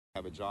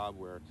Have a job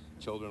where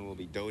children will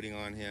be doting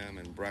on him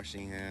and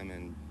brushing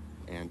him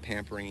and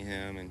pampering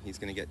him, and he's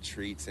going to get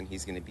treats and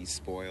he's going to be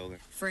spoiled.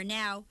 For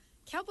now,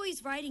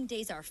 Cowboys riding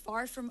days are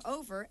far from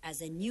over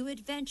as a new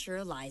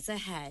adventure lies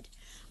ahead.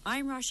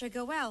 I'm Rasha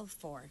Goel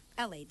for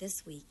LA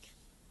This Week.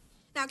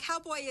 Now,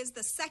 Cowboy is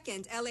the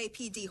second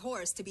LAPD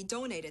horse to be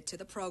donated to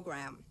the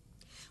program.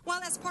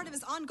 While as part of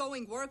his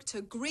ongoing work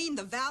to green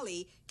the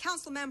valley,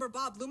 Councilmember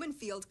Bob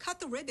Blumenfield cut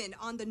the ribbon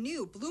on the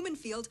new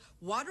Blumenfield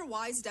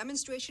Water-Wise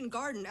demonstration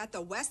garden at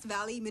the West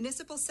Valley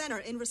Municipal Center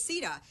in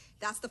Reseda.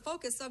 That's the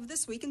focus of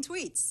This Week in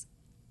Tweets.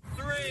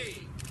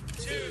 3,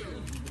 2,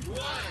 1,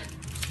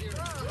 0.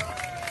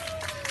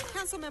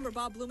 Councilmember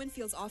Bob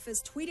Blumenfield's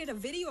office tweeted a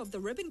video of the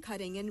ribbon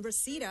cutting in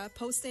Reseda,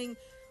 posting,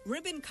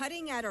 "Ribbon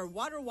cutting at our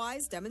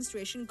Water-Wise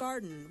demonstration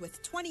garden.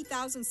 With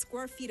 20,000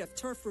 square feet of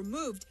turf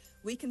removed,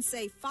 we can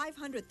save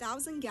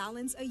 500,000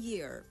 gallons a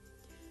year."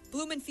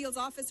 Blumenfield's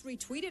office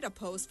retweeted a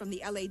post from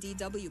the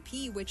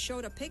LADWP, which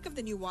showed a pic of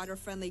the new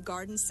water-friendly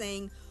garden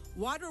saying,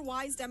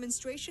 "Water-Wise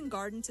demonstration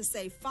garden to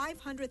save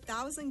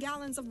 500,000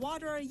 gallons of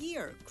water a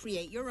year.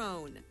 Create your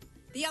own."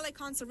 The LA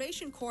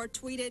Conservation Corps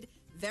tweeted,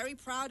 "Very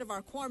proud of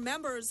our Corps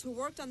members who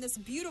worked on this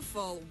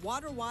beautiful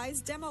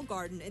Water-Wise demo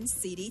garden in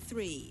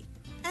CD3.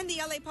 And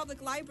the LA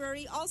Public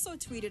Library also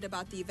tweeted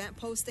about the event,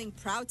 posting,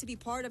 "Proud to be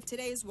part of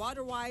today's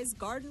Water-Wise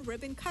garden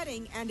ribbon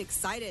cutting and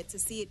excited to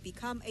see it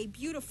become a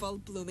beautiful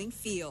blooming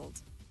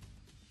field."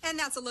 And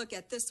that's a look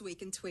at This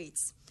Week in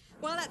Tweets.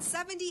 Well, at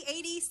 70,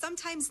 80,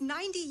 sometimes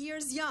 90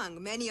 years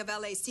young, many of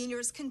LA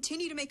seniors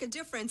continue to make a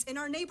difference in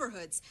our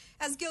neighborhoods.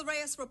 As Gil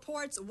Reyes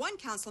reports, one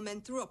councilman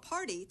threw a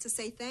party to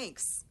say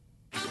thanks.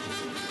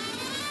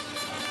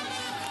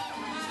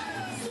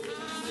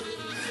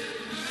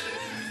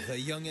 The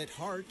young at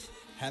heart,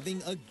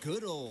 having a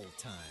good old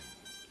time.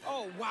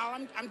 Oh,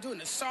 wow, I'm doing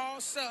a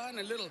salsa and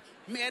a little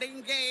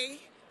merengue.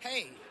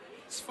 Hey,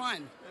 it's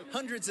fun.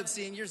 Hundreds of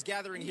seniors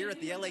gathering here at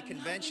the LA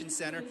Convention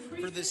Center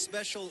for this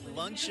special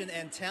luncheon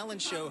and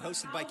talent show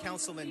hosted by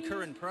Councilman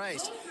Curran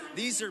Price.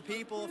 These are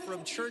people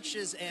from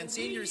churches and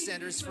senior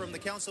centers from the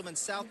Councilman's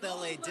South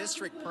LA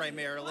district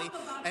primarily,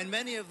 and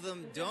many of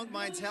them don't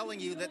mind telling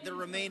you that they're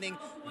remaining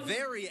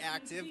very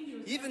active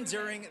even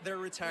during their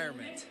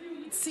retirement.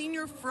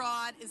 Senior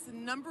fraud is the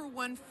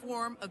 #1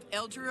 form of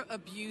elder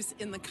abuse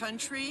in the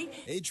country.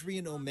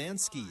 Adrian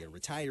Omansky, a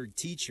retired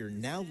teacher,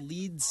 now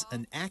leads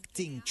an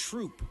acting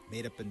troupe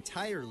made up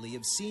entirely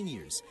of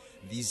seniors.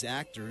 These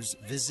actors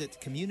visit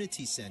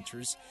community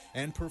centers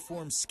and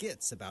perform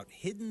skits about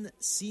hidden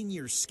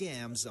senior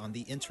scams on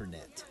the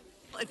internet.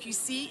 If you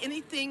see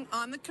anything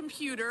on the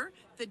computer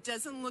that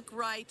doesn't look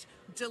right,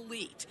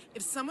 delete.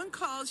 If someone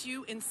calls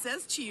you and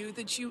says to you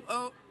that you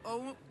owe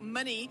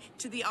money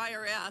to the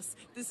IRS,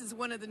 this is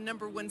one of the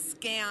 #1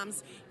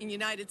 scams in the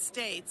United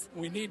States.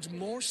 We need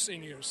more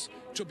seniors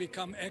to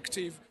become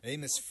active.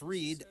 Amos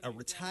Freed, a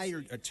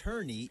retired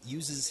attorney,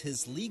 uses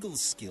his legal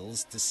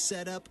skills to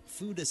set up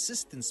food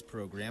assistance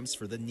programs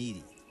for the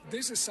needy.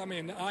 This is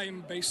something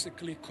I'm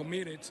basically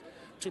committed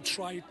to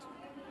try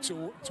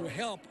to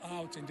help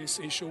out in this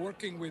issue,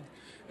 working with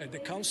the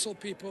council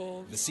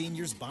people. The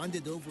seniors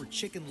bonded over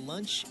chicken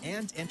lunch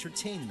and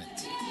entertainment.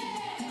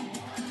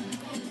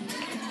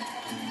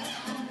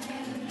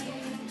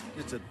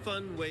 It's a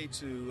fun way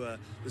to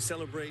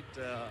celebrate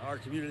our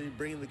community,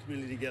 bringing the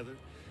community together,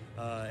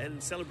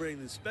 and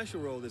celebrating the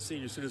special role that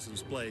senior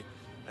citizens play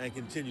and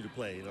continue to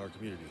play in our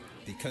community.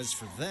 Because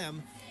for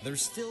them,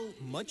 there's still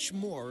much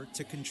more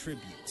to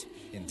contribute.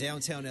 In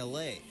downtown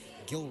LA,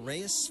 Gil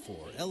Reyes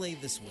for LA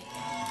This Week.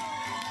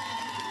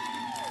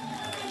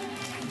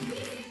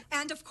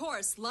 And of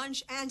course,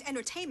 lunch and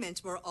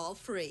entertainment were all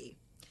free.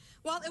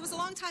 Well, it was a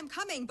long time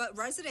coming, but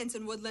residents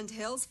in Woodland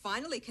Hills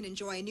finally can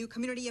enjoy a new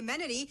community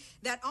amenity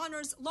that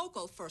honors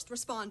local first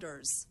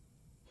responders.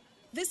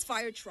 This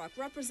fire truck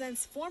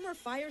represents former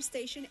Fire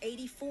Station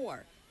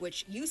 84,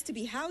 which used to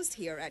be housed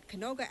here at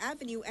Canoga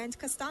Avenue and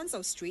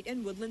Costanzo Street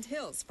in Woodland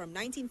Hills from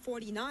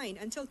 1949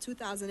 until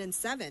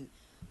 2007.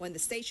 When the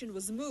station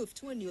was moved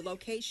to a new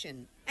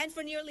location. And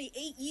for nearly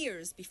 8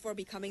 years before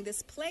becoming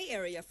this play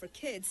area for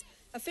kids,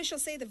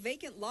 officials say the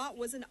vacant lot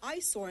was an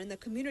eyesore in the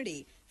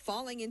community,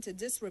 falling into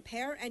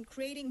disrepair and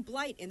creating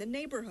blight in the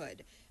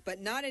neighborhood. But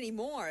not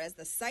anymore, as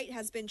the site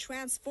has been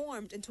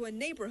transformed into a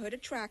neighborhood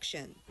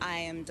attraction. I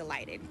am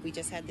delighted. We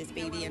just had this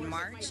baby in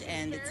March,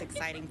 and it's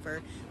exciting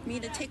for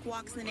me to take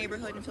walks in the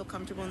neighborhood and feel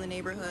comfortable in the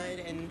neighborhood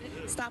and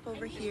stop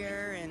over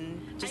here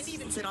and just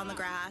sit on the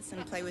grass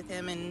and play with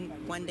him, and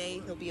one day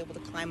he'll be able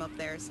to climb up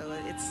there, so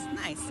it's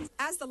nice.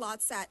 As the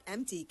lot sat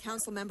empty,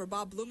 Councilmember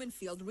Bob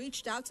Blumenfield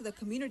reached out to the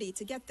community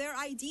to get their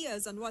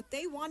ideas on what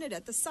they wanted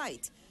at the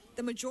site.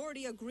 The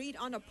majority agreed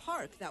on a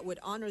park that would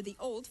honor the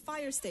old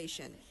fire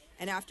station.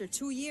 And after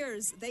 2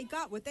 years, they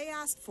got what they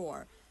asked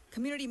for.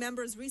 Community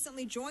members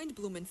recently joined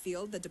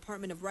Blumenfield, the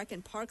Department of Rec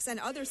and Parks, and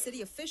other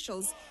city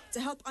officials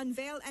to help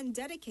unveil and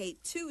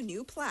dedicate 2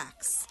 new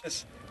plaques.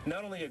 It's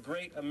not only a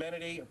great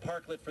amenity, a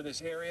parklet for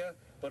this area,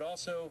 but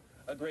also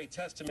a great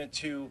testament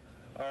to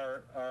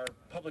our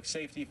public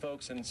safety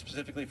folks and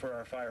specifically for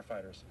our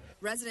firefighters.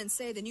 Residents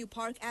say the new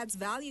park adds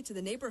value to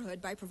the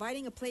neighborhood by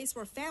providing a place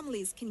where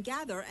families can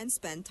gather and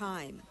spend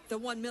time. The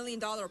 $1 million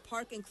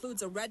park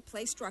includes a red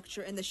play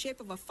structure in the shape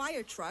of a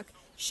fire truck,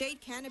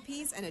 shade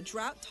canopies, and a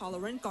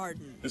drought-tolerant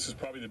garden. This is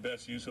probably the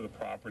best use of the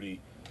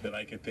property that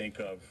I could think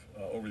of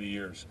over the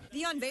years.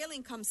 The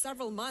unveiling comes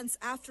several months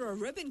after a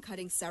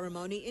ribbon-cutting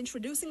ceremony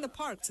introducing the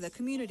park to the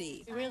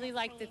community. We really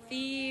like the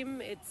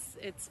theme.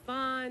 It's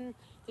fun.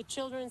 The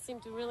children seem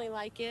to really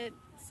like it,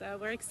 so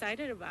we're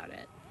excited about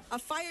it. A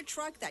fire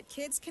truck that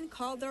kids can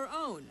call their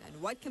own,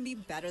 and what can be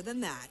better than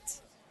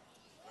that?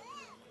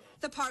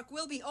 The park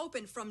will be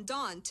open from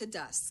dawn to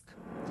dusk.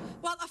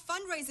 While a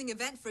fundraising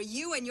event for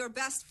you and your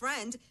best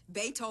friend,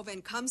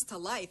 Beethoven comes to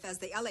life as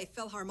the LA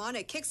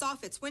Philharmonic kicks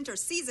off its winter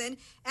season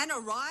and a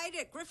ride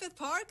at Griffith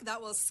Park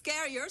that will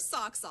scare your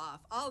socks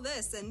off. All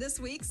this in this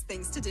week's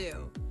Things to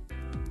Do.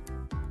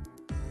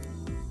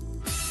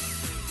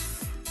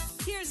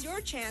 Here's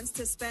your chance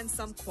to spend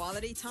some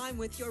quality time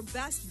with your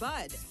best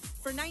bud.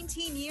 For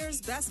 19 years,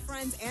 Best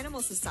Friends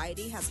Animal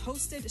Society has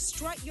hosted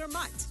Strut Your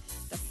Mutt,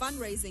 the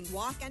fundraising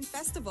walk and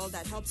festival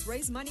that helps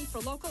raise money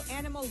for local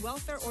animal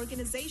welfare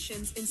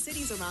organizations in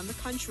cities around the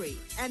country.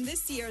 And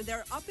this year,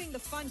 they're upping the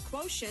fun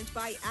quotient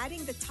by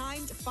adding the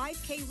timed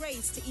 5K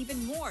race to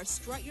even more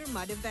Strut Your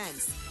Mutt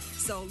events.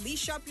 So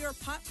leash up your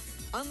pup,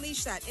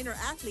 unleash that inner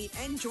athlete,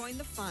 and join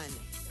the fun.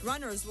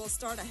 Runners will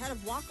start ahead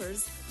of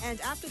walkers, and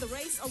after the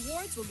race,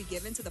 awards will be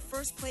given to the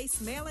first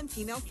place male and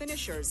female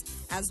finishers,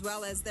 as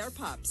well as their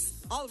pups.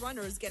 All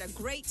runners get a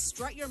great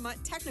Strut Your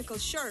Mutt technical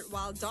shirt,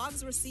 while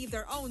dogs receive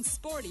their own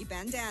sporty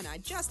bandana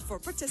just for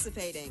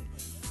participating.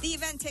 The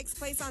event takes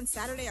place on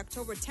Saturday,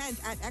 October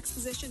 10th at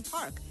Exposition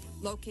Park,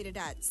 located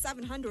at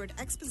 700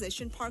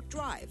 Exposition Park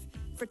Drive.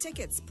 For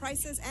tickets,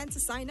 prices, and to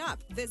sign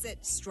up, visit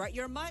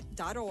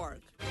strutyourmutt.org.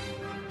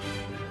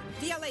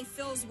 The LA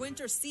Phil's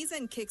winter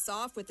season kicks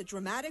off with the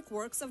dramatic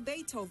works of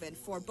Beethoven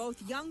for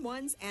both young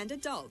ones and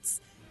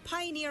adults.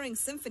 Pioneering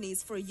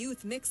symphonies for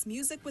youth mix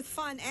music with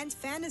fun and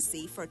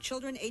fantasy for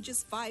children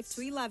ages 5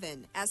 to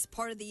 11. As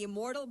part of the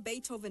Immortal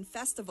Beethoven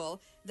Festival,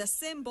 the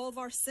Sim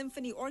Bolvar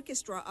Symphony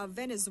Orchestra of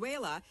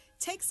Venezuela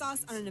takes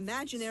us on an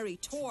imaginary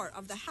tour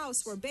of the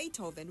house where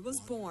Beethoven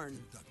was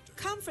born.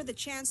 Come for the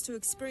chance to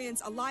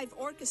experience a live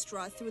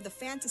orchestra through the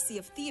fantasy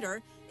of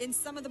theater in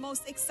some of the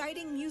most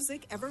exciting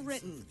music ever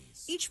written.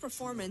 Each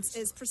performance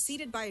is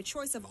preceded by a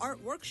choice of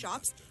art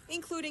workshops,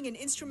 including an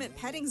instrument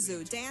petting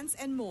zoo, dance,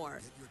 and more.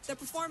 The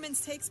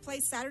performance takes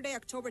place Saturday,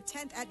 October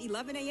 10th at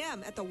 11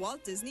 a.m. at the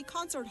Walt Disney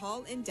Concert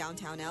Hall in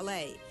downtown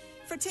LA.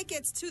 For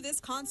tickets to this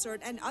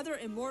concert and other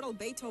Immortal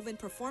Beethoven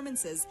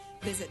performances,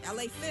 visit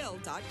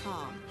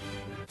laphil.com.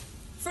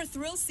 For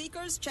thrill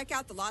seekers, check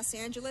out the Los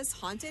Angeles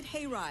Haunted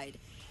Hayride.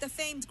 The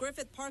famed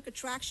Griffith Park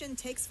attraction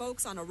takes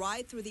folks on a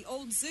ride through the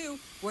old zoo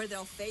where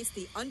they'll face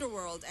the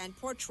underworld and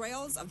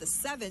portrayals of the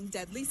 7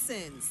 deadly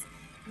sins.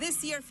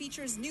 This year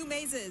features new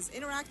mazes,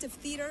 interactive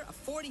theater, a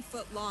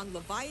 40-foot-long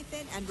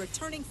Leviathan, and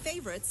returning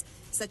favorites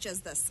such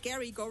as the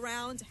Scary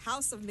Go-Round,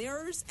 House of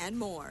Mirrors, and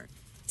more.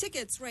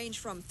 Tickets range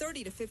from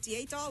 $30 to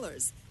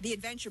 $58. The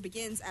adventure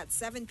begins at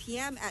 7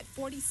 p.m. at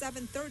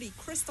 4730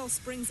 Crystal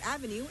Springs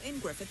Avenue in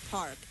Griffith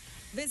Park.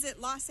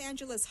 Visit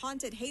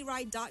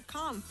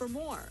LosAngelesHauntedHayride.com for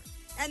more.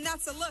 And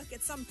that's a look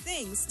at some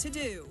things to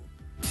do.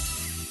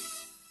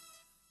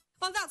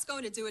 Well, that's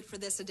going to do it for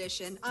this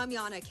edition. I'm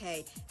Yana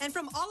Kay. And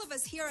from all of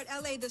us here at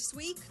LA This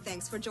Week,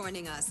 thanks for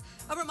joining us.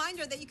 A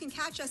reminder that you can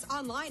catch us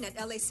online at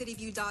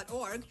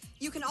lacityview.org.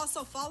 You can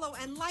also follow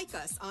and like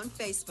us on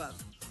Facebook.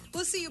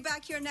 We'll see you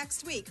back here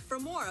next week for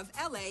more of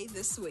LA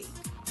This Week.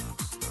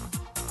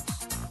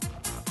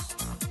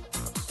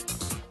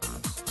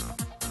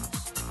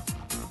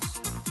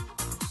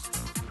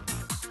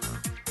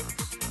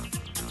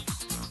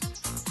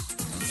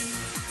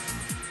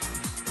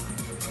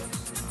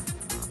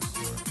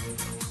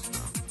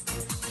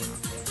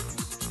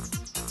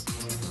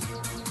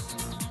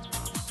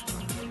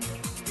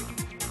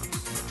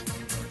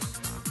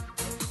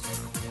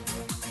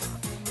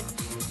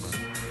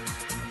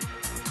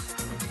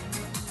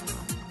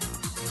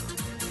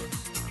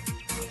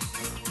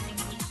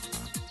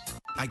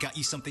 I got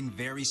you something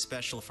very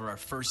special for our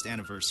first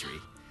anniversary.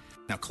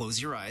 Now close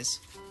your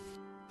eyes.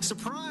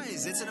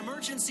 Surprise! It's an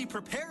emergency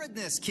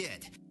preparedness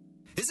kit.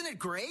 Isn't it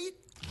great?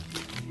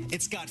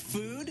 It's got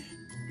food,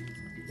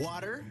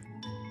 water,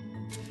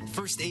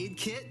 first aid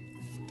kit,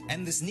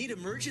 and this neat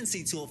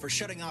emergency tool for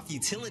shutting off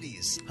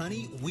utilities.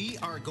 Honey, we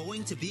are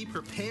going to be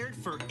prepared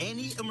for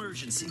any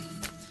emergency.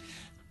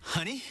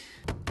 Honey?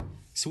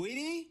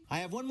 Sweetie, I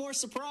have one more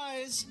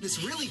surprise.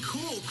 This really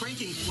cool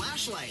cranking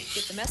flashlight.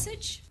 Get the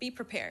message? Be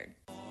prepared.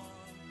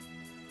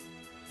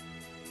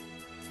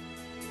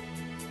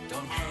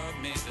 Don't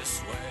hurt me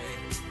this way.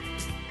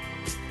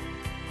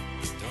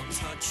 Don't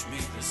touch me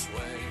this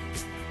way.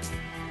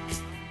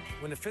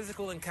 When a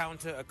physical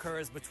encounter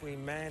occurs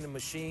between man and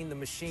machine, the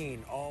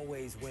machine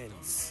always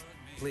wins.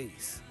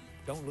 Please,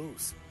 don't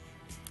lose.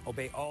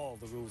 Obey all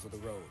the rules of the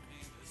road.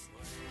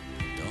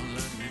 Don't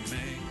let me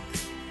make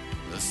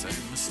the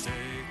same mistake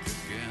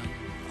again.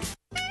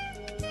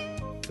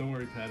 Don't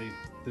worry, Patty.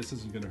 This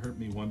isn't going to hurt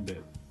me one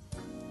bit.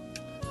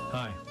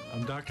 Hi,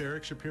 I'm Dr.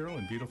 Eric Shapiro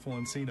in beautiful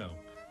Encino,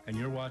 and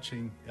you're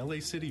watching LA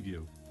City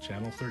View,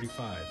 Channel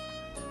 35.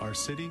 Our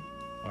city,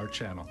 our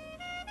channel.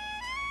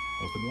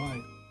 Open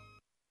wide.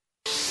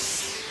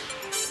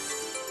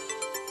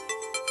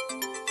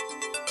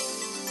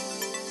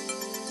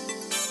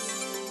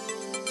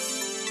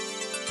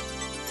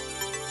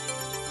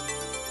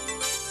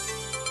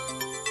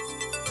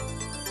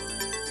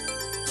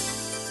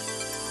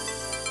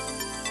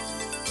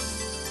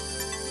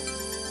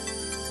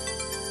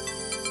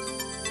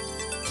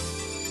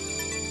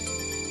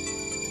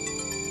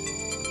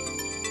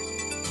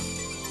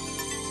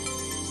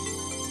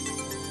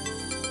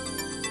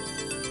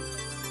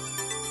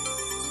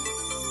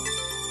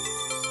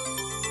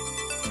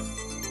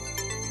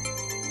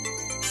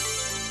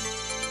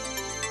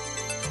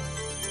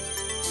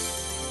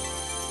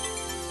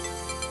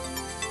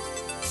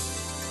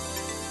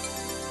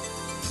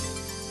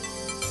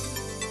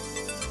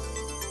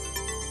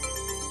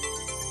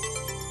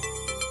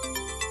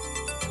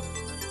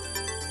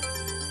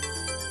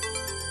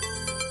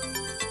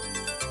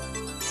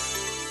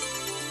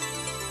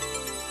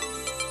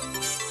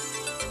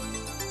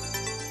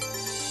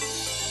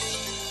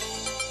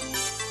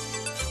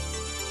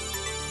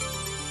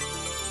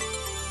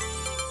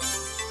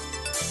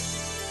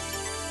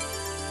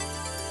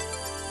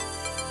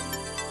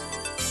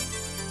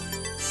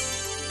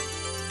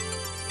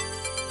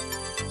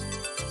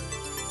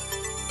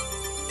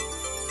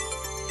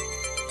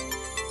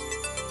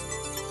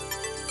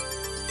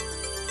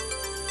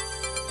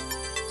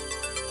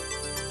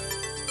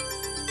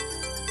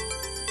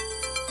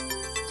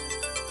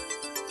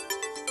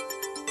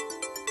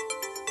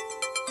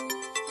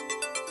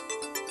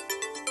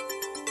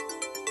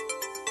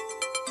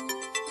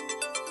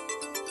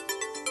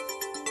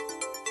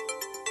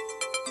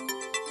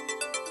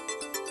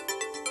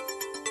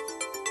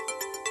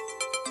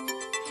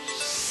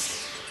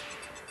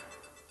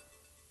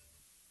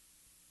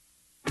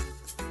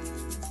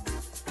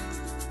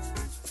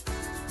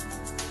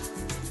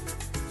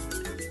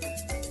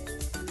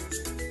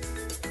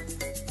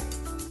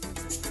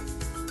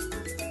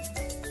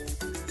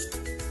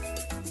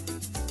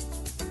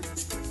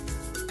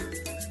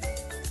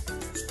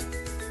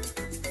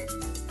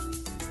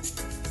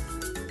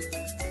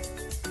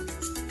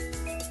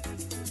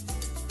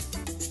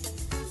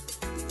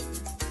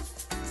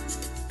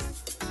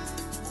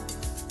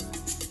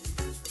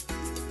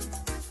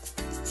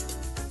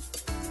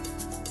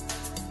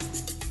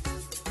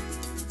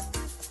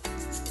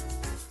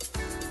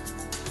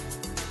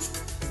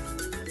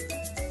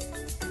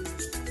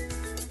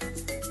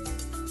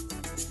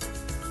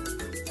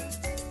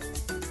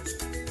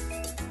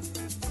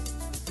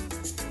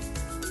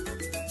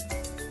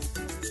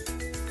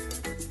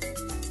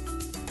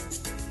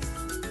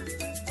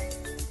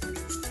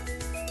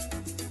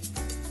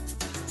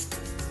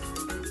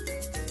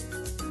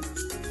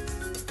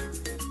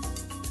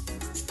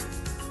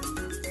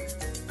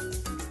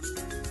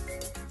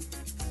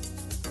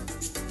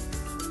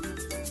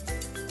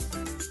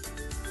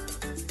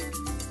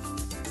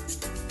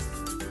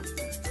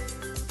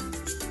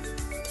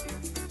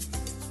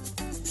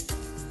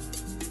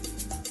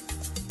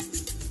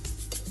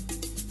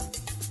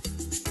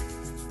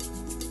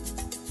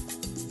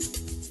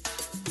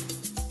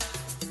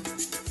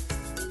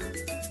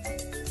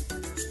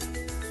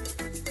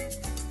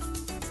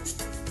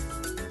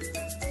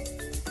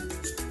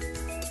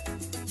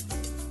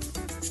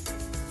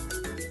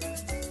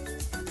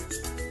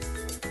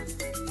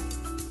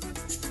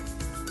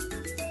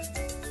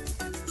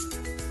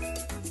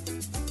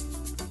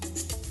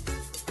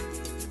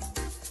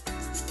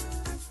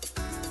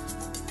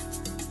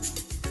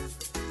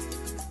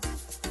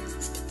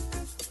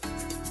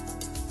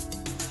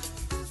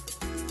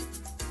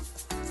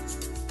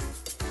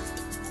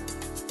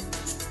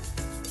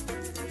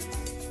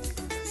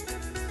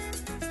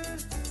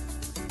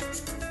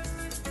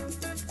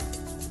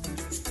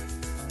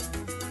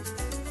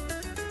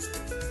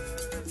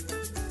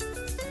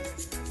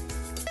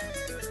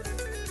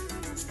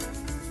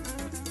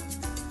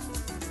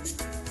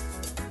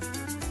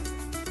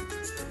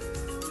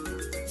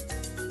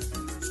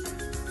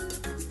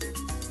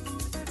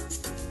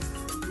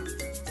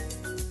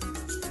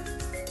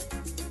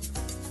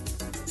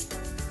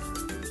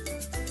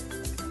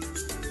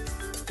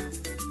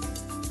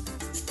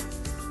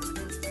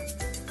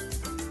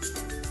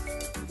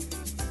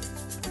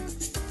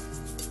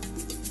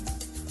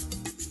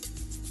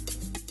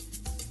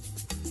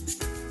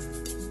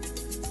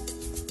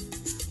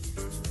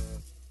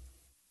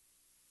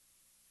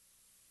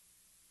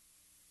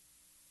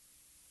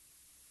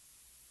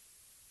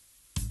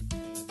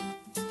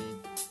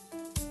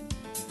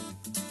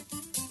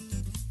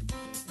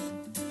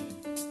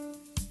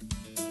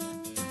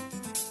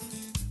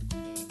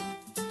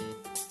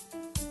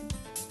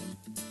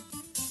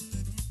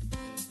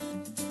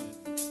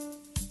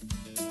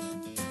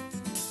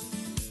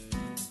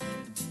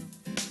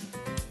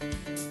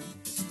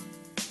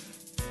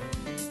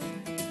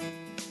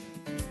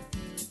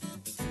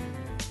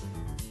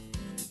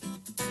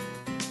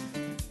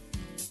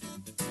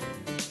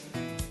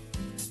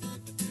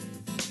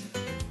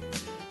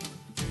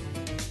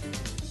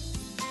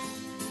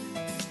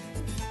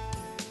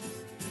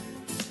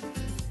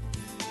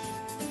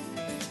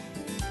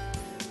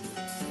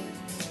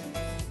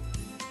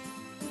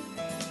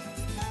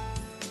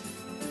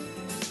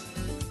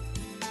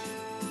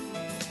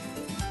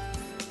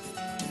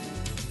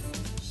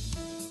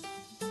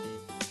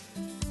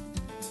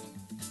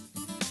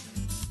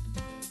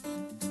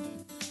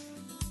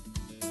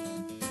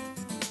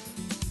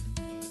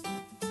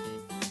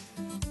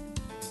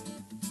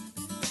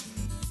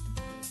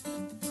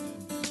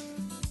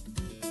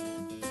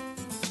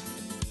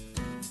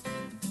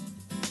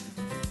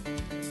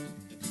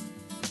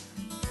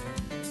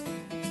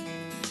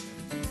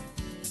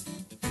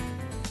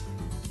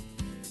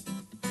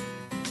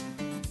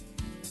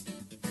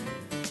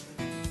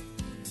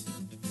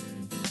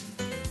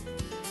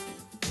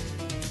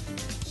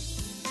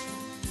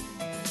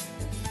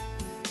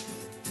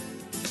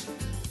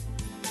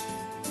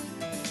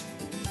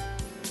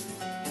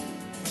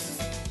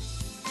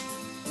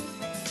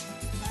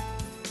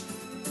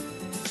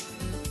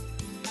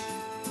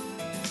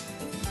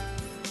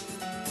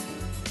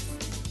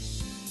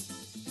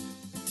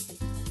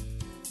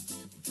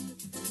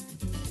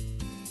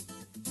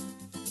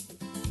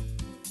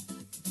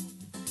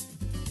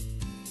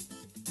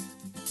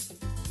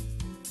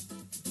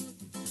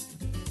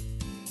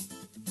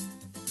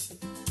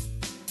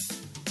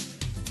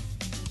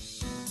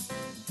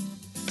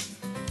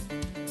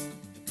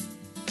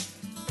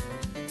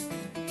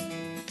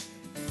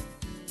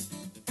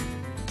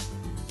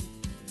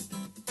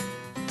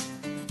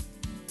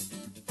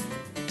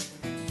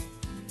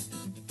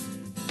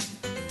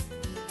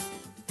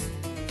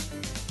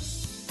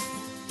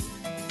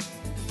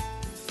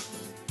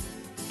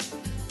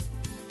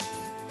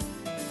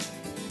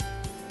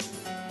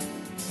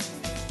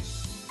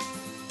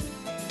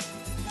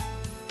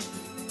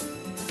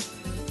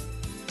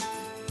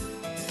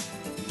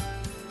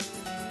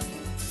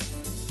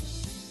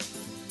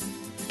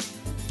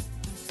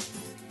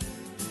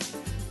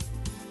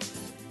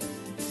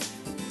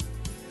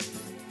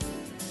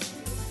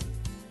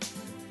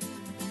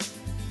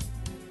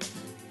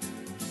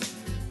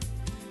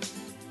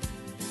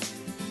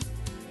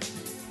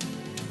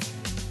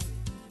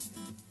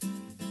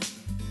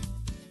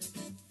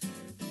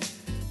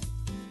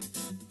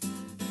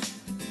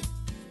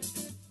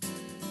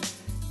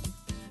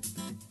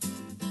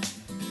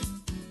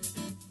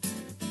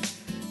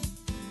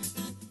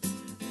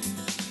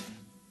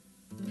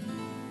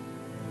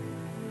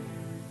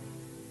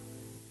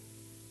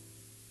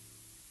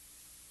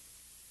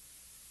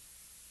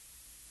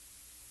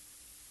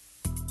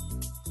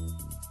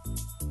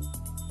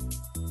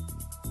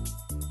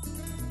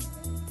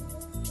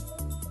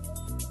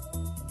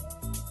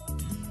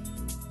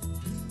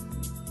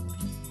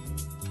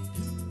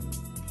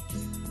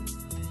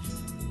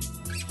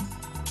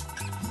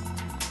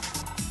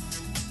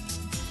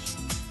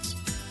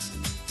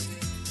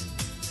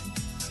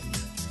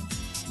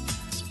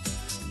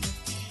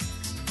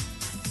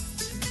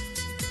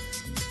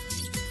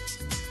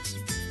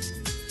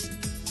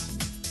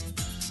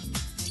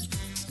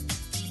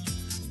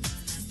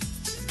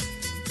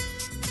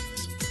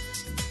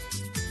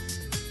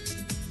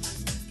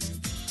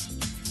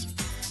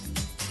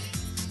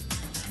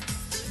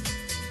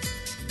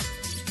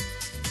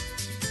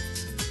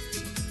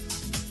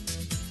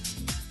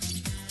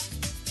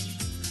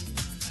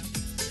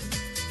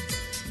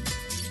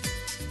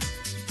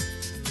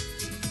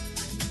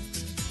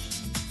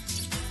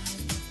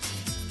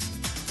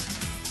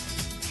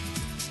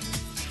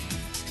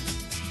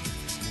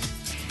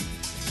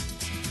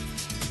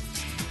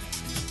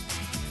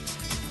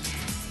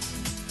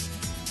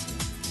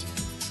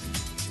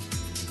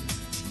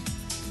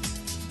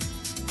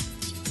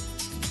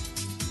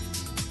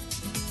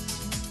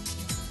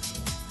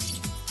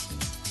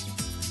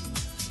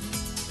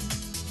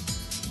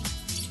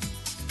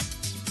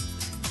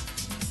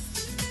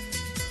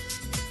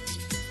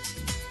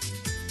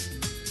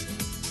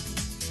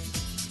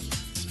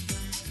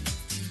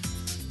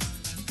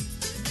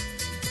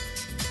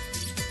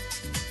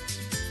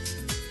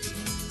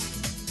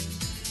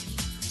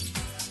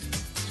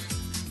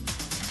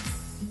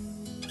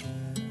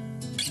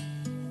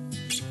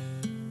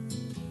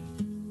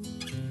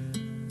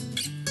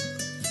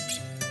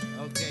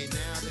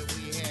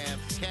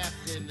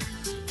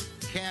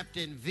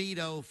 Captain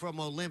Vito from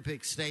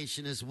Olympic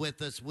Station is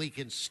with us. We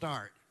can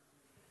start.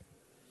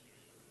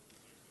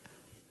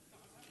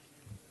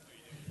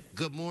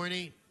 Good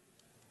morning.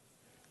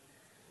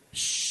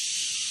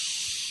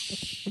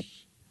 Shh.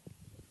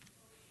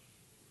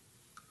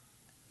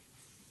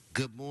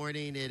 Good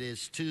morning. It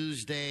is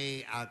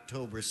Tuesday,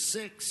 October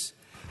 6th.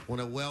 I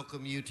want to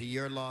welcome you to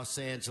your Los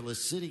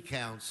Angeles City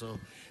Council.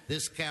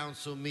 This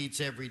council meets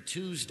every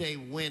Tuesday,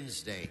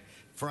 Wednesday,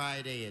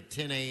 Friday at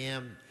 10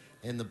 a.m.,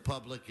 and the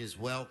public is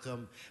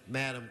welcome.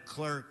 Madam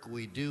Clerk,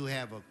 we do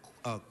have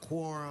a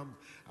quorum.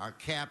 Our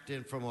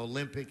captain from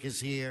Olympic is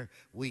here.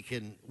 We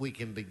can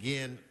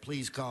begin.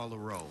 Please call the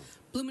roll.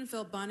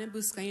 Blumenfeld, Bonin,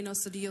 Buscaino,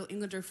 Cedillo,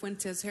 Englander,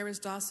 Fuentes, Harris,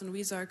 Dawson,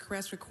 Huizar,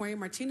 Caress, Requoy,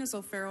 Martinez,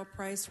 O'Farrell,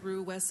 Price,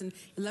 Rue, Wesson,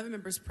 11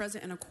 members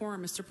present and a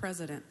quorum, Mr.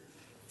 President.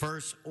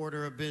 First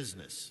order of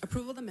business.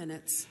 Approval of the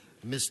minutes.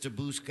 Mr.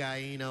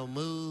 Buscaino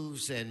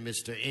moves and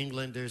Mr.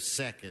 Englander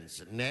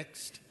seconds.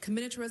 Next.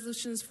 Committee to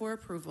resolutions for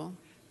approval.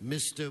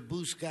 Mr.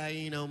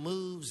 Buscaino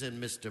moves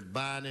and Mr.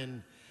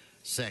 Bonin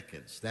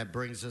seconds. That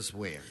brings us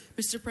where?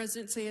 Mr.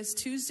 President, today is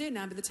Tuesday.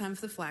 Now be the time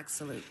for the flag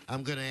salute.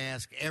 I'm going to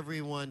ask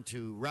everyone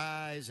to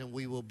rise, and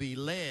we will be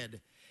led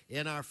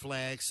in our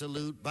flag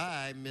salute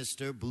by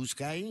Mr.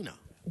 Buscaino.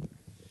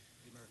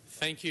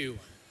 Thank you.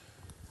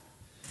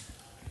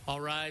 All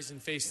rise and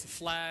face the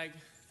flag,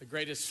 the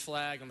greatest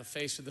flag on the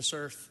face of this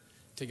earth.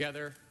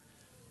 Together,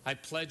 I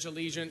pledge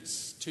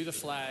allegiance to the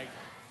flag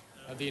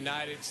of the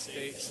United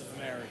States of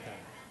America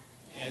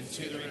and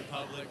to the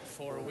republic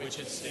for which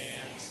it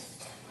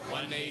stands,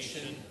 one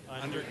nation,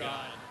 under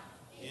God,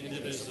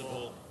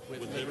 indivisible,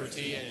 with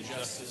liberty and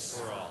justice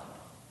for all.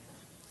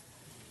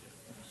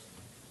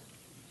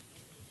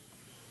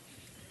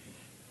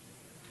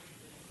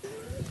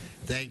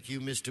 Thank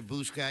you, Mr.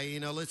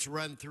 Buscaino. Let's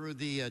run through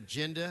the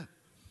agenda.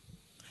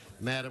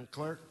 Madam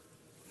Clerk.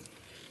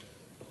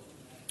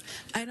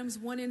 Items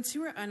 1 and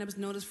 2 are items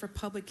noticed for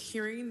public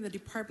hearing. The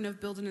Department of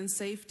Building and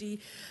Safety,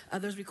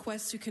 there's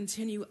requests to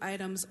continue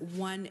items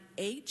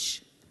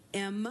 1H,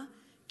 M,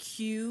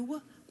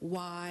 Q,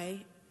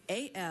 Y,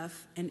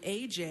 AF, and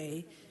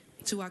AJ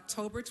to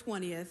October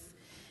 20th,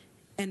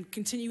 and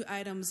continue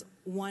items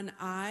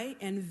 1I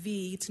and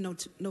V to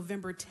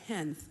November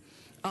 10th.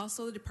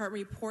 Also, the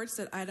department reports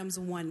that items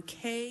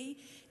 1K,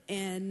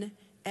 N,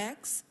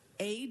 X,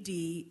 AD,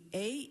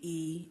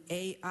 AE,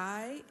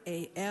 AI,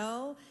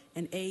 AL,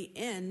 and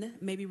AN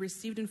may be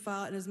received and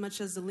filed, and as much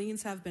as the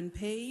liens have been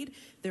paid,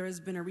 there has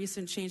been a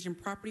recent change in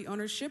property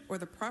ownership, or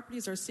the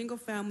properties are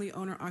single-family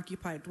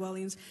owner-occupied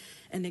dwellings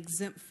and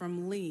exempt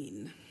from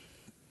lien.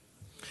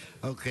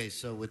 Okay,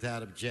 so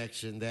without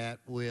objection, that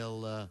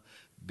will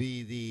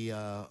be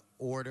the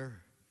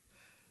order.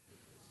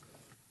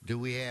 Do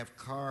we have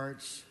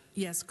cards?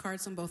 Yes,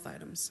 cards on both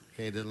items.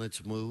 Okay, then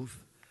let's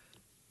move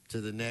to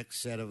the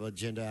next set of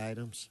agenda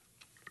items.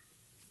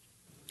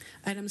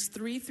 Items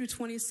 3 through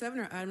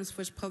 27 are items for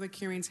which public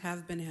hearings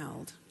have been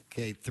held.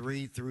 Okay,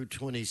 3 through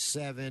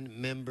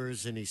 27.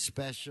 Members, any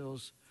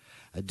specials?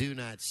 I do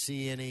not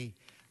see any.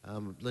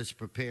 Let's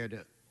prepare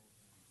to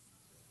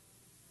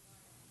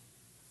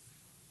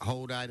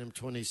hold item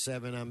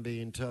 27, I'm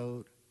being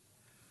told.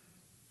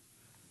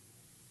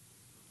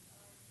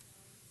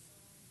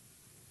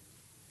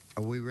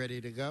 Are we ready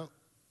to go?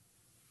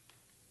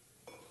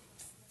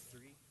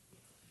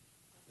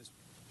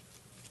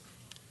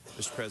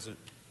 Mr. President.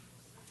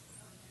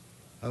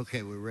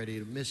 Okay, we're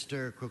ready.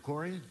 Mr.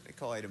 Krikorian? I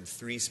call item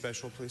 3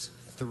 special, please.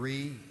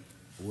 3,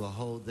 we'll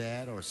hold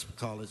that or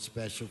call it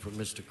special for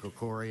Mr.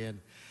 Krikorian.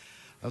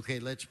 Okay,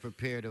 let's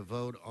prepare to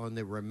vote on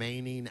the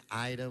remaining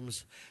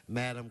items.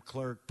 Madam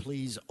Clerk,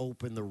 please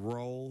open the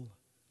roll,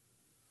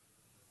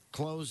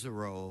 close the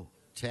roll,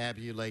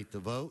 tabulate the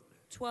vote.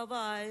 12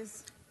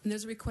 ayes. And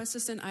there's a request to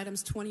send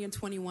items 20 and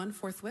 21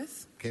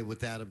 forthwith. Okay,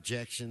 without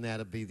objection,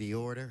 that'll be the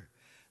order.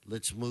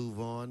 Let's move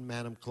on,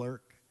 Madam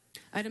Clerk.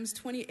 Items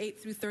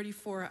 28 through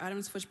 34 are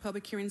items for which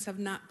public hearings have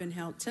not been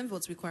held. 10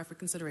 votes required for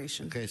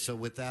consideration. Okay, so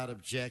without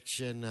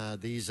objection,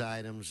 those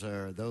items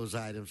are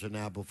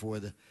now before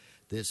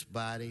this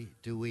body.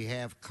 Do we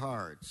have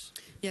cards?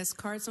 Yes,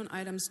 cards on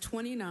items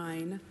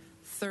 29,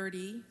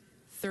 30,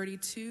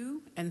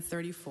 32, and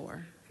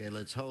 34. Okay,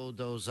 let's hold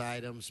those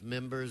items.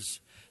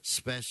 Members,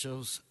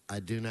 specials, I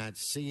do not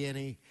see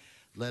any.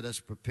 Let us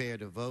prepare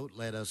to vote.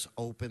 Let us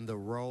open the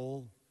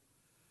roll,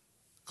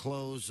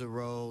 close the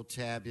roll,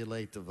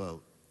 tabulate the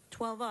vote.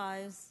 12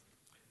 ayes.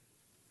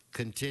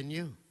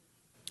 Continue.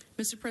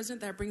 Mr.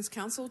 President, that brings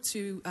council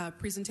to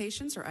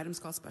presentations or items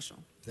called special.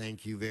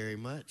 Thank you very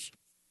much.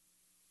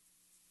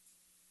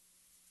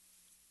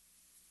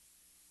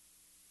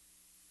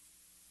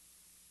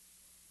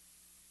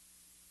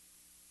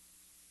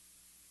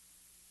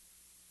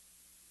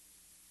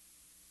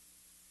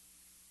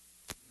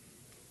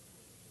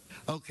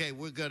 Okay,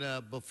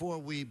 before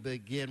we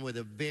begin with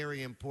a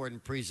very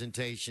important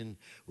presentation,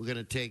 we're going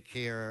to take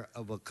care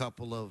of a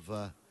couple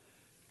of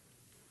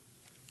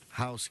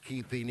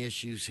housekeeping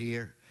issues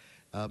here.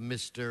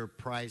 Mr.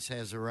 Price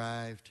has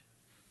arrived.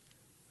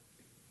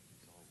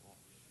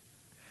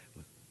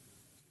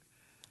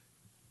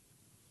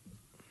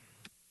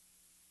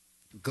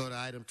 Go to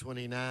item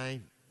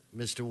 29.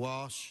 Mr.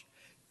 Walsh.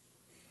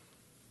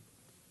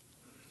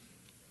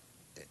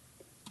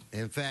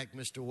 In fact,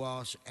 Mr.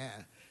 Walsh,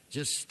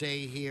 just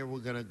stay here. We're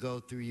going to go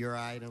through your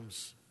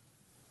items.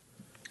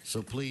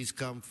 So please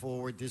come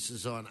forward. This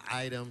is on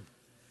item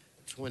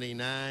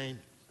 29.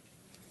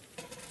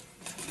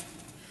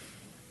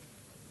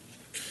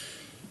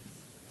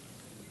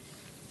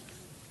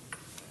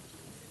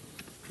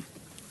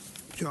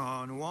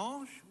 John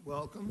Walsh,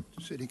 welcome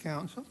to City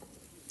Council.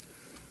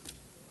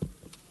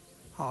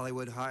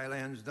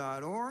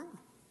 HollywoodHighlands.org,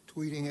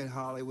 tweeting at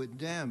Hollywood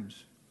Dems.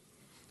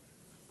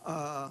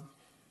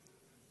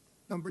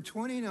 Number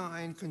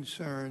 29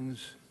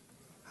 concerns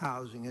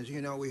housing. As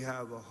you know, we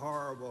have a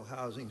horrible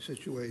housing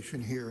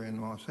situation here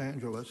in Los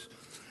Angeles,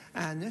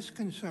 and this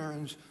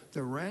concerns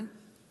the rent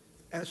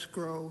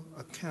escrow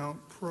account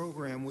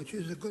program, which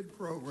is a good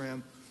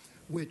program,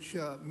 which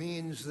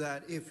means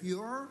that if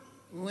your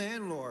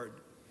landlord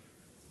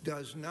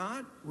does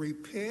not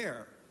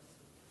repair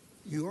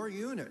your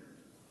unit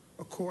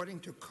according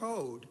to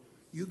code,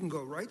 you can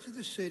go right to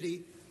the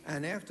city,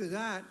 and after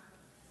that,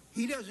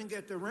 he doesn't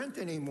get the rent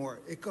anymore.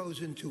 It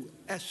goes into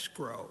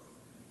escrow,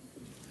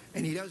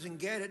 and he doesn't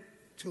get it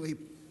till he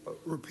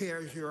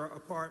repairs your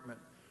apartment.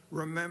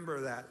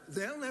 Remember that.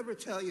 They'll never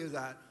tell you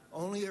that.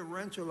 Only a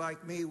renter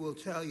like me will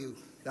tell you.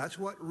 That's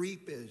what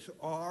REAP is,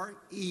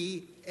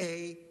 R-E-A-P.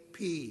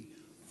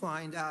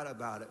 Find out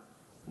about it.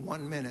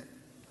 1 minute.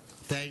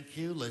 Thank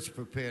you. Let's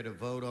prepare to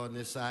vote on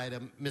this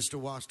item. Mr.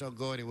 Walsh, don't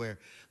go anywhere.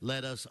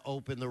 Let us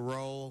open the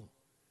roll,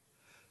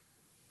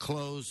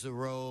 close the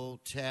roll,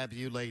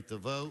 tabulate the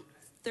vote.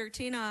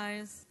 13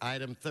 ayes.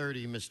 Item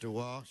 30, Mr.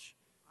 Walsh.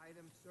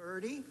 Item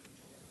 30.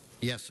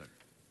 Yes, sir.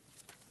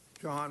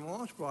 John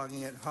Walsh,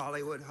 blogging at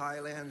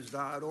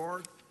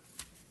HollywoodHighlands.org,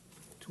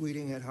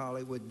 tweeting at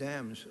Hollywood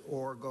Dems,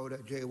 or go to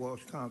J.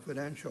 Walsh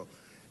Confidential.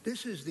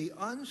 This is the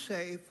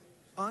unsafe,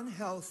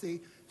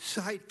 unhealthy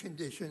site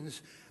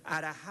conditions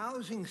at a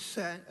housing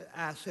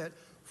asset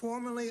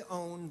formerly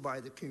owned by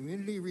the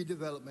Community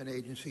Redevelopment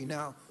Agency.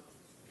 Now,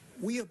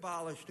 we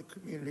abolished the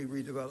Community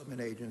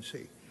Redevelopment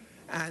Agency,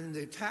 and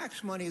the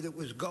tax money that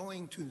was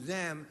going to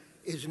them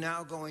is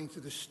now going to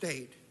the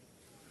state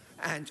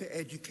and to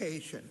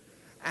education.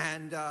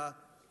 And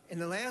in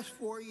the last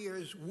 4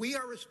 years, we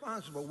are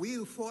responsible. We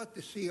who fought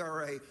the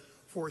CRA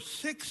for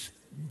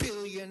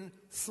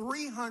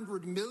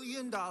 $6.3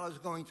 billion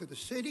going to the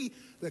city,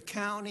 the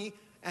county,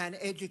 and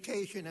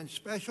education and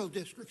special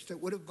districts that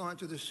would have gone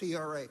to the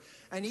CRA.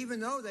 And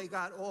even though they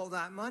got all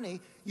that money,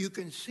 you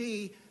can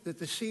see that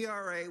the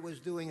CRA was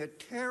doing a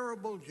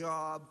terrible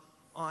job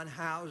on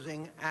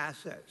housing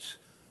assets.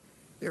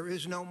 There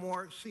is no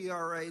more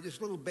CRA.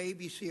 This little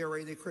baby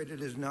CRA they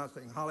created is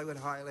nothing.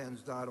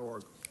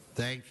 HollywoodHighlands.org.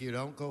 Thank you.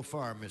 Don't go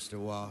far, Mr.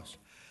 Walsh.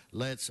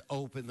 Let's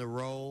open the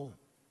roll,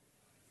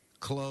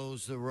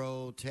 close the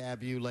roll,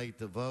 tabulate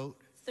the vote.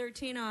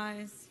 13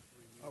 ayes.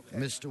 Okay.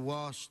 Mr.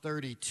 Walsh,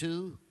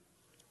 32.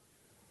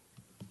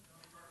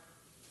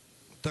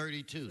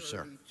 32,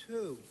 sir.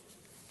 32.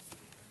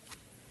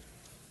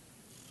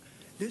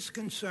 This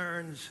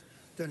concerns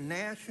the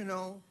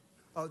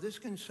this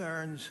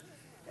concerns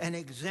an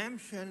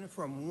exemption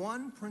from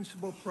one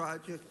principal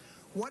project.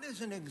 What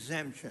is an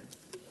exemption?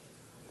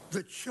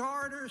 The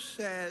charter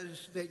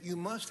says that you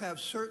must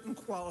have certain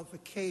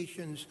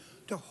qualifications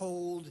to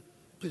hold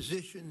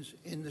positions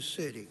in the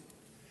city,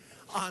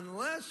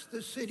 unless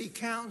the city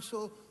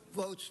council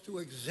votes to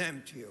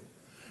exempt you.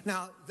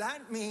 Now,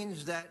 that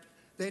means that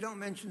they don't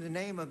mention the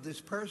name of this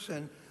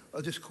person,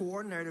 or this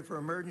coordinator for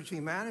emergency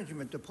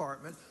management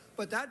department,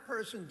 but that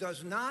person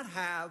does not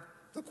have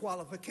the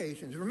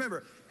qualifications.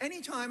 Remember,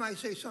 anytime I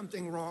say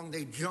something wrong,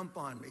 they jump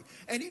on me.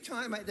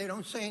 Anytime they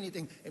don't say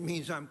anything, it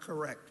means I'm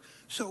correct.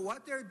 So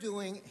what they're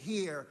doing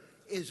here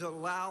is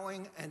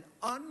allowing an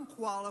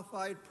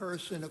unqualified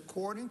person,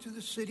 according to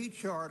the city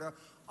charter,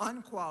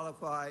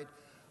 unqualified,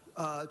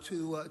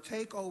 to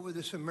take over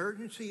this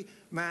emergency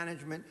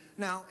management.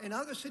 Now, in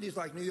other cities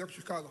like New York,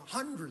 Chicago,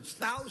 hundreds,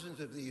 thousands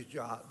of these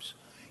jobs.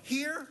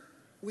 Here,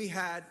 we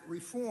had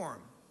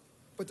reform,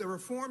 but the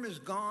reform is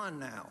gone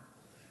now.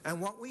 And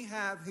what we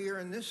have here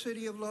in this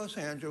city of Los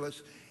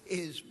Angeles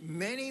is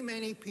many,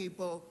 many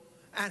people.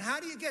 And how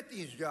do you get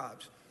these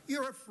jobs?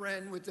 You're a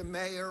friend with the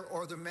mayor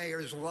or the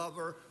mayor's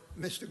lover,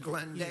 Mr.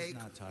 Glendake,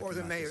 or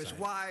the mayor's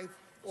wife,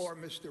 or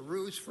Mr.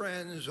 Rue's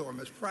friends, or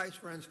Ms. Price's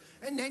friends,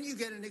 and then you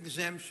get an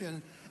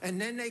exemption,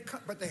 and then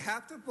but they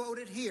have to vote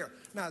it here.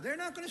 Now, they're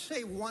not going to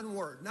say one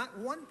word. Not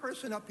one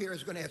person up here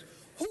is going to ask,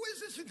 who is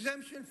this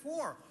exemption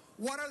for?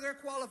 What are their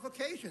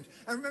qualifications?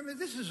 And remember,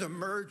 this is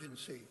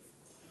emergency.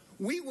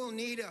 We will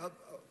need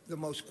the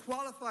most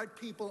qualified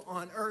people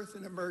on earth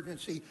in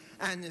emergency,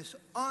 and this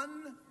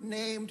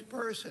unnamed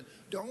person.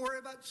 Don't worry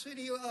about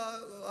city,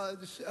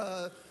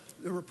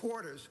 the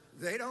reporters.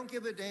 They don't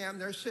give a damn.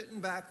 They're sitting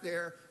back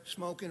there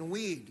smoking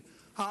weed.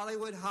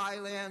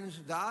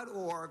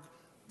 HollywoodHighlands.org,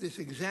 this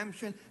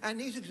exemption, and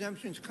these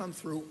exemptions come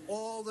through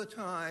all the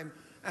time,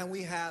 and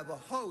we have a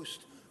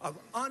host of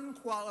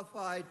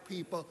unqualified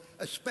people,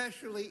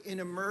 especially in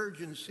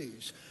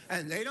emergencies.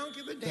 And they don't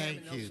give a damn.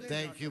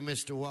 Thank you,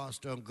 Mr. Walsh.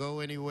 Don't go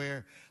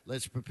anywhere.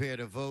 Let's prepare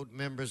to vote.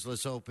 Members,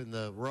 let's open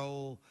the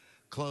roll,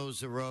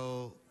 close the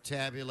roll,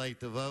 tabulate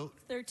the vote.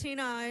 13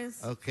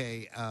 ayes.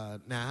 Okay,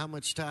 now how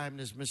much time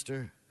does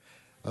Mr.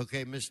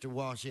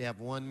 Walsh, you have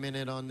 1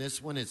 minute on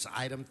this one. It's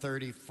item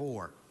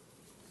 34.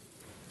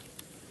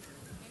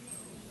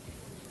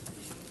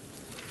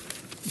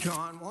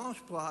 John Walsh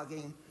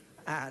blogging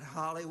at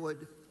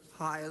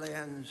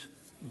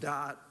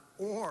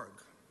HollywoodHighlands.org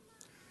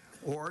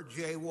or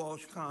J.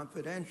 Walsh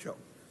Confidential.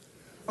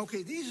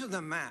 Okay, these are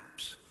the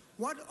maps.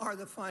 What are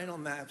the final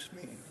maps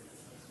mean?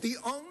 The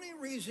only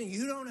reason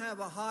you don't have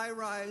a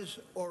high-rise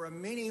or a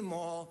mini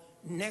mall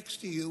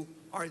next to you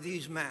are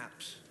these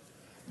maps.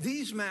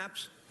 These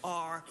maps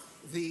are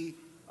the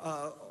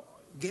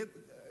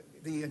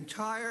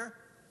entire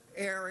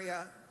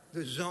area,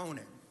 the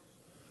zoning.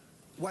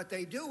 What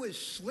they do is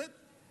slip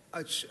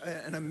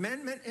an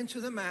amendment into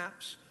the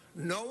maps.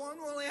 No one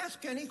will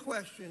ask any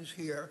questions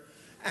here.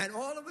 And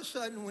all of a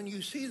sudden, when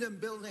you see them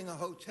building a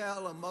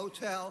hotel, a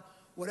motel,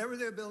 whatever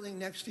they're building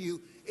next to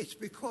you, it's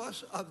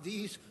because of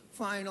these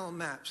final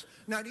maps.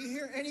 Now, do you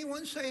hear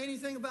anyone say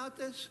anything about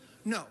this?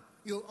 No.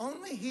 You'll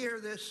only hear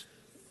this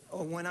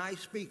when I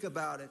speak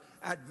about it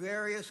at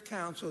various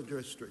council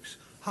districts.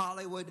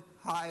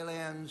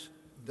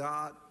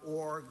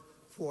 HollywoodHighlands.org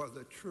for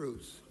the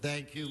truth.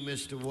 Thank you,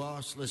 Mr.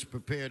 Walsh. Let's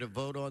prepare to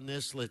vote on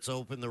this. Let's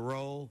open the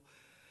roll,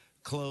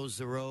 close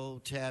the roll,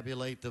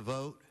 tabulate the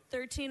vote.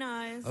 13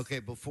 ayes. Okay,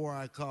 before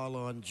I call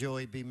on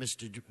Joey B.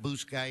 Mr.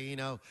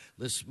 Buscaino,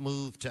 let's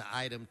move to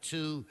item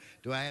 2.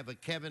 Do I have a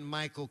Kevin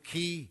Michael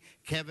Key?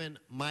 Kevin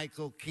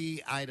Michael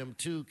Key, item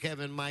 2.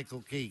 Kevin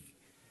Michael Key.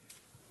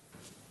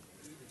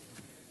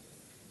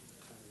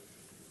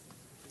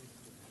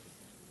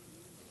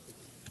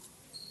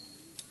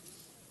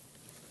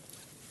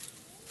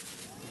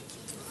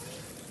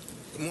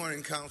 Good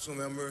morning, council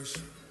members.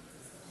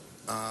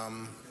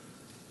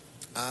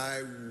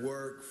 I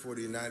work for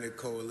the United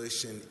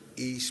Coalition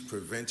East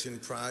Prevention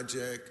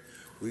Project.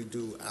 We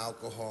do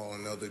alcohol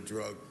and other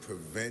drug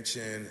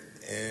prevention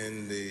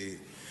in the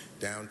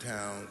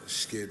downtown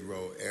Skid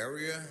Row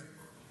area.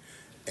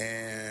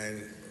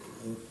 And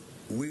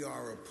we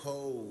are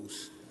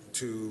opposed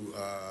to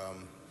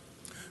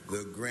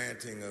the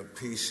granting of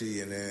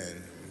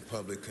PCN,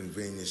 public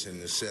convenience and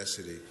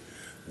necessity,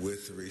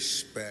 with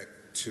respect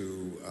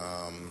to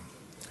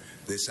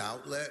this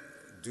outlet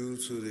due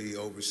to the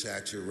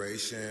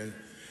oversaturation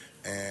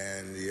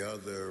and the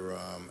other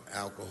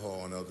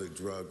alcohol and other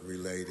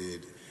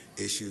drug-related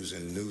issues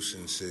and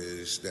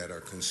nuisances that are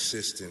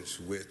consistent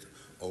with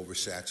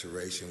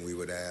oversaturation. We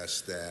would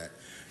ask that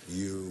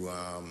you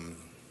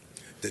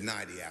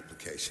deny the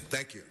application.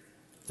 Thank you.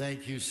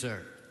 Thank you,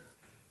 sir.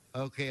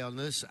 Okay, on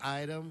this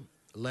item,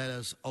 let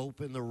us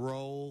open the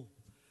roll,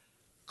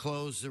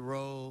 close the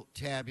roll,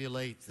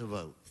 tabulate the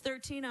vote.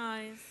 13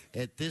 ayes.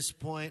 At this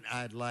point,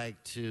 I'd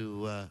like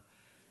to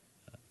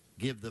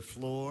give the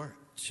floor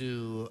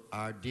to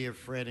our dear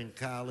friend and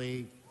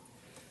colleague,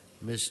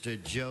 Mr.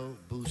 Joe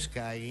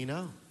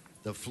Buscaino.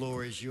 The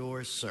floor is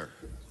yours, sir.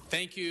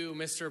 Thank you,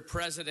 Mr.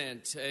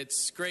 President.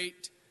 It's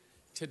great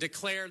to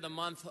declare the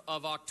month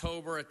of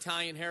October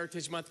Italian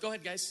Heritage Month. Go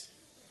ahead, guys.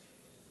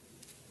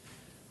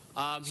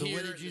 So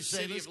what did you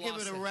say? Let's give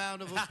it a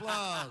round of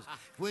applause.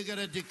 We're going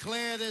to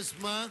declare this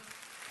month.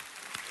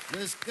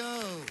 Let's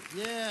go.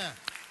 Yeah.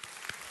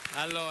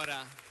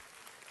 Allora,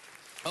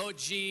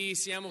 oggi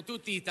siamo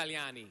tutti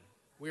italiani.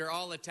 We are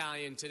all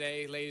Italian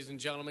today, ladies and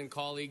gentlemen,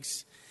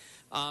 colleagues.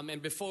 And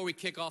before we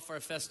kick off our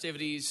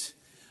festivities,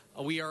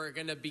 we are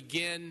going to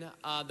begin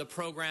the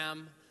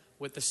program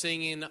with the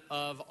singing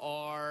of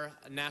our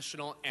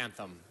national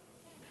anthem.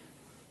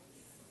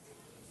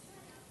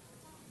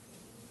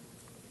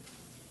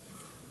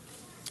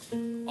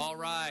 All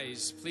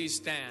rise, please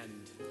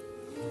stand.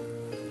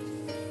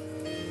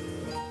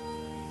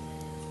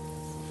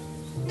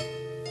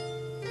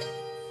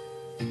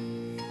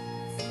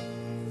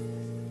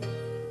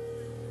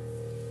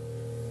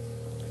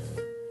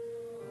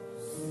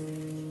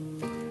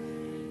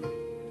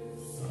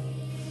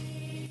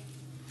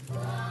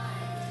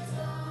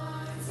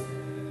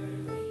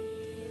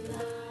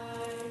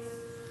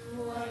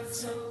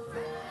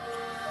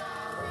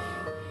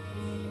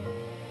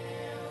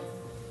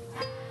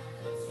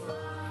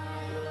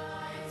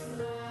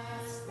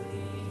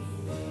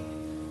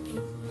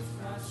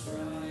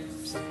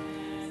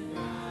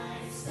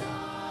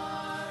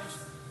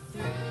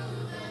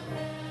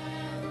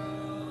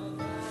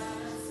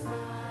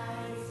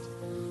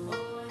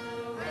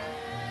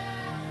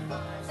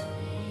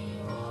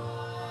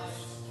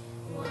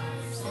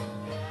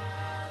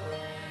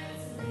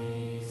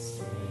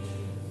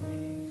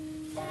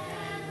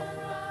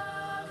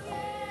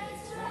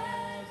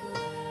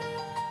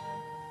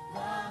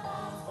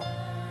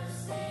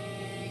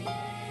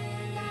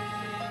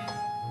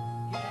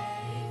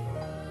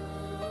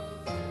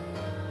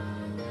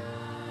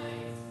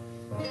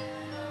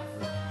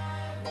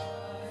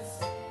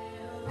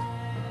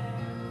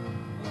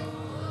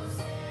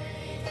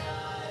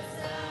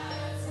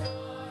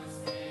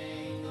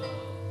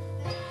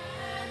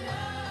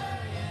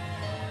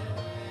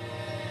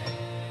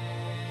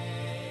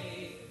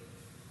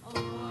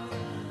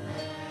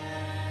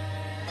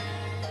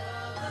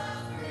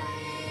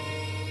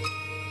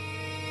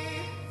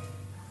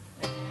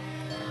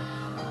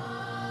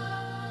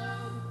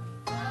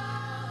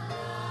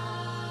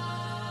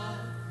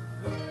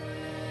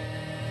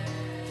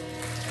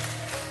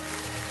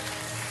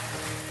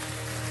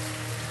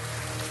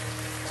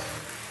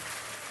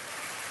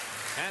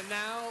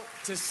 now,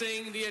 to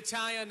sing the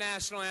Italian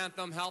national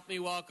anthem, help me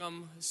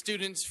welcome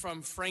students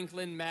from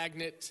Franklin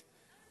Magnet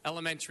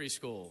Elementary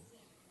School.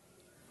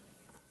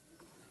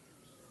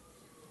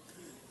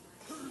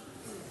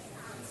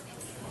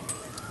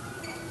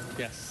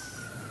 Yes.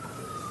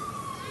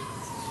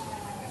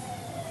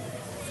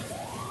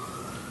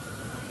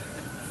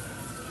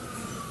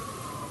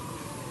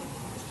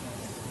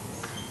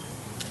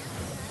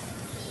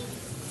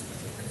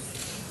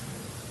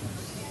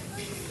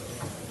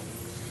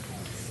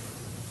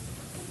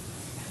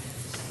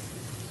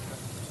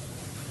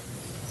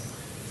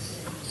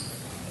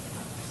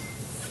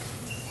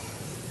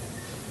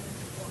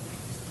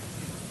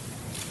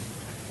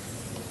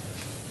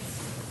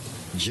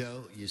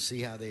 Joe, you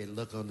see how they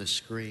look on the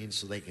screen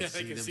so they can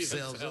see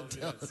themselves on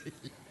television?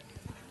 Yes.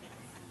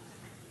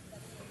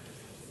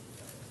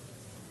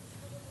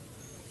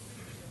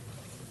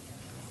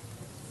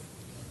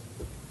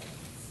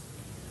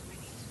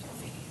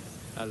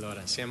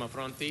 Allora, siamo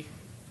pronti?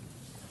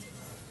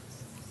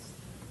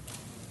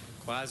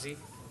 Quasi?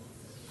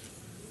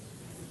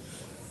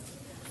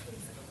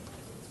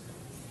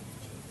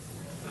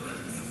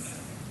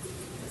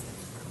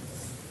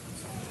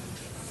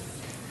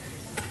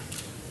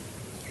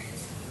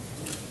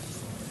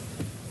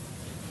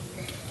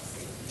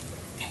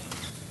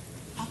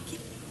 Occhi.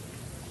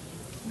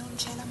 Non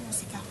c'è la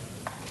musica.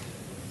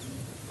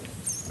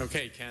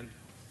 Okay, Ken.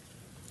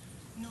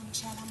 Non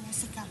c'è la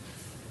musica.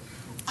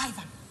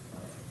 Ivan.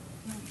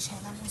 Non c'è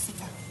la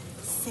musica.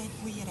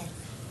 Seguire.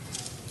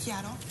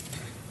 Chiaro?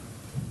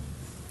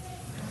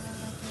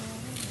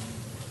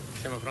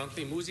 Siamo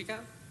pronti?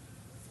 Musica?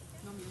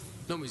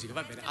 No musica,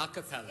 va bene. A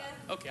cappella.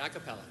 Ok, a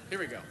cappella. Here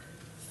we go.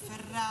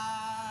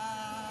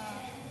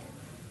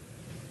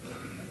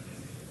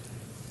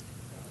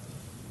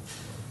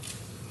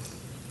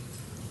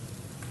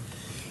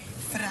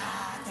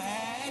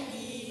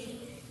 Fratelli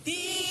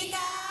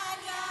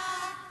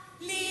d'Italia,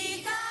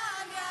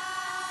 l'Italia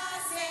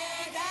si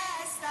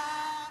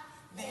desta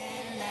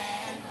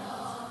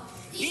dell'elmo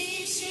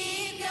di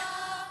Scipio,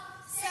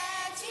 se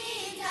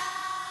cita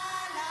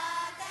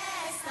la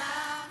testa,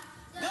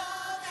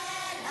 dove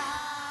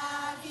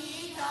la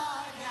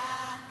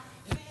vittoria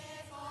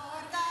le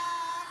porta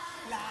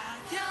la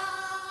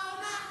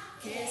chioma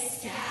che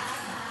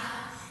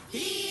schiava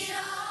di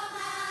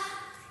Roma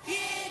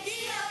e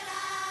Dio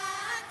la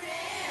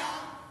creò.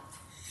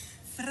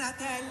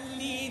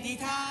 Fratelli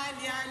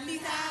d'Italia,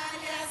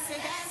 l'Italia si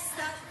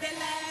desta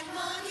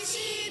dell'elmo di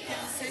Scipio,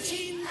 se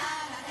cinta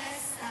la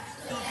testa,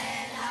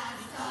 dov'è la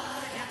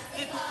vittoria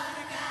e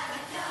porca la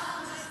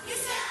chioma che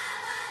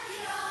schiava di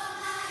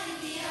Roma e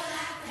Dio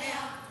la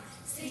creò.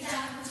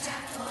 Stringiamoci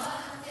a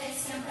coorte,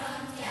 siamo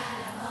pronti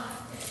alla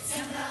morte,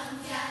 siamo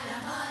pronti alla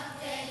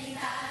morte,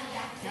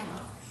 l'Italia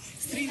chiamò.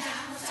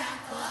 Stringiamoci a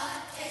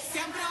coorte,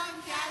 siamo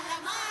pronti alla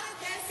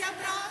morte, siamo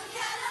pronti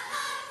alla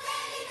morte,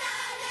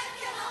 l'Italia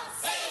chiamò.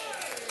 Sì!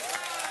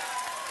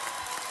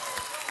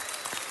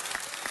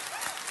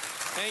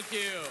 Thank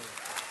you.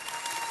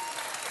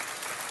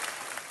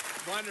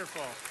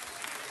 Wonderful.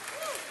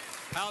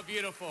 How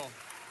beautiful.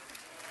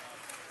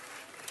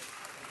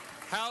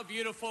 How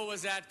beautiful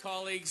was that,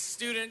 colleagues?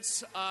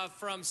 Students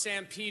from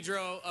San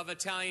Pedro of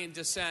Italian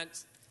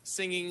descent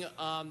singing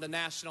the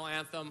national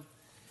anthem,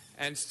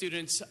 and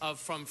students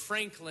from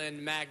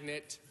Franklin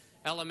Magnet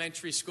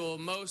Elementary School,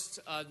 most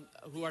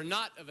who are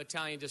not of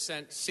Italian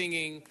descent,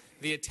 singing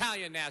the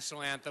Italian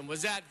national anthem.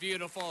 Was that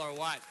beautiful or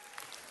what?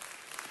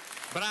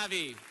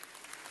 Bravi.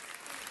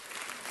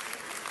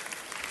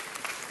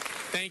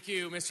 Thank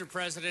you, Mr.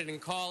 President and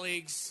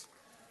colleagues.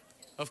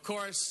 Of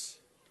course,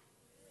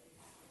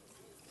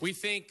 we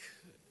think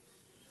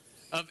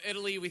of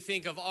Italy, we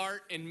think of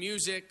art and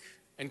music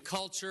and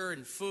culture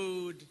and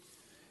food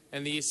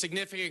and the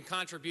significant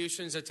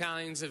contributions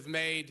Italians have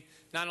made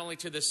not only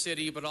to the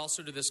city but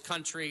also to this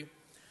country.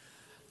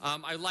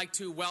 I'd like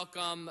to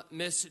welcome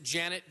Miss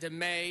Janet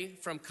DeMay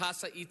from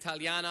Casa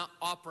Italiana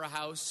Opera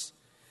House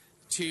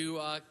to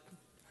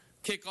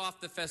kick off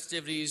the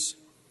festivities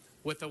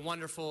with a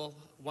wonderful,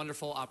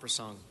 wonderful opera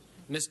song.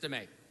 Miss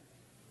DeMay.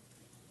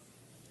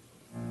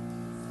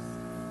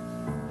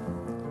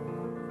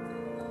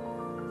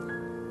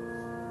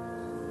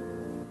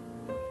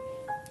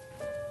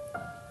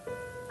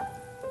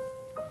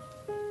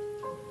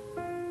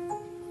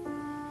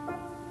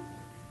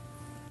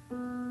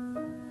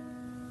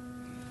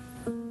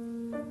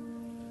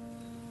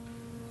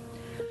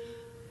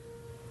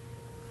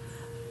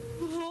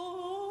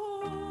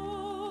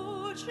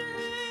 Voce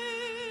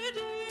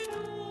di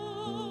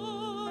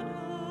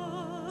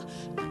luna,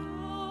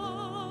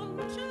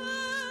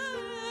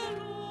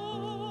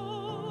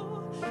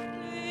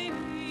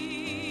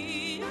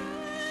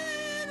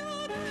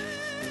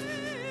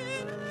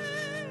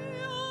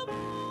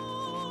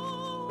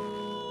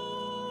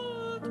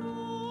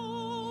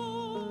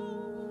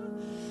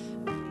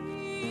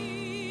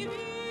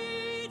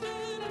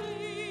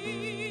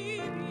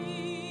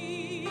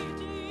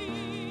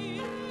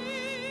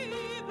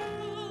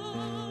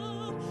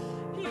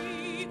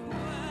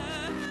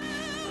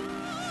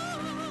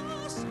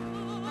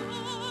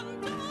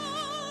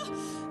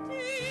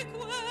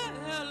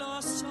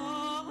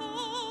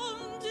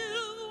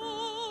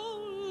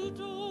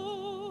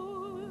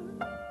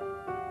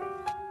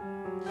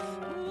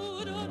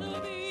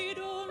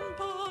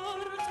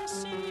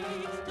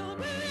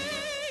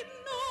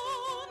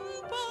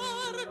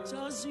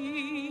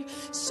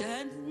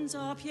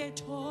 senza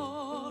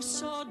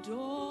pietoso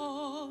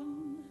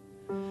don.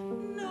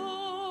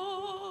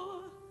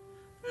 No,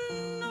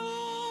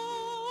 no.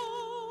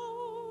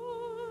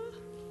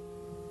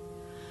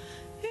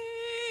 E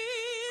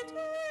di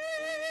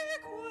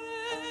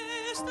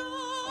questa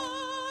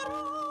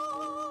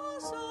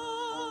rosario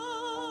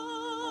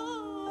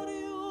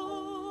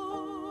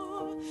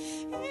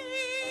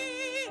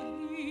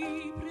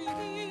egli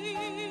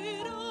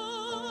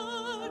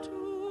pregherà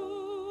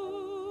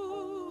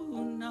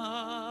d'una.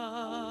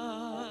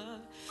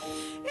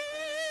 E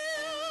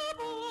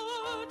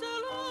porta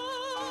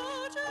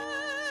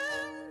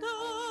l'agenda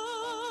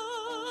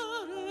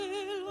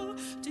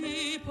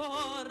ti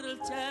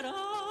porterà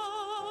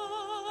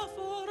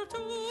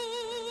fortuna.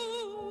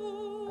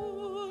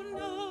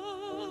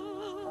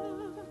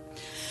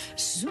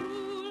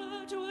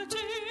 Sulla tua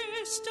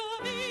testa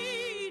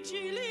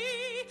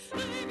vigili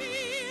le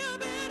mie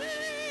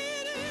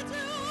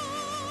benedetta.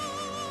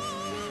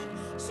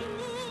 Sulla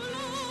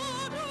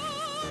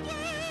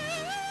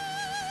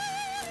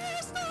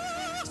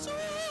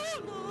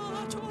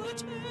tua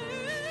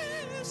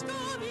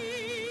testa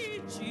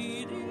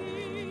vigili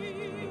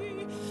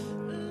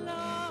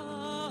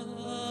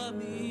la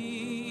mia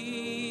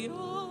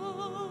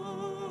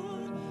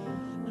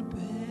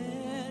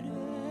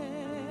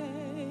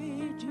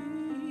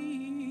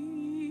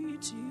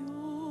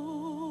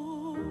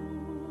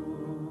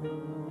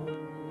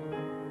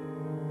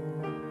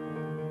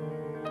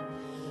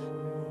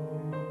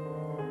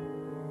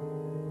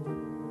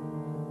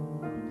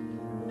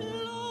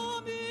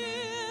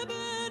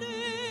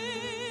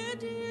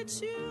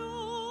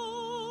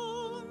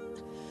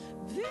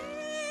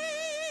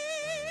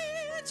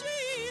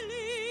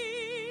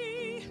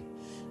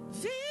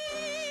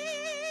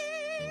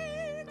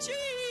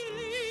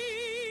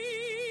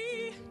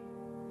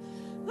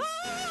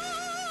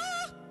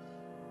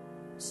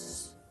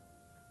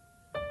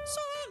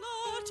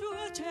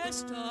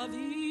testa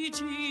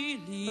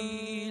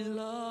vigili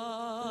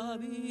la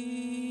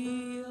mia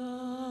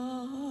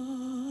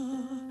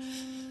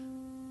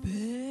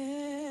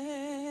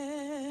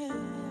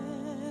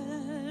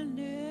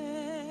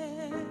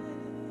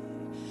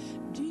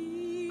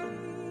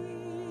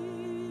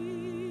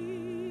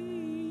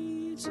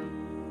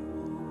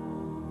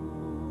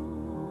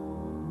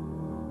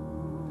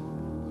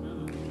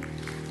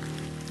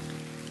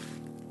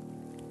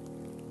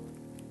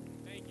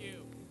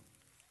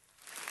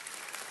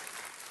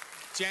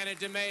Janet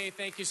DeMay,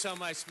 thank you so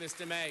much, Miss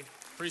DeMay.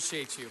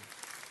 Appreciate you.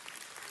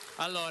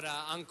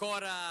 Allora,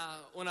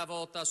 ancora una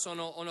volta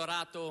sono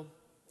onorato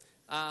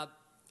a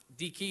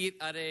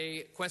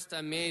dichiarare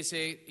questo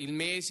mese il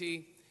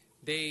mese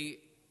di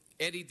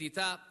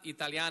eredità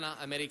italiana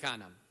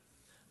americana.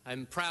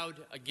 I'm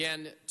proud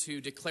again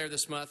to declare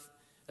this month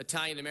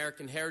Italian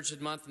American Heritage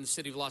Month in the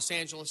city of Los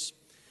Angeles.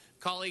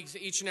 Colleagues,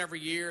 each and every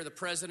year, the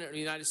President of the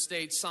United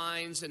States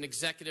signs an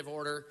executive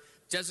order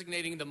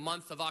designating the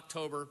month of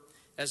October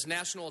as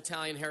National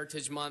Italian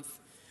Heritage Month,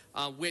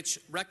 which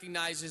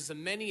recognizes the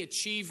many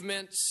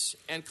achievements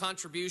and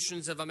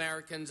contributions of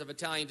Americans of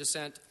Italian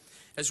descent,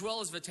 as well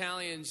as of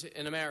Italians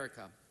in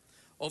America.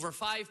 Over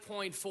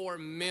 5.4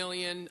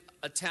 million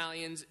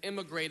Italians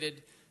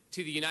immigrated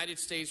to the United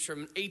States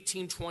from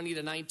 1820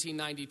 to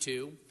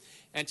 1992,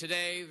 and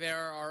today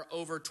there are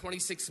over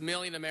 26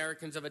 million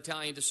Americans of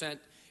Italian descent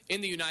in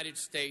the United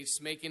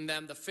States, making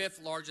them the fifth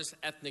largest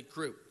ethnic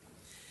group.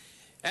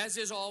 As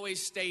is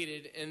always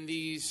stated in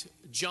these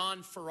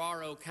John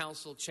Ferraro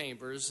Council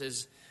chambers,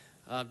 as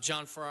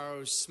John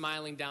Ferraro is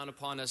smiling down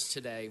upon us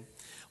today,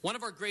 one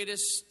of our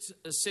greatest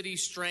city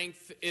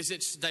strength is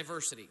its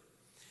diversity.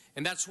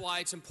 And that's why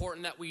it's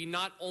important that we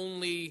not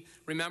only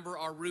remember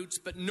our roots,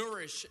 but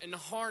nourish and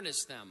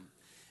harness them.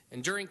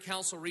 And during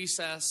council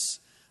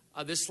recess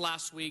this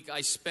last week,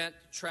 I spent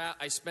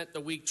the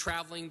week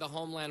traveling the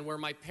homeland where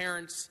my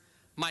parents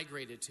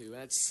migrated to.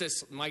 That's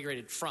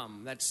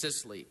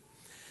Sicily.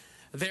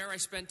 There I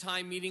spent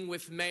time meeting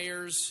with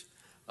mayors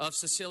of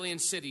Sicilian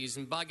cities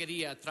in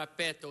Bagheria,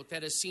 Trappeto,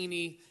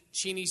 Terracini,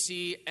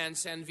 Cinisi, and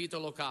San Vito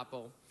Lo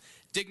Capo,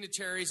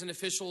 dignitaries and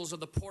officials of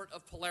the Port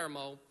of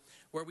Palermo,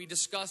 where we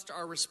discussed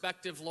our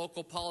respective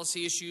local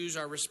policy issues,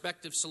 our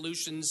respective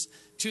solutions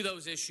to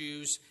those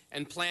issues,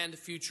 and planned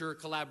future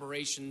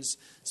collaborations,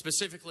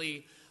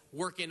 specifically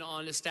working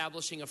on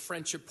establishing a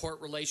friendship-port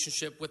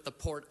relationship with the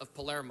Port of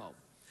Palermo.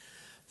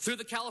 Through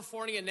the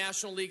California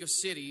National League of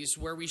Cities,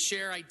 where we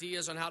share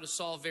ideas on how to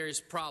solve various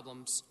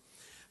problems,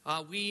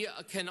 we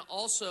can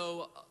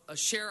also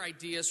share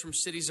ideas from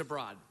cities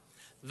abroad,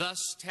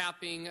 thus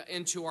tapping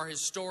into our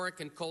historic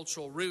and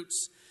cultural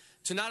roots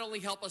to not only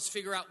help us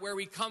figure out where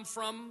we come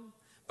from,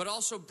 but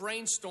also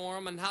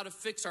brainstorm on how to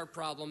fix our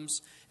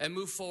problems and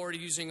move forward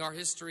using our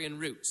history and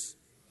roots.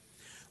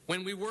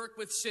 When we work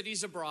with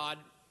cities abroad,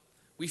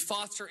 we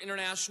foster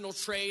international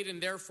trade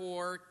and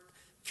therefore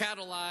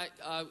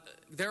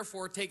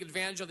take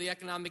advantage of the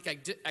economic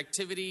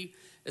activity,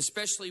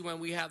 especially when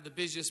we have the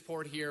busiest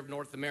port here of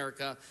North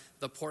America,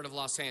 the Port of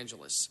Los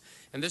Angeles.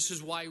 And this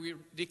is why we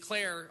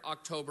declare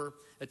October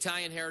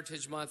Italian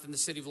Heritage Month in the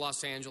city of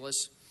Los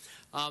Angeles.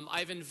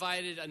 I've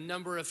invited a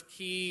number of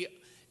key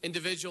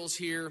individuals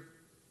here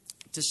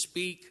to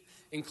speak,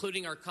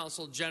 including our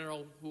Consul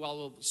General, who I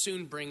will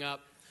soon bring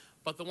up.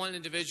 But the one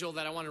individual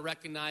that I want to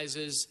recognize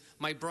is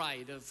my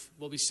bride.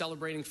 We'll be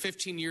celebrating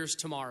 15 years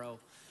tomorrow.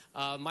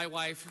 My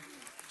wife,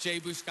 Jay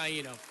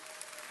Buscaino.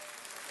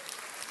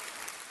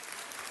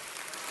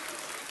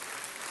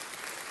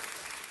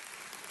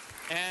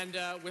 And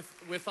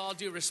with all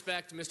due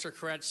respect, Mr.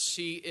 Koretz,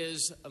 she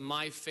is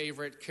my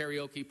favorite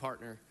karaoke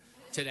partner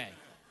today.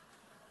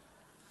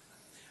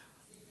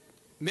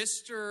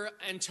 Mr.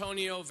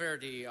 Antonio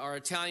Verdi, our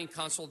Italian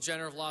Consul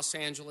General of Los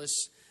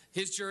Angeles,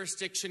 his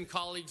jurisdiction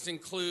colleagues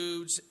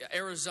includes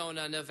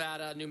Arizona,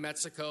 Nevada, New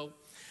Mexico.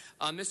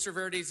 Mr.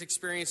 Verdi's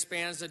experience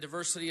spans a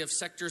diversity of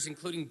sectors,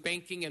 including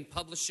banking and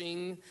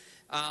publishing,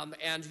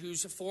 and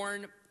whose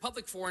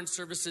public foreign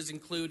services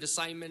include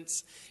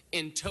assignments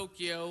in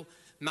Tokyo,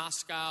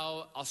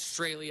 Moscow,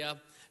 Australia,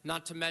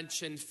 not to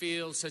mention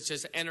fields such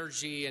as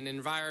energy and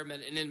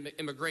environment and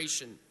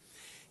immigration.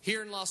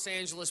 Here in Los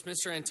Angeles,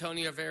 Mr.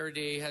 Antonio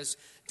Verdi has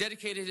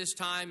dedicated his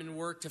time and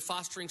work to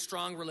fostering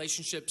strong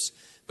relationships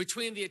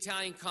between the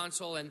Italian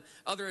consul and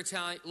other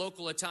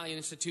local Italian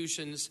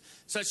institutions,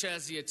 such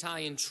as the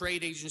Italian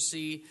Trade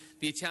Agency,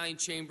 the Italian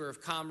Chamber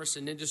of Commerce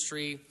and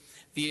Industry,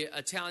 the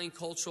Italian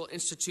Cultural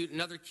Institute,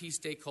 and other key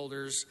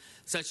stakeholders,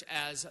 such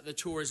as the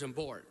Tourism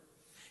Board.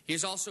 He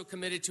is also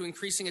committed to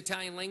increasing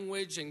Italian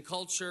language and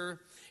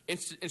culture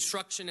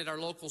instruction at our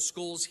local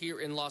schools here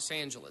in Los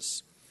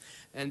Angeles.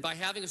 And by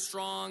having a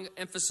strong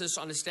emphasis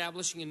on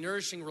establishing and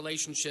nourishing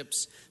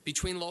relationships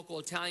between local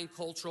Italian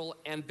cultural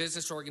and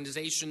business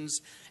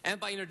organizations, and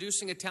by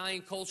introducing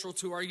Italian culture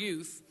to our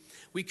youth,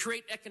 we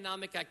create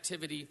economic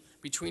activity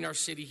between our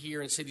city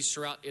here and cities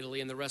throughout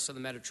Italy and the rest of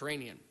the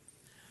Mediterranean.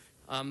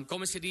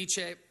 Come si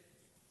dice,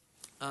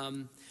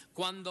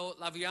 quando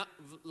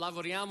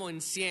lavoriamo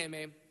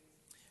insieme,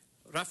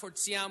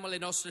 rafforziamo le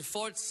nostre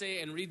forze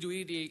e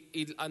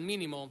ridurre al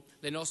minimo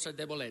le nostre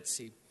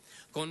debolezze.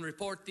 Con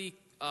rapporti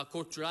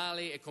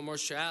culturali e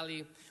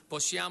commerciali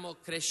possiamo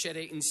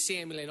crescere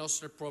insieme le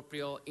nostre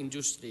proprie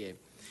industrie.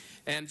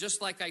 And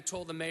just like I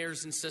told the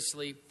mayors in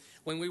Sicily,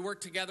 when we work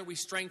together, we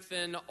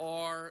strengthen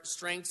our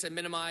strengths and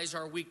minimize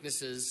our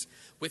weaknesses.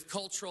 With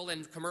cultural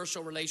and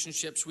commercial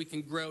relationships, we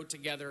can grow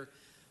together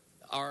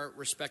our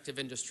respective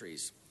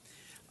industries.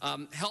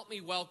 Help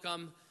me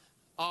welcome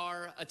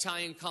our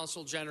Italian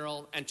Consul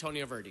General,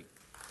 Antonio Verdi.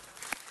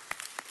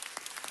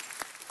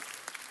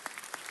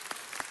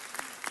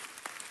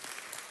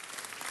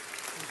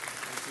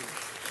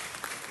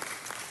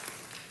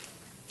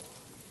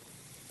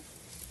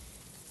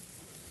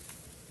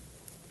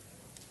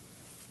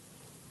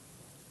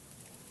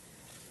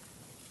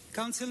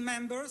 Council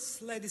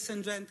members, ladies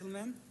and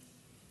gentlemen,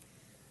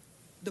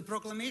 the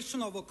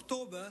proclamation of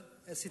October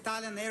as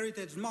Italian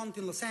Heritage Month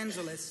in Los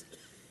Angeles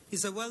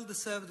is a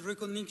well-deserved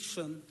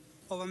recognition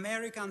of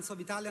Americans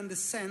of Italian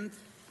descent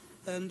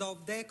and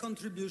of their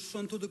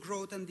contribution to the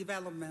growth and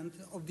development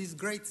of this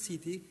great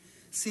city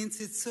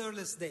since its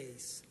earliest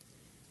days.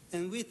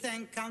 And we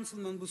thank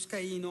Councilman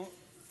Buscaino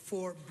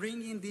for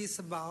bringing this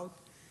about,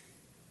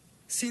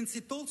 since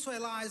it also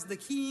allies the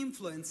key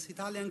influence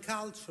Italian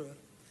culture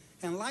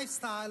and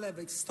lifestyle have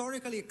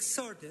historically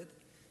exerted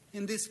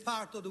in this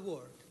part of the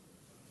world.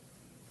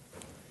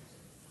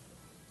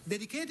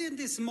 Dedicating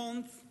this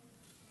month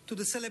to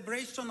the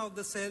celebration of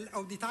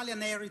the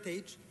Italian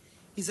heritage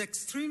is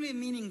extremely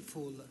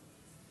meaningful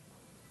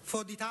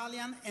for the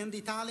Italian and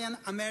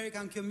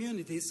Italian-American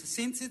communities,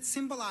 since it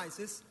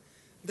symbolizes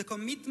the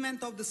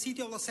commitment of the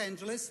City of Los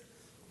Angeles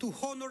to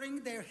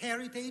honoring their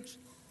heritage,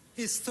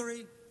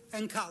 history,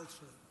 and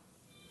culture.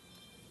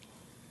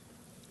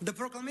 The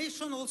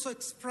proclamation also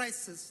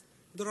expresses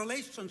the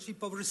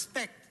relationship of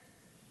respect,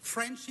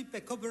 friendship,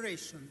 and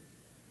cooperation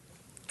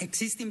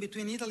existing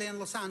between Italy and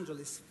Los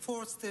Angeles.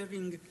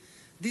 Fostering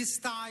these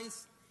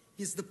ties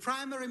is the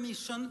primary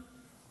mission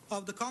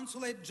of the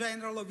Consulate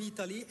General of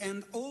Italy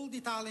and all the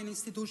Italian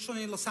institutions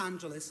in Los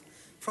Angeles,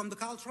 from the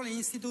Cultural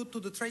Institute to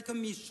the Trade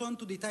Commission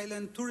to the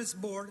Italian Tourist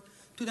Board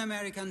to the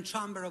American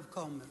Chamber of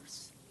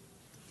Commerce.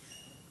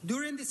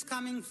 During this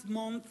coming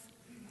month,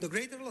 the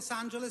Greater Los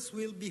Angeles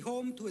will be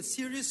home to a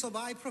series of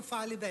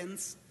high-profile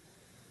events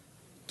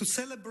to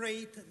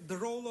celebrate the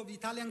role of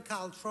Italian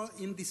culture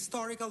in the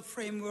historical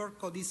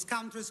framework of this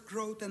country's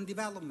growth and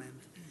development,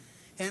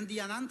 and the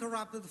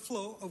uninterrupted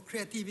flow of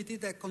creativity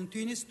that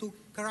continues to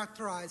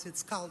characterize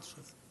its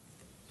culture.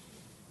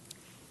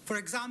 For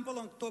example,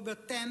 on October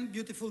 10,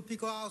 beautiful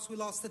Pico House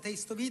will host a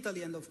Taste of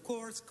Italy, and of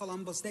course,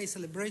 Columbus Day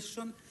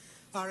celebration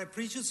are a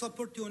precious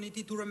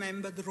opportunity to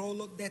remember the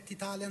role that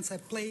Italians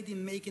have played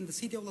in making the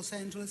city of Los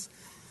Angeles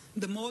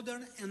the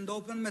modern and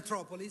open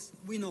metropolis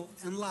we know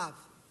and love.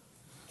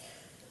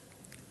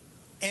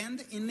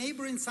 And in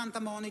neighboring Santa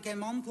Monica, a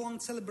month-long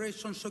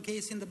celebration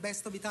showcasing the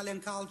best of Italian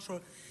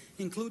culture,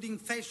 including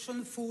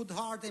fashion, food,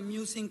 art, and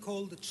music,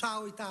 called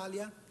Ciao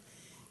Italia,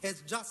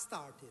 has just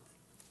started.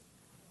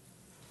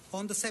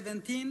 On the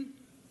 17th,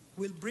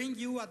 we'll bring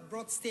you at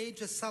broad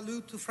stage a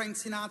salute to Frank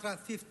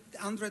Sinatra's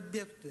 500th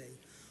birthday.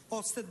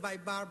 hosted by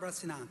Barbara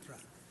Sinatra.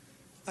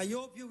 I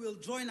hope you will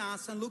join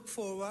us and look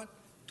forward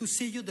to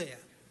see you there.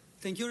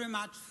 Thank you very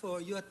much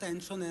for your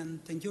attention,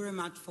 and thank you very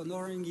much for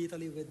honoring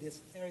Italy with this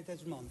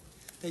Heritage Month.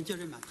 Thank you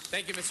very much.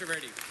 Thank you, Mr.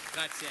 Verdi.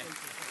 Grazie.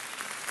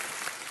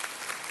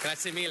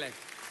 Grazie mille.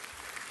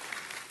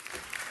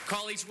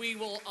 Colleagues, we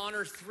will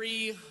honor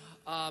three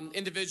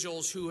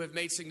individuals who have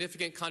made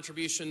significant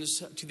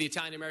contributions to the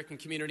Italian-American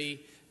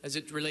community as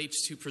it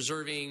relates to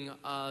preserving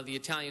the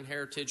Italian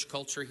heritage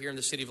culture here in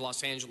the city of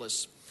Los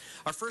Angeles.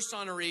 Our first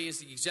honoree is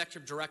the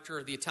Executive Director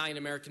of the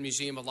Italian-American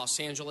Museum of Los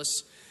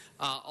Angeles,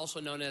 also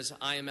known as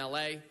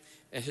IMLA,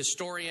 a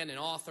historian, an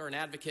author, an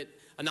advocate,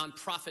 a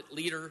nonprofit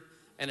leader,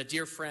 and a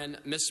dear friend,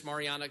 Miss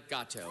Mariana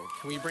Gatto.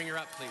 Can we bring her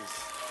up, please?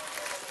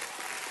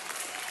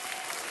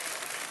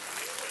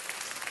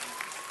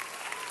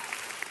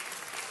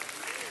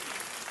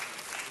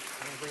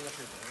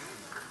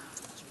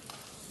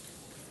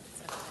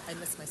 I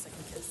missed my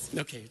second kiss.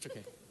 Okay, it's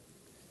okay.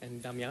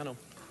 And Damiano.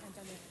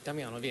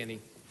 Damiano, vieni.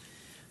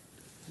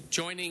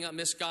 Joining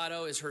Miss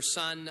Gatto is her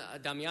son,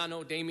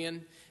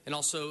 Damien, and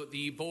also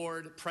the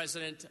board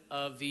president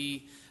of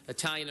the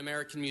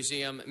Italian-American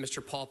Museum,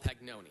 Mr. Paul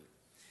Pagnoni.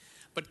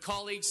 But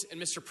colleagues and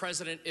Mr.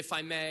 President, if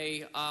I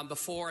may,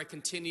 before I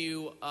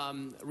continue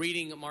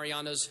reading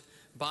Mariana's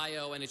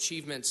bio and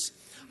achievements,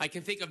 I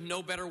can think of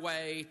no better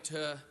way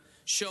to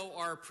show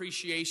our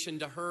appreciation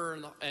to her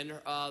and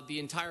the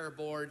entire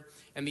board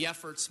and the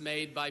efforts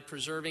made by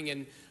preserving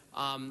and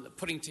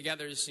putting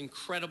together this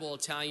incredible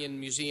Italian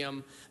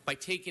museum by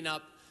taking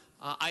up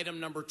item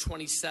number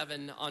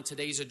 27 on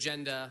today's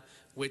agenda,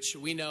 which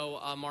we know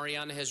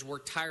Mariana has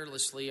worked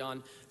tirelessly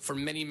on for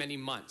many, many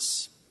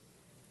months.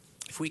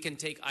 If we can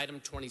take item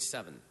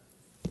 27.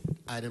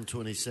 Item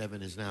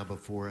 27 is now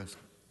before us.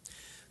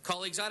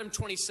 Colleagues, item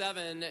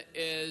 27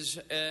 is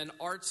an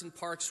Arts and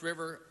Parks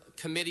River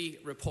Committee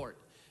report.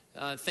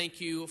 Thank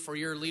you for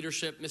your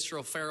leadership, Mr.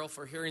 O'Farrell,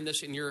 for hearing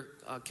this in your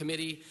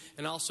committee,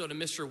 and also to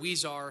Mr.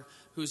 Huizar,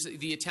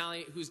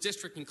 whose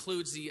district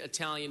includes the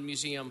Italian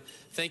Museum.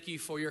 Thank you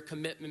for your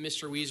commitment,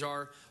 Mr.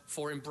 Huizar,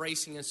 for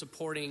embracing and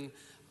supporting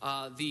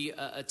the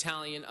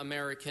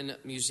Italian-American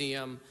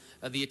Museum,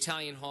 the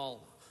Italian Hall.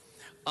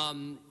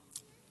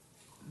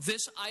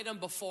 This item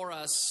before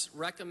us,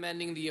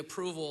 recommending the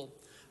approval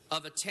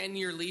of a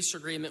 10-year lease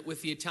agreement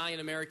with the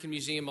Italian-American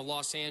Museum of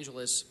Los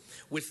Angeles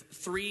with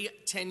 3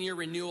 10-year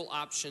renewal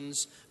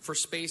options for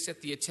space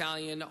at the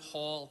Italian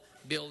Hall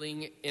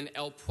building in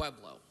El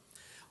Pueblo.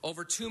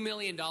 Over $2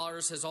 million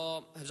has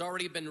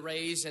already been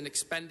raised and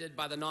expended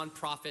by the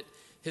nonprofit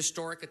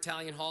Historic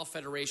Italian Hall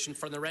Federation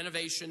for the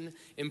renovation,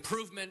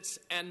 improvements,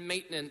 and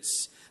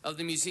maintenance of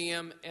the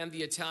museum and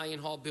the Italian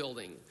Hall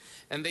building.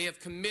 And they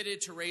have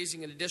committed to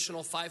raising an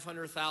additional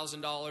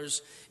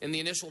 $500,000 in the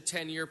initial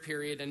 10-year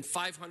period and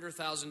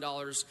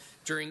 $500,000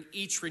 during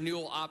each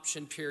renewal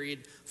option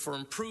period for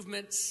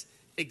improvements,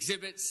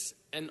 exhibits,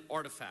 and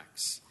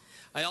artifacts.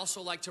 I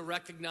also like to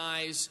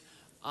recognize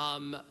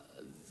from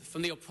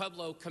the El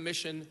Pueblo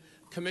Commission,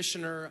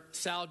 Commissioner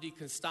Sal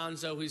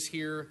DiCostanzo, who's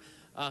here,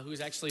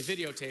 who's actually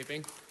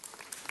videotaping.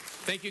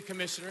 Thank you,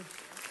 Commissioner.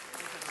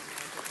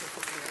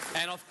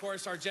 And, of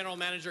course, our General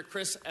Manager,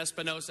 Chris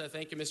Espinosa.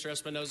 Thank you, Mr.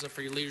 Espinosa,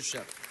 for your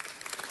leadership.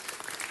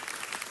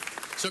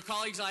 So,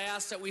 colleagues, I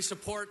ask that we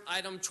support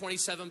item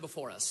 27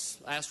 before us.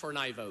 I ask for an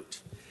aye vote.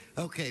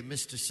 Okay,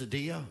 Mr.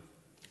 Cedillo.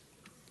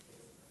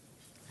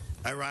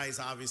 I rise,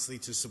 obviously,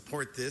 to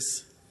support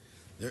this.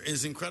 There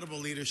is incredible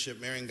leadership,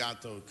 Marian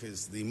Gatto,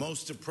 because the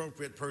most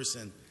appropriate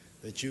person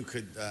that you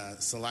could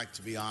select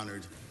to be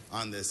honored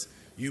on this.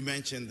 You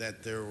mentioned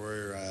that there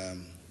were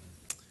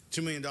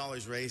 $2 million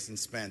raised and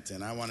spent,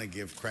 and I want to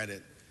give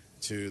credit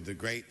to the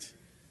great,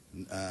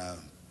 with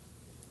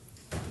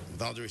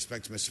all due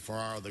respect to Mr.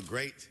 Ferraro, the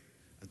great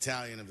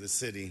Italian of the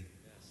city,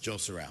 Joe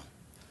Sorrell.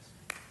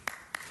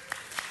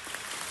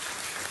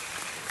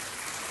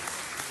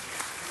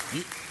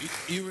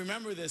 You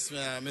remember this,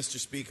 Mr.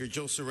 Speaker.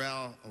 Joe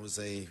Sorrell was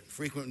a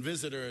frequent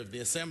visitor of the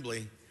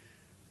Assembly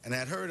and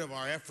had heard of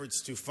our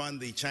efforts to fund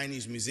the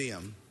Chinese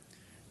Museum.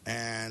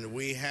 And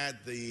we had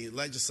the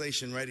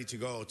legislation ready to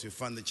go to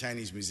fund the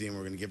Chinese Museum.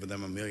 We're going to give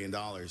them $1 million.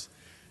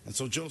 And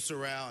so Joe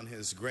Sorrell, in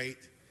his great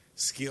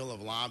skill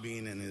of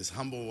lobbying and his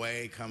humble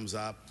way, comes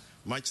up,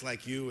 much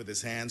like you, with his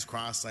hands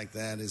crossed like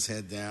that, his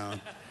head down,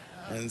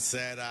 and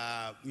said,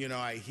 you know,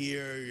 I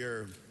hear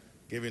you're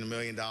giving $1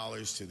 million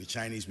to the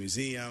Chinese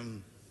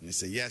Museum. And he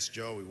said, yes,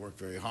 Joe, we worked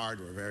very hard.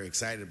 We're very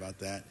excited about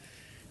that.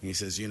 And he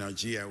says, you know,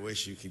 gee, I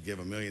wish you could give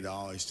 $1 million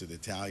to the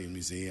Italian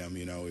Museum.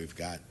 You know, we've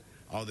got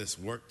all this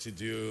work to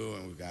do,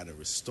 and we've got to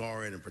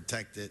restore it and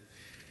protect it.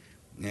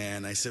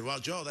 And I said, well,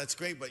 Joe, that's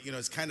great, but, you know,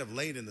 it's kind of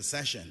late in the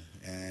session,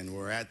 and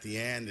we're at the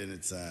end, and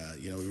it's,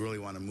 you know, we really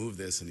want to move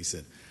this. And he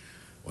said,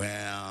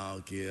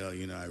 well, Gil,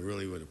 you know, I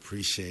really would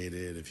appreciate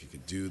it if you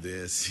could do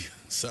this.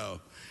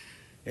 So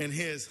in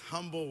his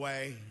humble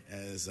way,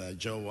 as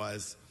Joe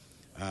was,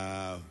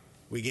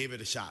 we gave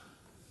it a shot.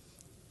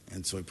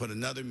 And so we put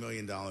another $1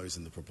 million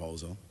in the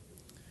proposal,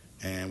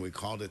 and we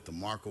called it the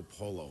Marco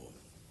Polo.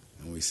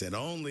 And we said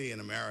only in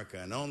America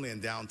and only in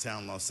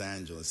downtown Los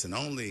Angeles and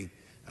only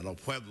at El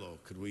Pueblo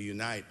could we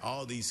unite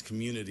all these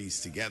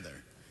communities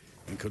together.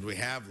 And could we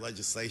have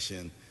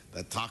legislation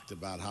that talked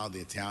about how the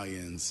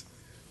Italians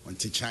went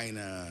to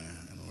China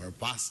and where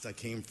pasta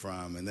came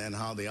from, and then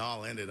how they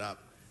all ended up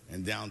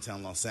in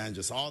downtown Los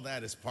Angeles. All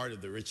that is part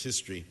of the rich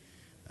history.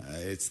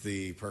 It's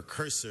the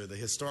precursor, the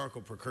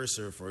historical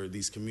precursor for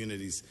these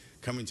communities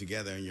coming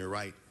together. And you're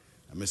right,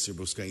 Mr.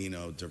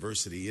 Buscaino,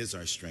 diversity is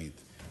our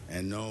strength.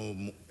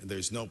 And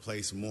there's no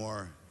place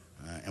more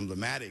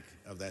emblematic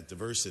of that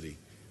diversity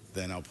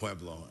than El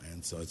Pueblo.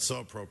 And so it's so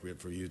appropriate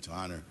for you to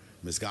honor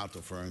Ms.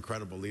 Gatto for her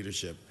incredible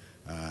leadership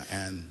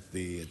and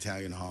the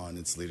Italian Hall and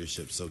its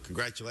leadership. So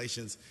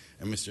congratulations.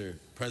 And Mr.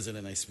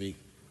 President, I speak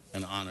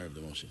in honor of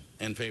the motion,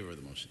 in favor of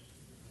the motion.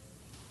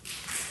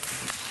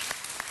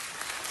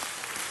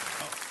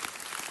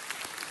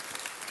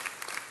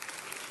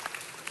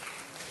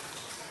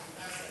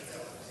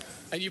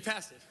 And you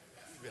passed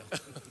it.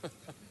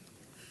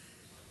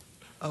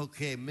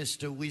 Okay,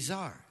 Mr.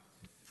 Huizar.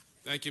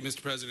 Thank you,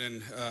 Mr.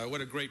 President.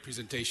 What a great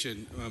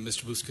presentation,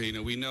 Mr.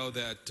 Buscaino. We know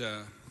that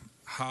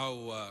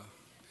how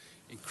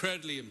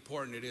incredibly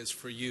important it is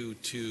for you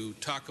to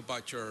talk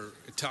about your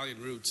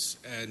Italian roots,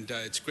 and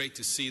it's great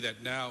to see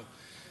that now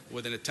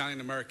with an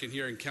Italian American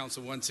here in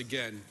Council once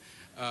again,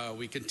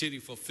 we continue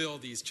to fulfill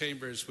these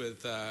chambers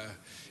with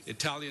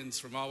Italians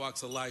from all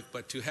walks of life,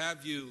 but to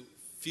have you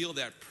feel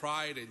that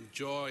pride and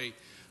joy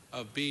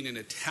of being an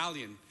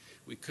Italian,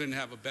 we couldn't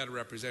have a better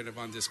representative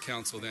on this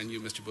council than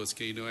you, Mr.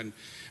 Buscaino. And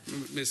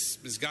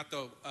Ms.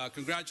 Gatto,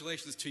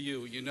 congratulations to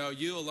you. You know,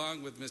 you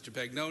along with Mr.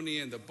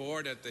 Pagnoni and the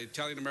board at the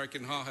Italian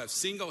American Hall have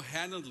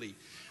single-handedly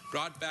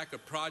brought back a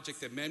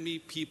project that many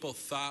people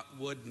thought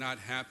would not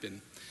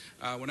happen.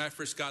 When I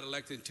first got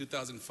elected in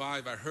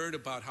 2005, I heard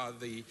about how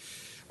the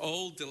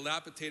old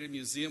dilapidated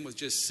museum was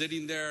just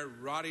sitting there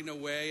rotting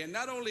away, and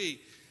not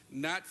only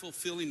not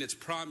fulfilling its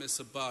promise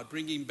about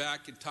bringing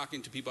back and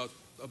talking to people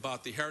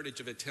about the heritage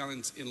of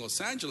Italians in Los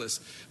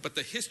Angeles, but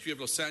the history of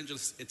Los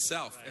Angeles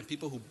itself and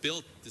people who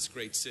built this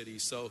great city.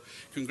 So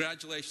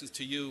congratulations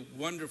to you.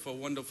 Wonderful,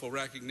 wonderful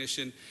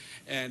recognition.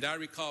 And I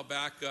recall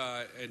back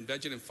in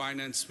Budget and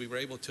Finance, we were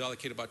able to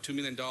allocate about $2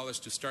 million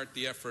to start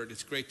the effort.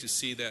 It's great to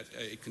see that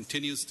it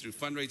continues through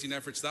fundraising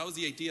efforts. That was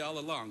the idea all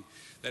along,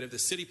 that if the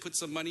city put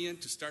some money in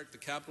to start the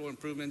capital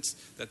improvements,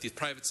 that the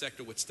private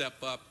sector would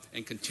step up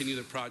and continue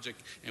the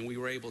project, and we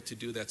were able to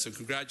do that. So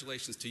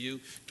congratulations to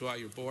you, to all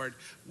your board.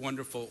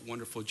 Wonderful,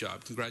 wonderful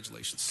job.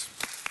 Congratulations.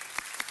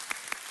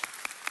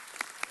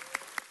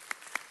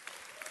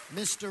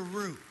 Mr.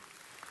 Root.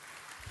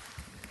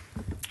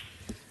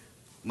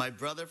 My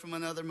brother from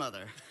another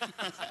mother.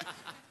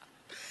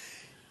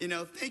 You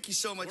know, thank you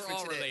so much for today.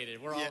 We're all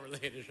related. We're all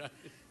related, right?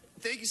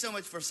 Thank you so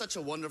much for such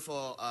a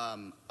wonderful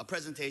a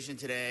presentation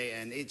today,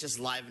 and it just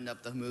livened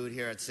up the mood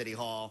here at City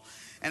Hall.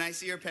 And I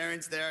see your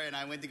parents there, and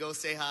I went to go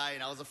say hi,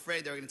 and I was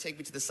afraid they were going to take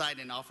me to the side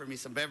and offer me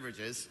some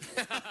beverages.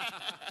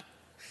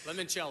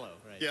 Limoncello,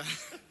 right? Yeah.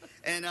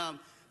 And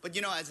but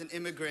you know, as an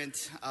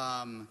immigrant,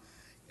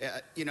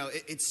 you know,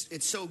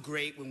 it's so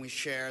great when we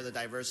share the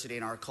diversity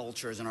in our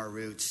cultures and our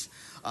roots.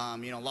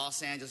 You know,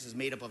 Los Angeles is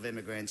made up of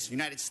immigrants. The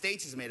United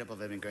States is made up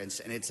of immigrants,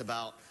 and it's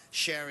about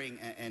sharing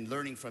and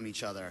learning from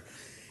each other.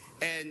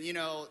 And, you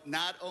know,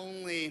 not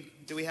only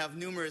do we have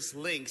numerous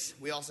links,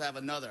 we also have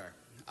another.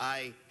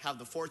 I have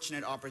the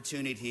fortunate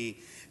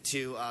opportunity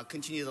to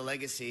continue the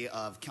legacy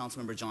of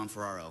Councilmember John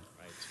Ferraro.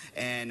 Right.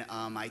 And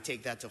I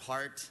take that to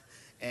heart,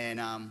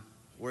 and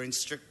we're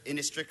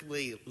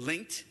inextricably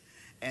linked.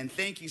 And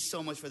thank you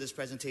so much for this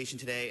presentation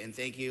today, and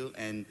thank you,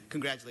 and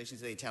congratulations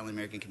to the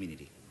Italian-American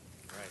community.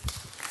 All right.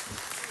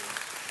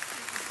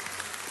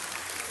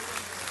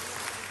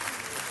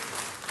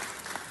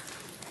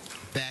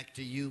 Back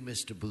to you,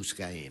 Mr.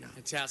 Buscaino.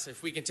 Fantastic.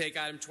 If we can take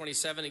item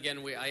 27,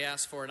 again, I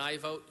ask for an aye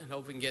vote and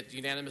hope we can get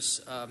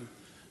unanimous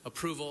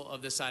approval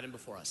of this item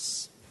before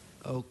us.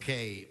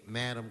 Okay,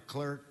 Madam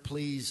Clerk,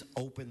 please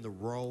open the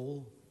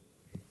roll,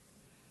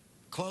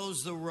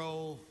 close the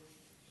roll,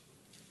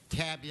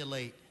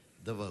 tabulate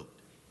the vote.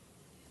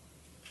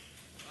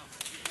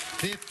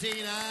 15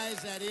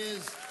 ayes,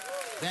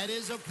 that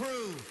is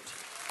approved.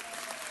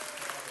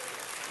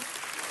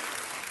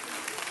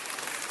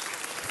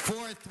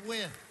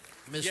 Forthwith,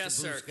 Mr. Yes,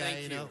 sir. Buscaino.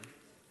 Thank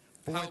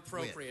you. How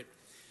appropriate.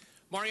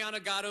 Mariana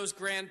Gatto's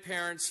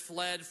grandparents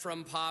fled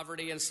from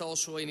poverty and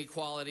social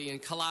inequality in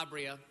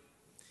Calabria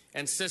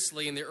and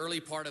Sicily in the early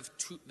part of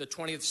the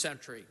 20th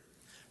century.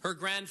 Her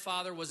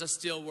grandfather was a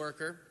steel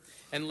worker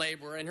and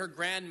laborer, and her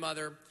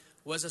grandmother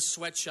was a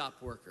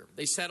sweatshop worker.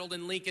 They settled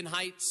in Lincoln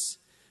Heights,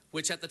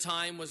 which at the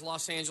time was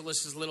Los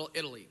Angeles' Little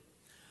Italy.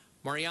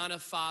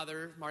 Mariana's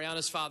father,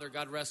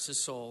 God rest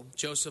his soul,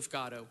 Joseph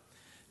Gatto,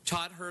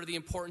 taught her the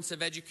importance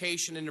of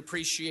education and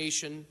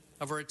appreciation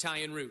of her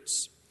Italian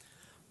roots.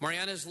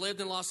 Mariana has lived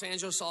in Los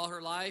Angeles all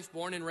her life,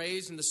 born and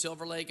raised in the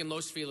Silver Lake and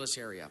Los Feliz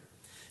area.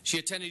 She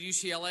attended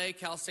UCLA,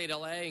 Cal State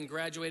LA, and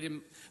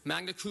graduated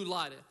magna cum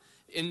laude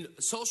in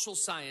social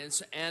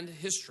science and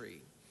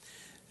history.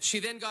 She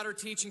then got her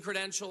teaching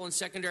credential in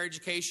secondary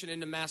education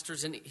and a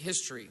master's in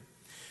history.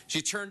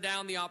 She turned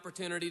down the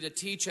opportunity to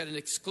teach at an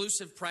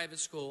exclusive private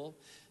school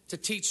to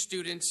teach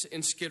students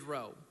in Skid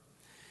Row.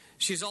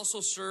 She's also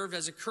served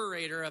as a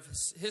curator of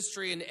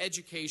history and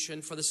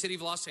education for the city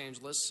of Los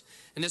Angeles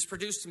and has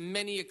produced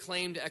many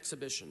acclaimed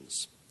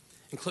exhibitions,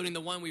 including the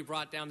one we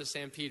brought down to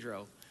San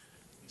Pedro,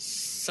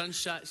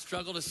 Sunshine,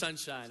 Struggle to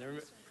Sunshine.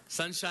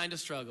 Sunshine to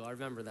Struggle, I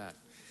remember that.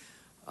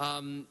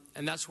 And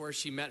that's where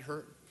she met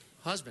her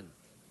husband.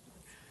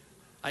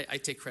 I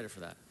take credit for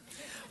that.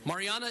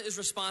 Mariana is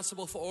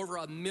responsible for over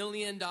 $1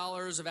 million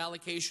of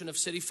allocation of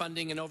city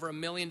funding and over $1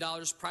 million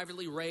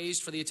privately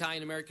raised for the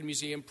Italian-American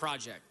Museum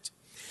project.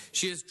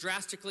 She has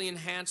drastically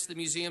enhanced the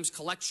museum's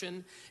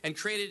collection and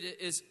created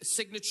its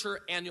signature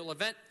annual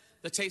event,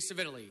 The Taste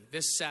of Italy,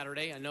 this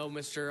Saturday. I know,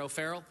 Mr.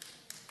 O'Farrell,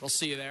 we'll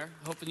see you there.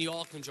 Hoping you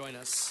all can join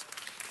us.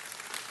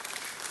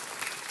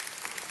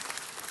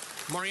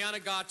 Mariana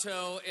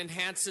Gatto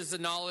enhances the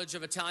knowledge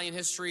of Italian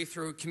history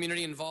through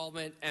community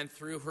involvement and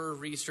through her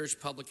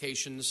research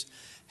publications.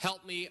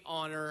 Help me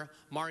honor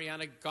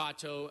Mariana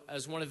Gatto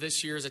as one of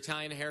this year's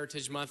Italian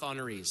Heritage Month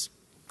honorees.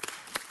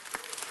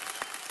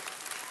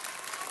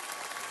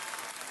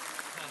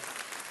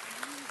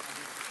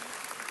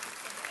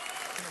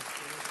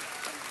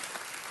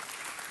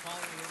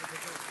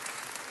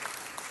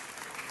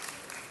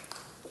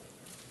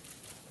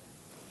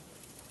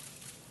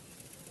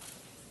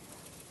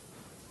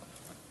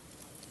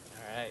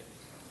 All right,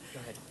 go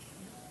ahead.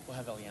 We'll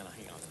have Eliana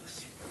hang on to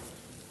this.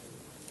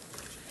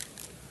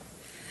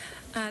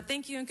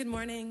 Thank you and good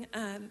morning.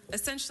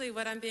 Essentially,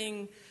 what I'm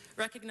being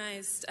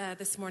recognized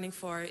this morning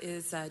for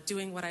is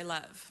doing what I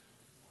love.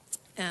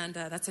 And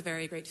that's a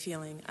very great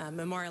feeling,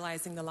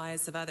 memorializing the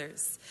lives of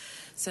others.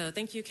 So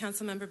thank you,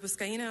 Councilmember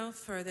Buscaino,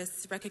 for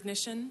this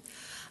recognition.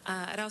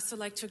 I'd also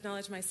like to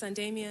acknowledge my son,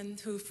 Damien,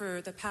 who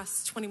for the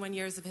past 21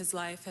 years of his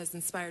life has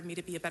inspired me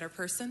to be a better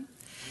person.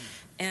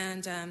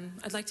 And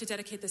I'd like to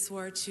dedicate this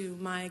award to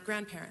my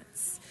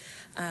grandparents,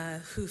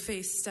 who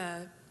faced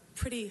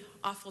pretty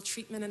awful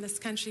treatment in this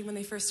country when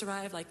they first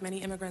arrived, like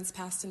many immigrants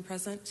past and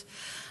present.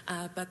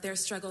 But their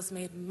struggles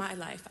made my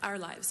life, our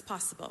lives,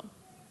 possible.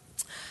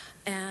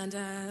 And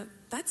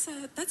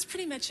that's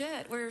pretty much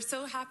it. We're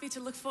so happy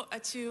to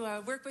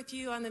work with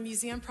you on the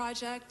museum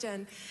project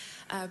and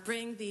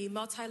bring the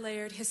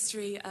multi-layered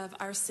history of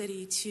our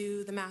city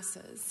to the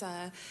masses.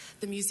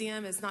 The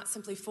museum is not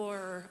simply for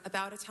or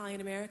about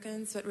Italian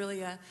Americans, but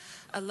really a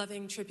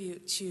loving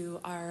tribute to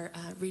our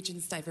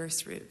region's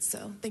diverse roots.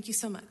 So thank you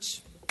so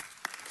much.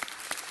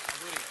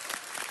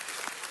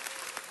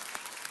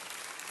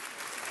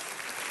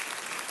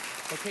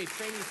 Okay,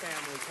 training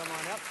family, come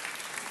on up.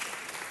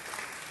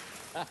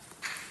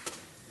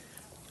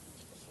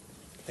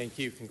 Thank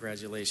you.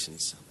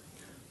 Congratulations.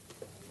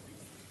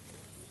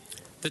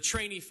 The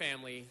Trainee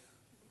family,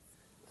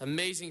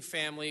 amazing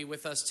family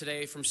with us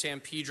today from San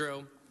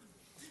Pedro.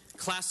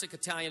 Classic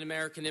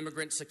Italian-American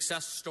immigrant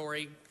success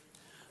story.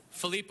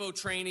 Filippo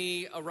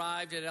Trainee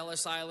arrived at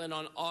Ellis Island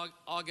on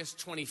August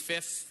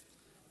 25th,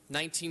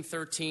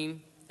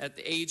 1913, at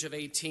the age of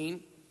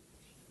 18.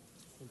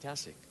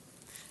 Fantastic.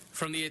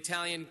 From the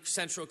Italian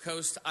Central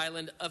Coast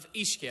island of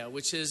Ischia,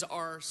 which is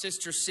our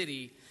sister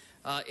city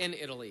in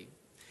Italy.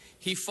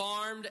 He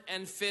farmed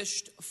and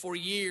fished for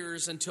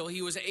years until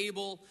he was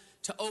able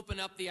to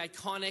open up the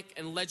iconic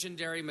and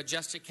legendary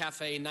Majestic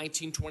Cafe in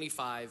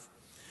 1925,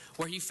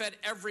 where he fed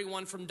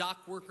everyone from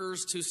dock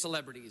workers to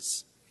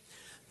celebrities.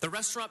 The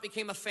restaurant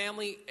became a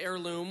family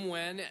heirloom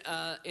when,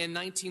 in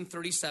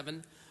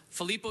 1937,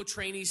 Filippo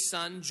Trainee's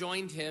son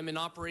joined him in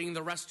operating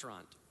the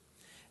restaurant.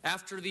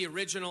 After the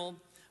original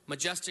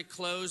Majestic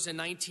closed in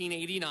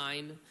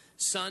 1989,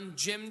 son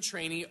Jim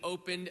Trainee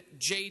opened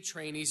J.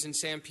 Trainee's in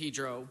San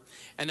Pedro,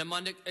 and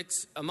among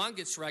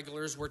its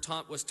regulars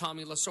was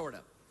Tommy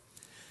Lasorda.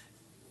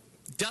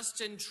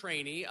 Dustin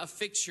Trainee, a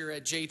fixture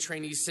at J.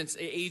 Trainee's since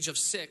the age of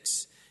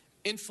 6,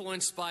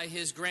 influenced by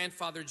his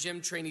grandfather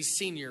Jim Trainee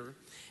Sr.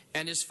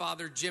 and his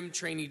father Jim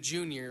Trainee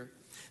Jr.,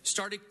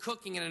 started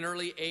cooking at an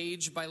early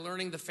age by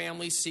learning the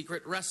family's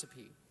secret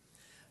recipe.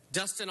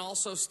 Dustin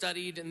also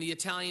studied in the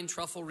Italian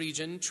truffle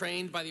region,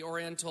 trained by the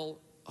Oriental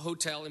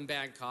Hotel in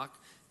Bangkok,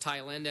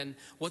 Thailand, and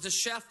was a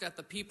chef at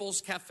the People's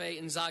Cafe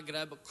in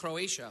Zagreb,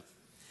 Croatia.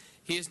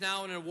 He is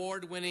now an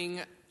award-winning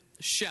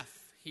chef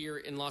here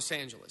in Los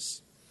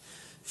Angeles.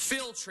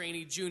 Phil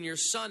Trainee Jr.,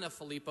 son of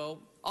Filippo,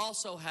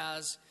 also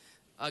has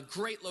a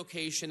great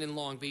location in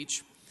Long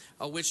Beach,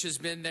 which has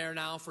been there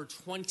now for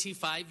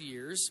 25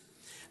 years.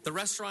 The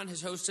restaurant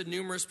has hosted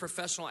numerous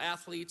professional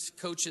athletes,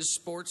 coaches,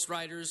 sports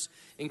writers,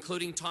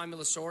 including Tommy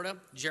Lasorda,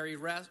 Jerry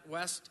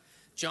West,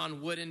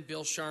 John Wooden,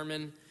 Bill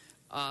Sharman,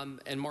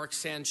 and Mark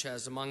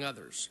Sanchez, among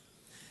others.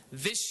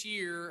 This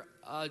year,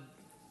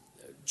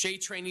 J.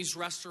 Trainee's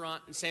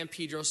restaurant in San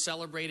Pedro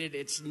celebrated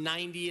its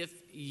 90th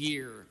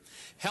year.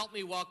 Help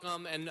me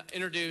welcome and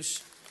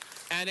introduce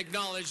and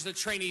acknowledge the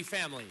Trainee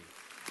family.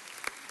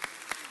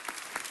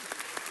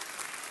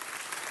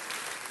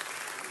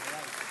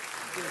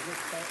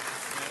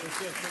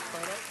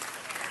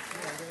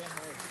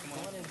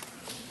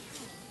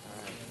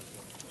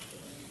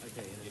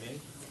 Okay, and your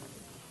name?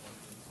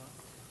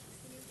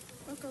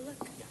 Rocco, look.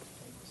 Come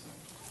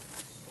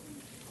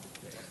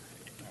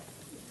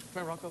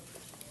here, Rocco.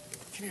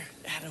 Come here.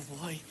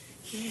 Attaboy.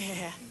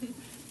 Yeah.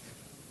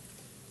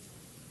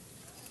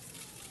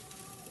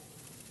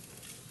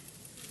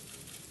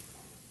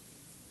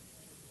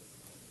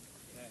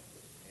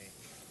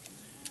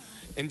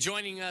 And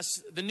joining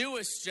us, the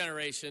newest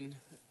generation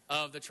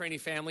of the Trainee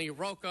family,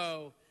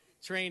 Rocco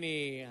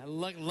Trainee. I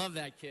love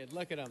that kid.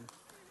 Look at him.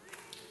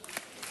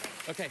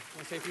 Okay,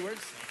 want to say a few words?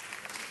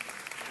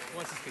 Who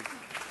wants to speak?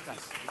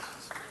 Gus.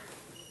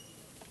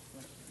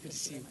 Good to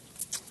see you.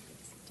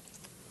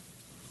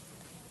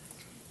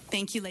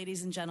 Thank you,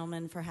 ladies and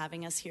gentlemen, for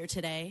having us here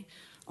today.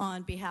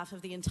 On behalf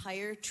of the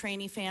entire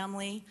Trainee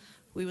family,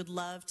 we would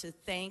love to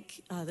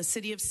thank the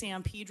City of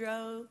San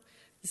Pedro,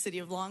 the City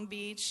of Long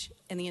Beach,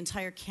 and the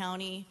entire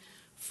county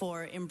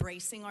for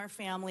embracing our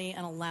family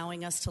and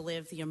allowing us to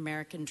live the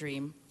American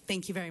dream.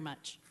 Thank you very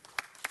much.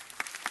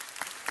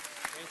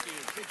 Thank you.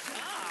 Good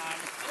job.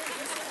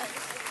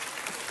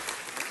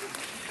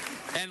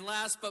 And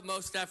last but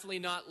most definitely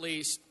not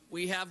least,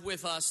 we have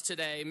with us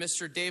today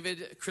Mr.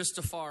 David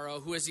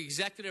Cristofaro, who is the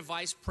Executive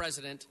Vice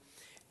President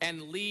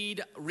and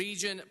Lead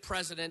Region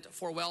President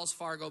for Wells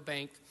Fargo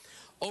Bank,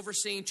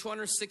 overseeing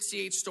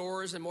 268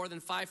 stores and more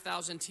than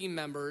 5,000 team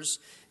members,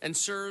 and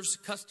serves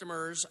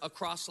customers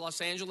across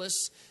Los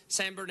Angeles,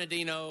 San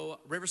Bernardino,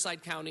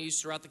 Riverside counties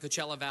throughout the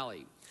Coachella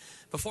Valley.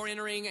 Before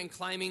entering and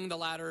climbing the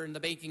ladder in the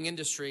banking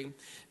industry,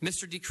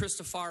 Mr.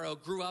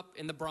 DeCristofaro grew up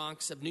in the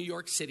Bronx of New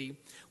York City,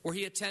 where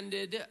he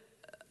attended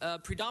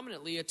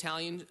predominantly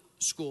Italian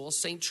school,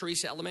 St.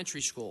 Teresa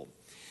Elementary School.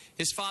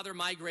 His father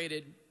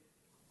migrated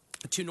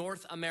to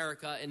North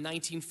America in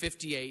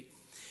 1958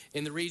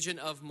 in the region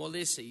of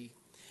Molise.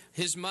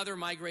 His mother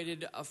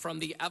migrated from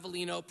the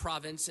Avellino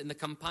province in the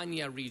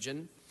Campania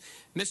region.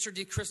 Mr.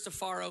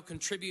 DeCristofaro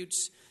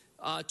contributes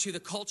to the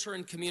culture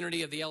and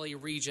community of the LA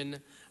region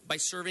by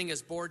serving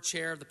as board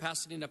chair of the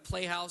Pasadena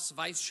Playhouse,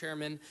 vice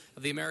chairman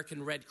of the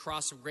American Red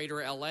Cross of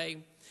Greater LA,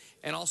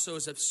 and also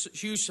is a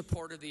huge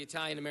supporter of the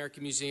Italian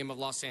American Museum of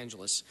Los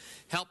Angeles.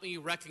 Help me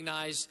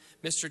recognize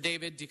Mr.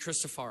 David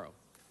DeCristofaro.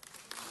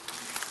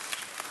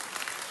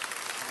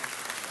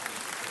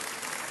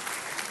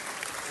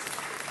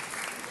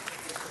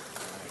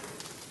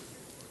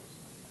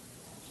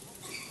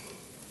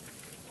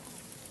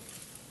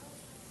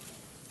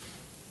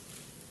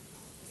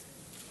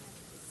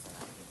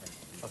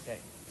 Okay.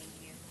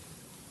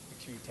 Make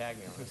sure you tag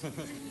me on this.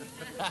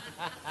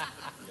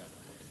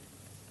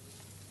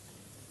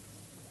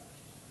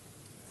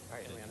 All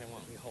right, Leanne, I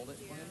want me to hold it.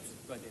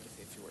 Go ahead, David,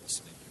 say a few words.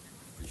 Thank you.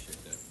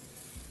 Appreciate that.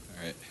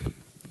 All right.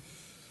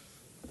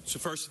 So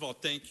first of all,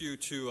 thank you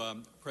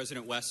to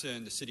President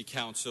Wesson, the City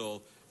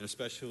Council, and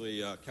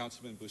especially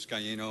Councilman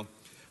Buscaino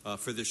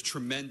for this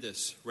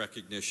tremendous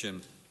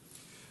recognition.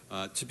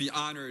 To be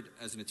honored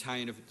as an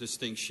Italian of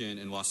distinction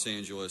in Los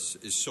Angeles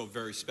is so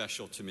very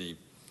special to me.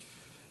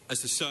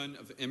 As the son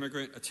of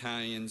immigrant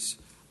Italians,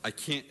 I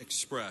can't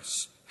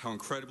express how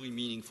incredibly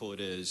meaningful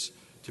it is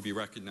to be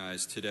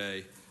recognized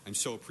today. I'm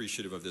so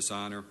appreciative of this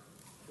honor.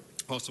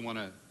 I also want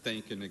to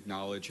thank and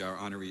acknowledge our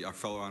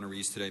fellow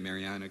honorees today,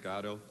 Mariana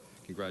Gatto.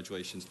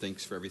 Congratulations.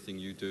 Thanks for everything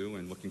you do,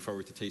 and looking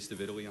forward to Taste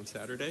of Italy on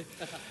Saturday.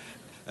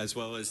 As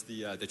well as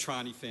the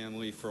Trani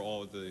family for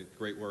all of the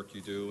great work you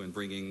do in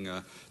bringing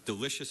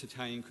delicious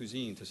Italian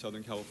cuisine to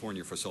Southern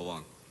California for so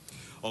long.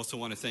 Also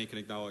want to thank and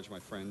acknowledge my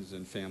friends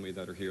and family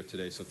that are here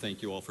today, so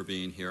thank you all for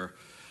being here.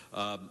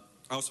 I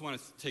also want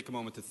to take a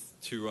moment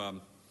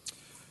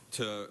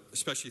to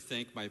especially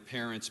thank my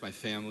parents, my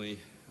family.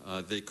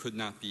 They could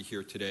not be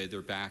here today.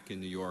 They're back in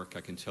New York.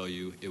 I can tell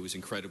you it was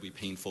incredibly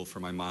painful for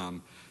my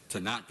mom to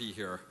not be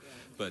here,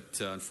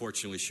 but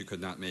unfortunately she could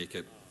not make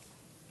it.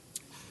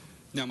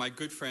 Now, my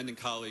good friend and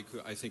colleague,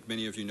 who I think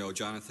many of you know,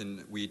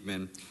 Jonathan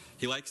Weidman,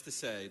 he likes to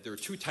say there are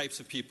two types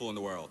of people in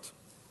the world: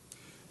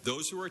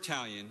 those who are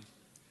Italian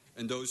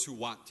and those who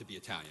want to be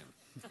Italian.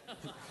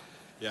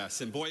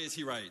 Yes, and boy is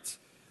he right.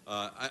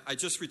 I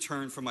just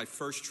returned from my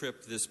first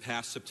trip this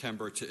past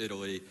September to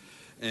Italy,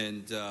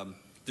 and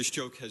this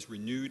joke has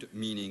renewed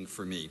meaning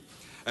for me.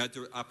 I had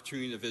the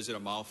opportunity to visit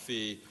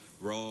Amalfi,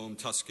 Rome,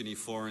 Tuscany,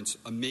 Florence,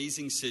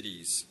 amazing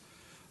cities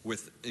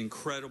with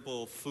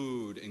incredible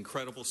food,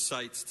 incredible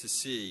sights to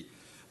see.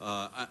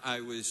 I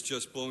was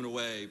just blown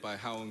away by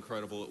how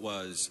incredible it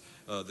was.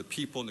 The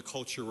people and the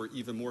culture were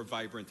even more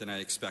vibrant than I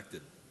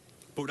expected.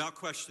 But without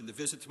question, the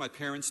visit to my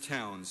parents'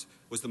 towns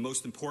was the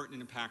most important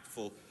and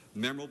impactful,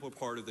 memorable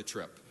part of the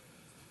trip.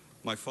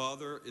 My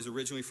father is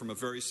originally from a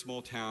very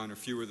small town of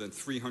fewer than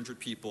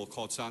 300 people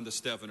called San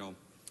Stefano,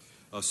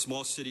 a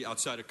small city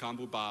outside of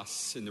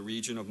Cambubas in the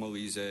region of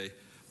Molise.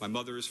 My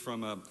mother is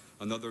from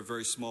another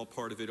very small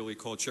part of Italy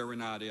called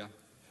Cerinaria,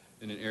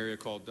 in an area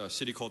called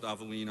city called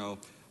Avellino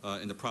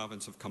in the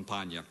province of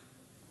Campania.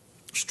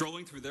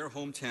 Strolling through their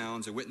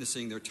hometowns and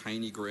witnessing their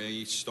tiny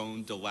gray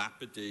stone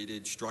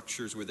dilapidated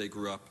structures where they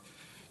grew up.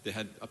 They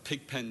had a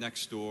pig pen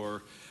next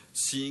door,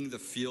 seeing the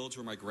fields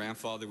where my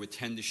grandfather would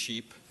tend the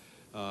sheep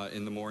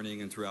in the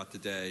morning and throughout the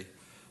day.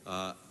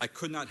 I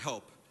could not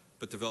help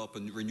but develop a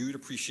renewed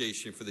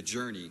appreciation for the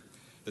journey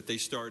that they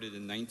started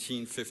in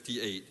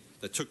 1958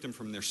 that took them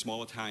from their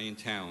small Italian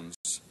towns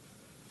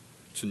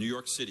to New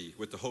York City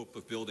with the hope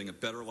of building a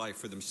better life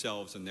for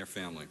themselves and their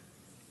family.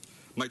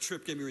 My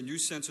trip gave me a new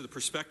sense of the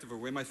perspective of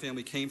where my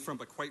family came from,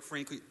 but quite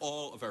frankly,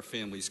 all of our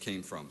families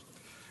came from,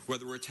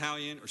 whether we're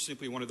Italian or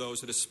simply one of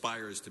those that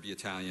aspires to be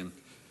Italian,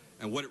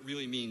 and what it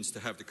really means to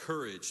have the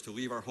courage to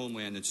leave our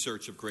homeland in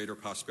search of greater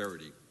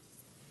prosperity.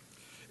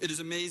 It is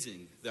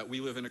amazing that we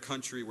live in a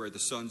country where the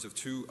sons of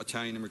two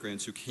Italian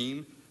immigrants who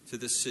came to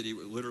this city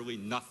with literally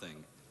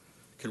nothing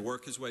can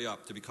work his way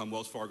up to become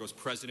Wells Fargo's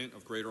president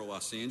of Greater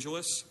Los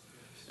Angeles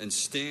and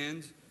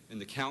stand in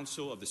the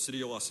council of the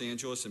city of Los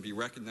Angeles and be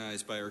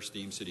recognized by our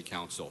esteemed city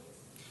council,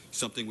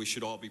 something we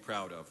should all be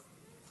proud of.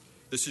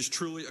 This is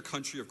truly a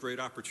country of great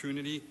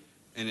opportunity,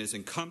 and it is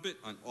incumbent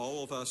on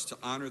all of us to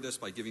honor this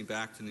by giving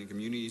back to the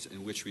communities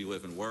in which we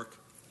live and work.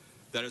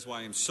 That is why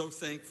I am so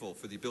thankful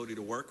for the ability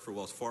to work for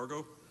Wells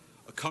Fargo,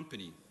 a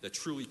company that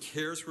truly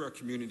cares for our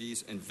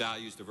communities and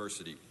values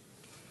diversity.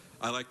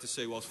 I like to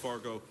say Wells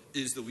Fargo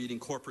is the leading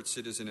corporate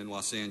citizen in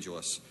Los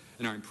Angeles,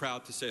 and I'm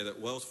proud to say that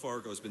Wells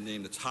Fargo has been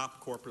named the top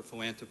corporate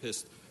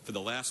philanthropist for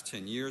the last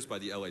 10 years by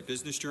the LA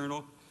Business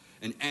Journal,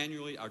 and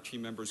annually our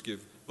team members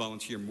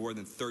volunteer more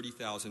than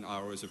 30,000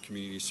 hours of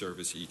community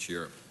service each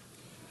year.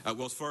 At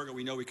Wells Fargo,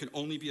 we know we can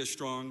only be as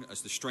strong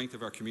as the strength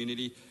of our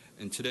community,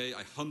 and today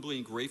I humbly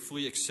and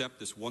gratefully accept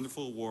this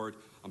wonderful award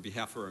on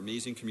behalf of our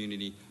amazing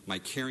community, my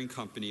caring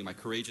company, my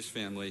courageous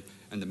family,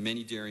 and the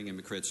many daring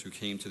immigrants who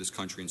came to this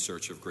country in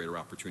search of greater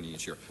opportunity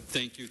each year.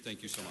 Thank you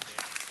so much.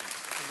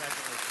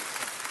 Congratulations.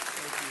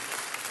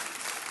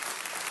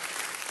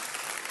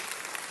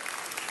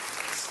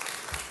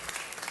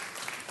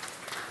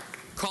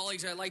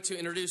 Colleagues, I'd like to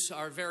introduce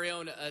our very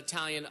own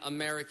Italian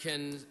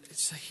Americans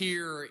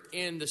here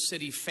in the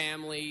city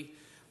family.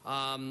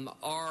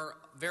 Our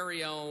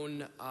very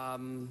own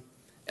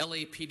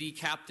LAPD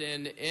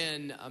captain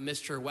in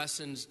Mr.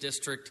 Wesson's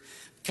district,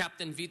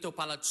 Captain Vito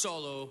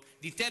Palazzolo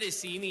di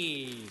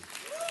Teresini.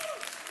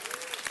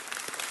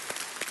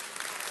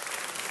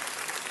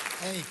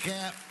 Hey,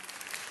 Cap.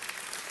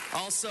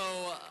 Also,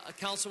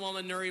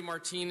 Councilwoman Nuri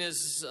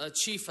Martinez,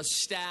 Chief of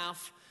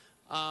Staff.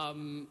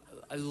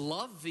 I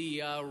love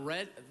the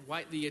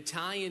the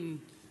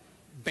Italian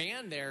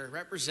band there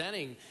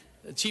representing.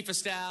 Chief of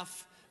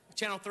Staff,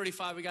 Channel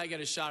 35, we got to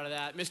get a shot of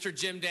that. Mr.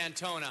 Jim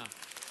D'Antona.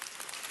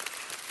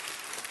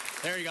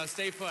 There you go.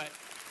 Stay put.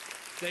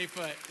 Stay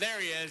put. There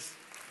he is.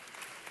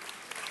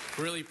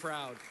 Really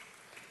proud.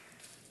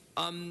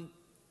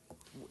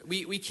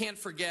 We can't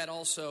forget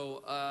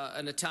also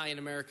an Italian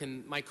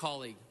American, my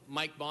colleague,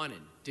 Mike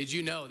Bonin. Did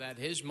you know that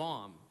his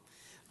mom,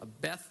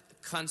 Beth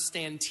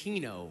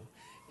Constantino,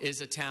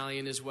 is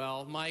Italian as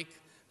well? Mike,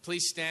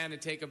 please stand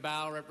and take a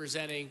bow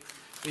representing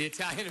the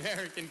Italian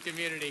American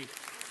community.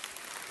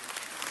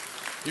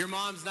 Your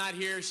mom's not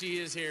here, she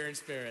is here in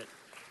spirit.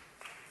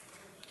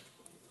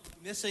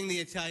 Missing the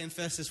Italian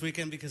Fest this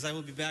weekend because I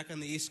will be back on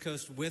the East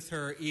Coast with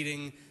her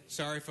eating,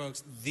 sorry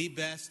folks, the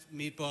best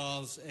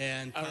meatballs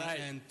and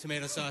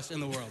tomato sauce in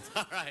the world.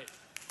 All right.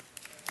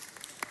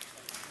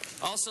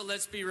 Also,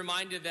 let's be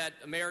reminded that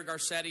Mayor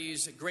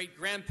Garcetti's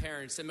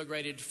great-grandparents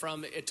immigrated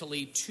from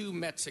Italy to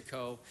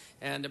Mexico,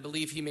 and I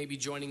believe he may be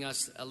joining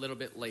us a little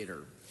bit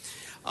later.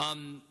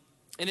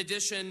 In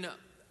addition,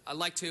 I'd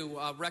like to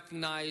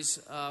recognize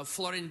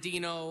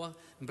Florentino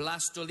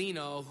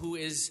Blastolino, who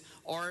is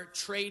our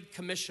trade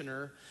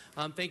commissioner.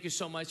 Thank you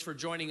so much for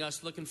joining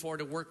us. Looking forward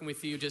to working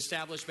with you to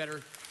establish better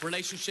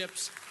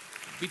relationships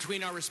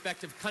between our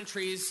respective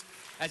countries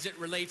as it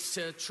relates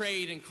to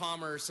trade and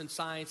commerce and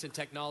science and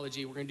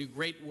technology. We're going to do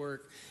great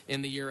work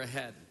in the year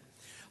ahead.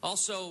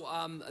 Also,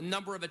 a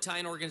number of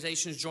Italian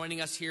organizations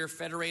joining us here: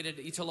 Federated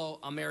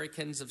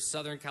Italo-Americans of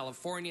Southern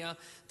California,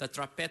 the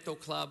Trappetto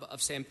Club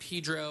of San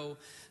Pedro,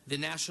 the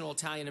National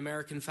Italian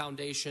American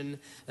Foundation,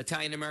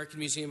 Italian American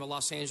Museum of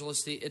Los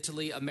Angeles, the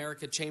Italy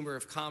America Chamber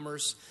of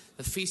Commerce,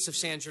 the Feast of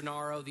San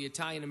Gennaro, the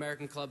Italian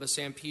American Club of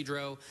San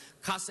Pedro,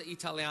 Casa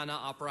Italiana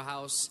Opera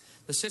House,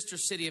 the Sister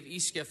City of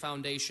Ischia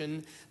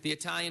Foundation, the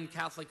Italian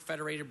Catholic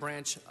Federated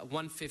Branch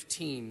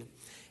 115.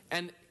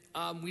 And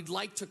we'd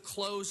like to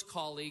close,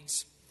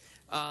 colleagues,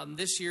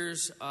 this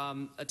year's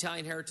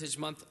Italian Heritage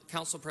Month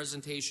Council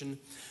presentation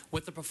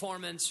with the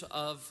performance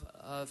of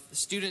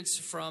students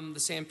from the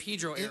San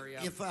Pedro area.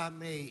 If I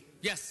may,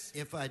 yes.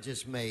 If I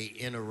just may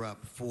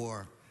interrupt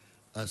for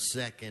a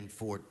second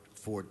for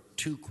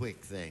two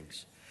quick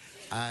things.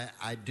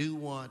 I do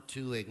want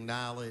to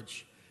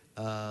acknowledge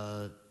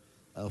a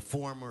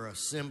former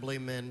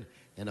assemblyman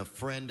and a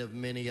friend of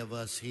many of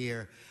us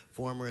here,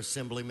 former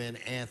Assemblyman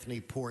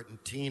Anthony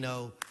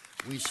Portantino.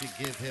 We should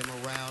give him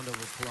a round of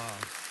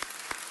applause.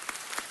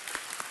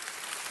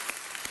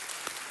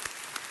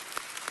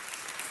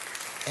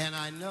 And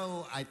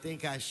I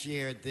think I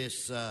shared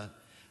this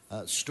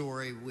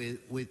story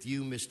with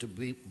you,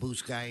 Mr.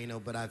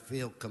 Buscaino, but I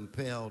feel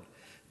compelled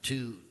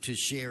to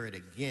share it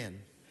again.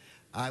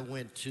 I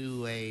went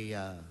to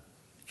a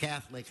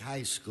Catholic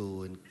high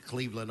school in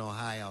Cleveland,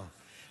 Ohio,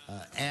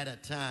 at a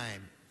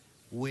time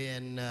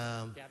when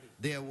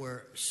there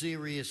were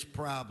serious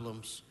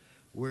problems.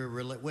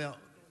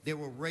 There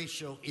were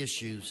racial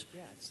issues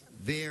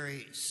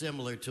very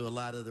similar to a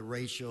lot of the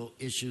racial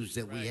issues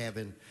that we have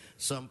in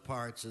some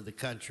parts of the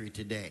country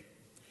today.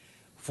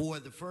 For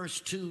the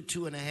first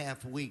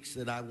 2.5 weeks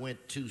that I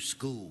went to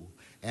school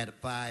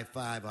at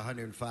 5'5",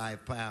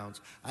 105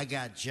 pounds, I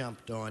got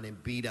jumped on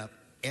and beat up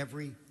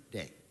every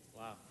day.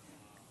 Wow.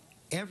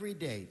 Every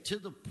day, to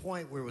the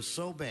point where it was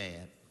so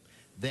bad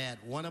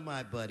that one of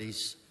my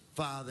buddies'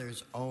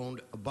 fathers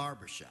owned a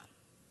barbershop.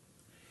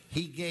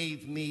 He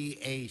gave me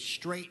a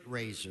straight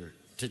razor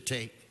to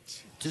take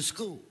to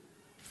school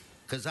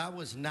because I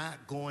was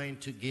not going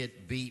to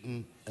get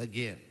beaten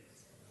again.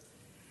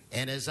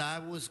 And as I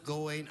was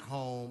going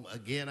home,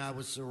 again, I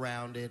was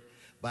surrounded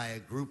by a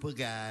group of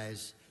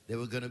guys that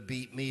were going to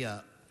beat me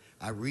up.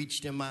 I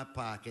reached in my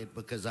pocket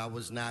because I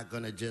was not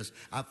going to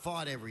I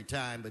fought every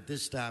time, but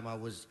this time I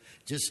was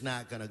just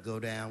not going to go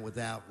down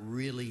without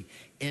really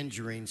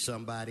injuring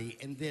somebody.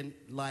 And then,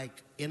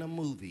 like in a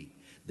movie,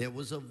 there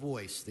was a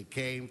voice that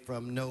came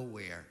from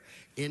nowhere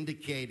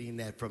indicating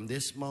that from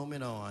this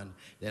moment on,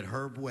 that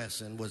Herb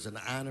Wesson was an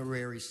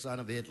honorary son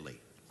of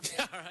Italy.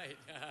 All right.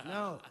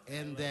 No,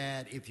 and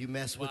that if you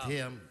mess with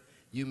him,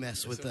 you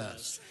mess with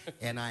us.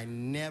 And I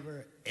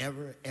never,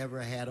 ever,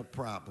 ever had a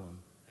problem.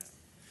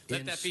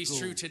 Let that be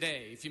true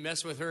today. If you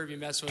mess with Herb, you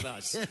mess with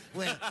us.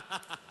 Well,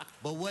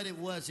 but what it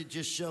was, it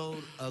just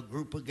showed a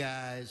group of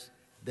guys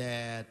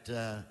that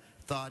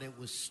thought it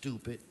was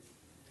stupid,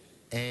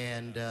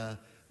 and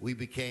we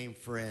became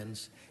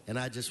friends. And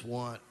I just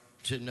want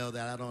to know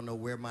that I don't know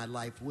where my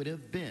life would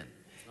have been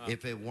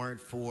if it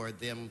weren't for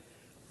them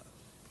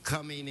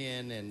coming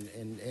in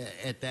and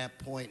at that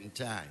point in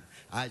time.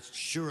 I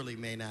surely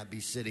may not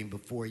be sitting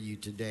before you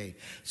today.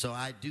 So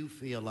I do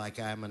feel like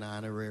I'm an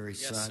honorary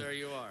son. Yes, sir,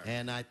 you are.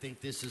 And I think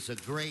this is a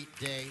great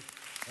day.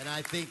 And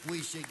I think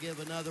we should give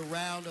another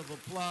round of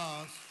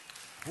applause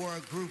for a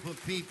group of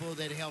people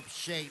that helped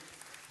shape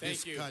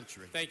this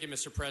country. Thank you,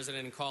 Mr.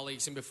 President and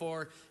colleagues. And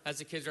before, as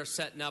the kids are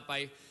setting up,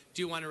 I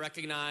do want to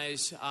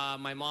recognize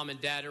my mom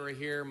and dad who are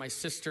here, my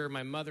sister,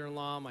 my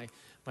mother-in-law,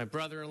 my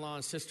brother-in-law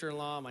and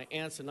sister-in-law, my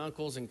aunts and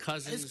uncles and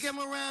cousins. Let's give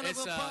them a round of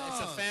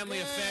applause. It's a family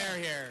affair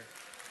here.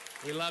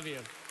 We love you.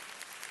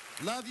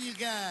 Love you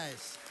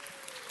guys.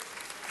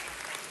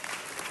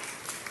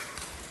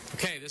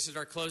 Okay, this is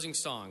our closing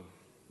song.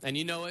 And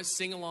you know it.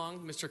 Sing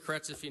along, Mr.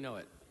 Kretz, if you know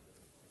it.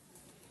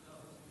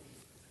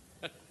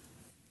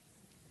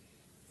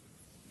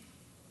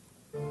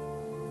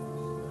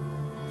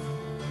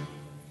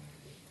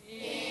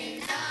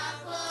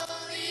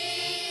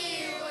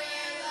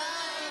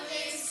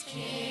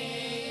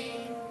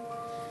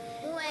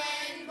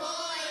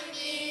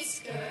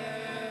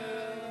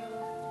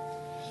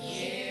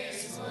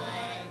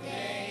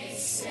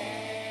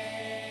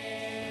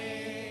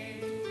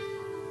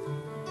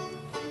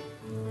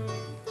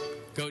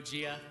 Go,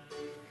 Gia.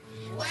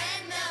 When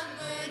the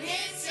moon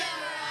hits your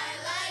eye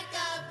like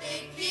a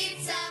big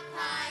pizza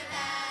pie,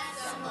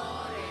 that's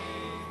amore.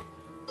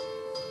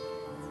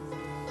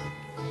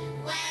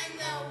 When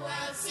the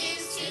world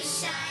seems to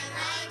shine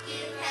like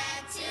you've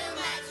had too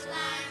much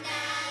wine,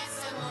 that's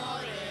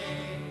amore.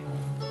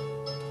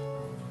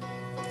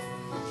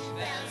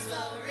 Bells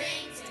will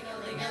ring,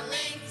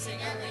 ting-a-ling-a-ling,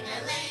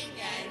 ting-a-ling-a-ling,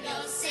 and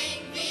you'll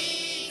sing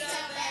Vita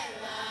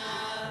Bella.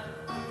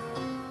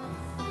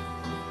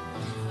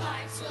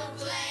 Hearts will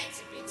play.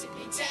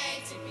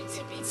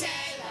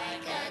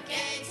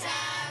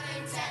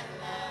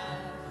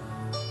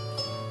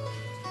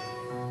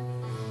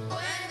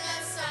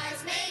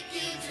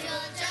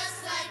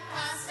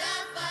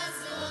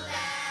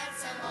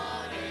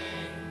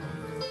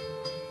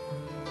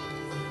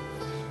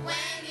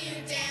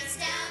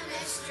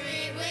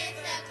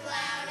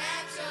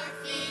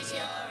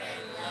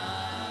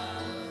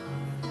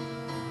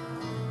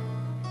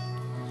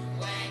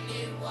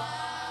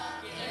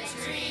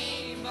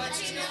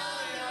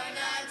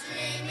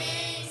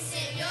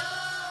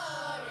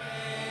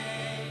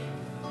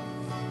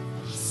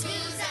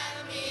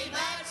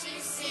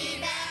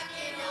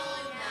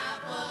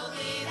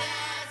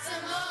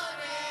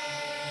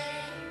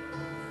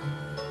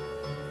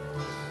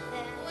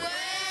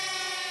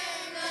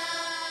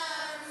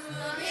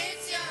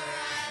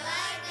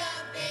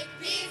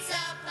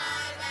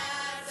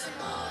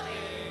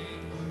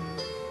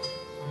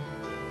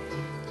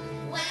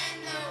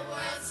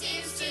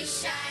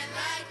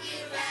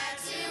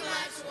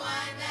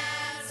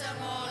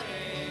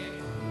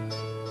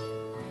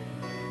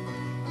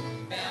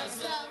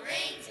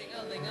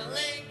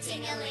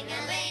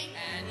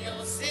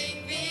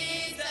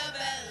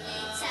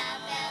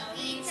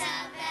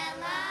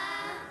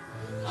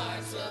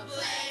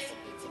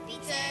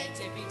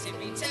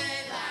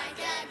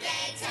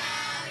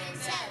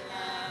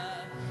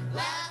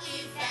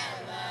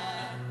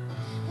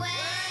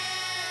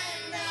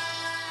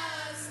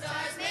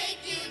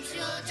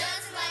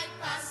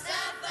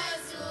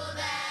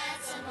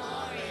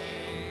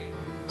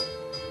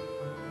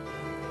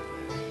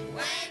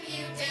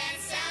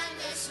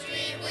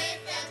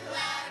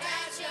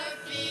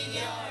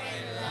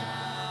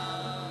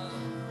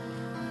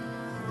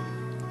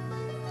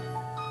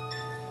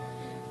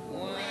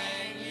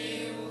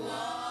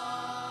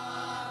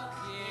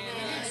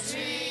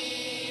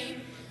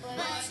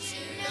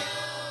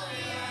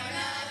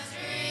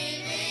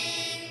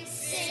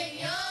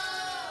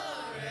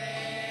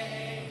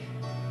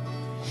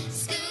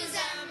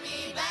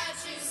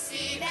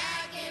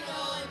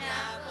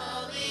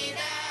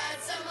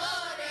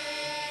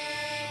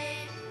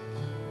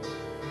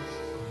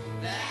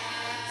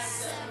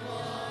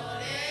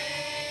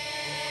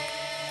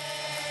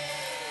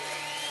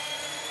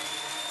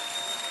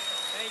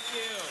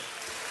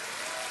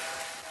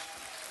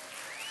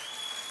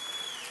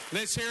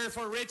 Let's hear it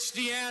for Rich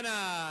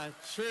Deanna,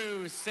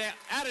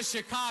 out of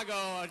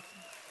Chicago,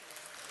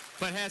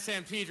 but has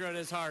San Pedro in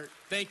his heart.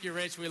 Thank you,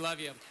 Rich. We love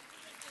you.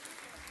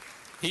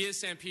 He is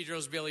San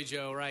Pedro's Billy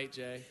Joe, right,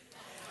 Jay?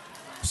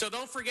 So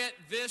don't forget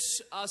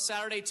this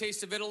Saturday,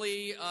 Taste of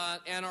Italy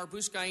and our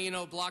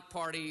Buscaino block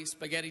party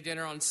spaghetti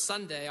dinner on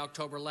Sunday,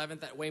 October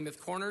 11th at Weymouth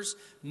Corners,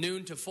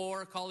 noon to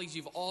 4. Colleagues,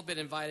 you've all been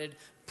invited.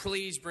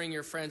 Please bring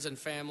your friends and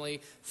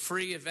family.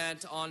 Free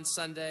event on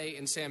Sunday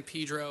in San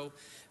Pedro.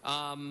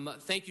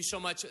 Thank you so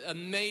much. A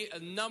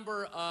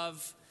number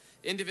of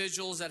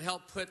individuals that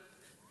helped put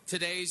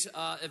today's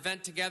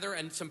event together,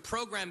 and some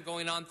program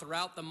going on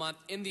throughout the month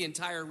in the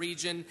entire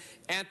region.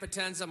 Ann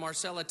Potenza,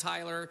 Marcella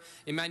Tyler,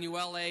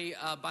 Emanuele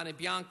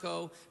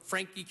Banabianco,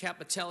 Frankie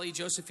Capitelli,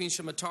 Josephine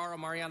Shamataro,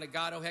 Mariana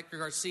Gatto, Hector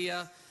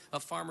Garcia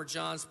of Farmer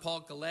John's,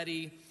 Paul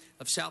Galetti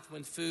of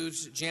Southwind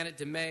Foods, Janet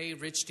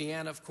DeMay, Rich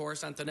Deanna, of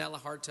course, Antonella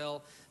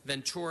Hartel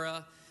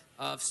Ventura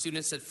of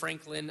students at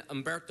Franklin,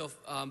 Umberto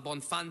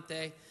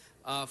Bonfante,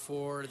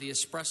 for the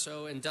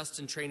espresso, and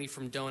Dustin Trainee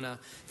from Dona.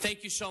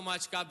 Thank you so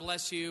much. God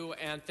bless you,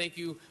 and thank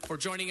you for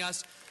joining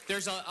us.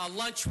 There's a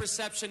lunch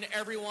reception.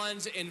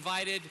 Everyone's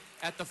invited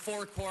at the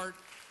forecourt.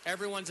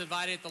 Everyone's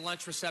invited at the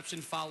lunch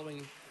reception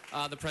following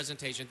the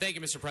presentation. Thank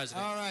you, Mr.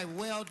 President. All right,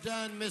 well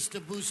done, Mr.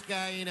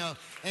 Buscaino,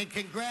 and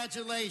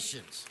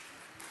congratulations.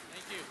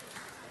 Thank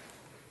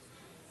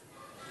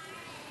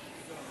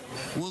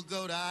you. We'll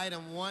go to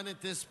item 1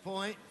 at this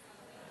point.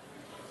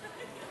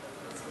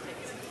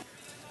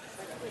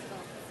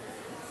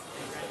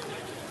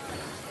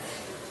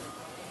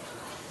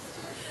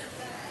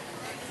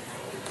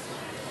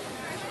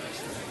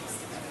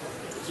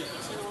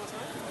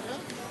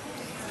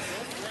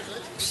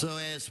 So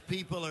as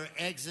people are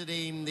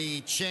exiting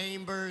the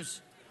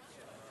chambers,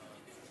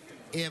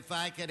 if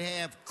I could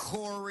have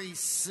Corey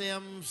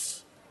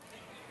Sims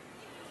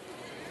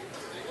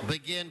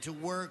begin to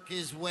work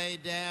his way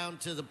down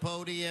to the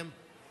podium.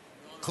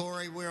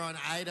 Corey, we're on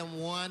item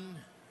 1.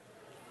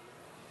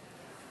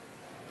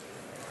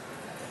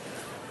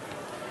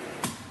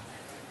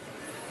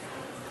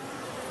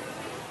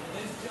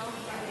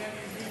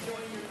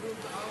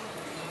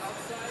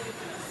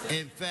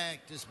 In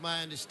fact, it's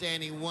my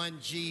understanding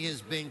 1G has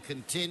been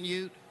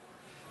continued.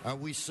 Are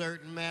we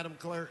certain, Madam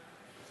Clerk?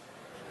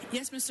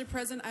 Yes, Mr.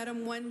 President,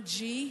 item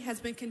 1G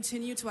has been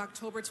continued to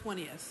October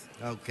 20th.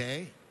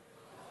 Okay.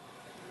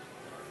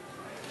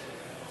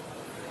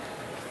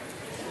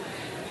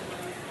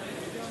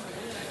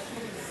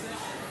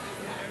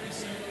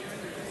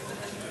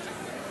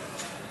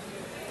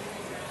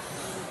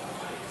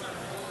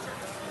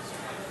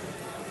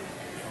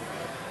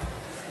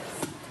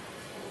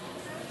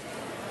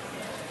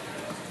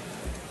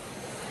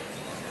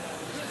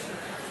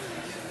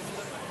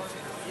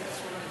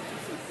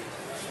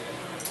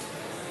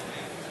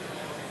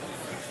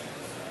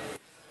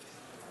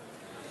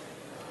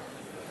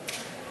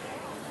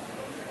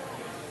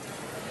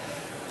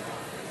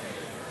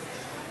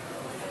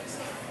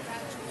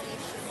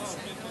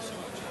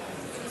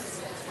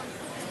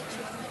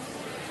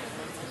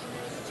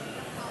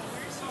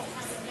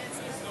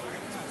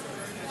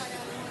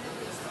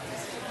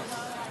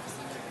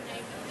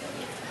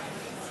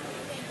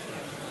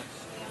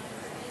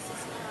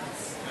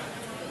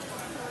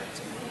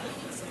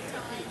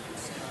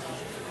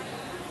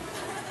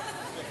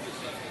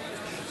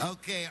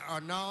 Okay,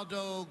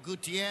 Arnaldo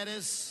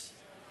Gutierrez.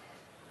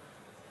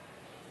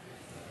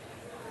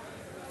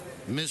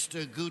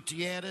 Mr.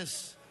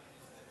 Gutierrez.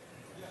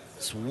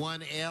 It's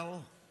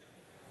 1L.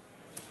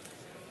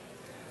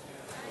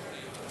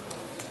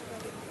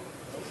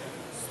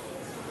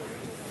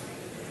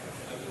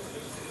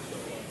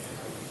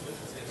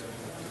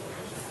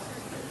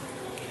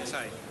 Yes,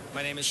 hi.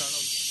 My name is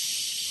Arnold.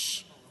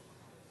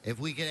 If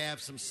we could have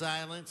some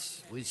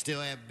silence, we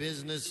still have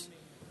business.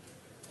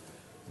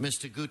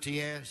 Mr.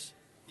 Gutierrez?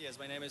 Yes,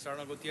 my name is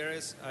Arnold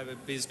Gutierrez.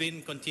 It's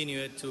been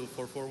continued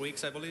for 4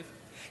 weeks, I believe.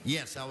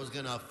 Yes, I was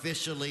going to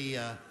officially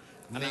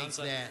make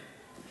that.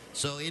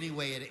 So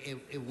anyway,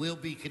 it will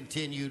be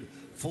continued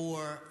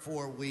for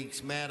 4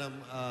 weeks.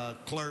 Madam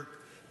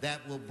Clerk,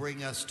 that will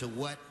bring us to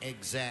what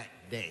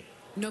exact day?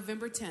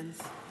 November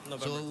 10th.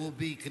 So it will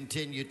be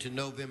continued to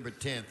November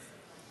 10th.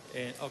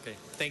 Okay,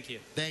 thank you.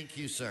 Thank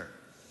you, sir.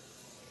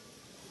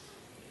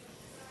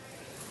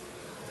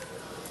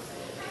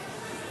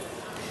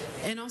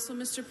 And also,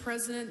 Mr.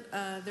 President,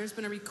 there's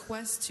been a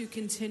request to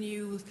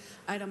continue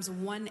items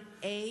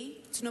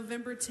 1A to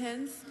November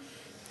 10th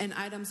and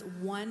items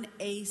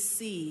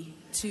 1AC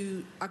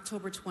to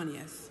October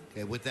 20th.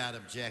 Okay, without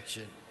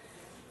objection.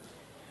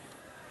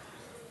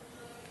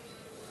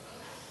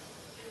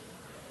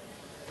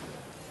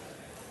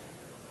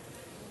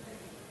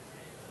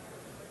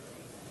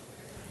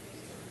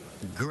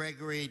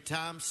 Gregory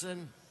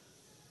Thompson,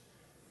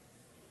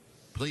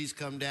 please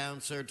come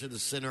down, sir, to the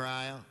center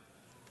aisle.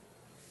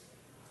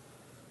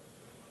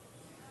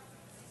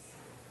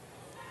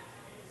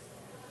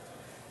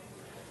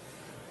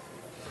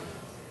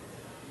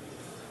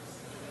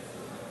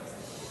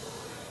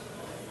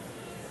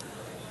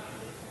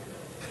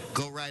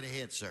 Go right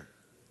ahead, sir.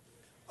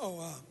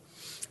 Oh,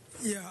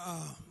 Yeah,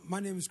 my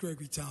name is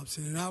Gregory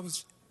Thompson, and I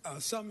was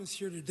summoned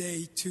here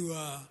today to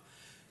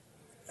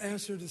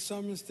answer the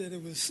summons that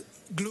it was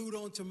glued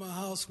onto my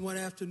house one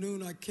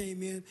afternoon. I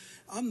came in.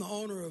 I'm the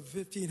owner of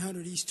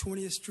 1500 East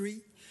 20th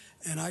Street,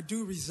 and I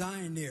do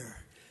reside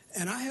there.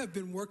 And I have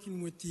been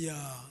working with the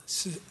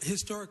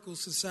Historical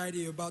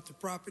Society about the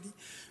property.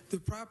 The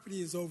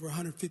property is over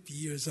 150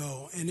 years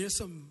old, and there's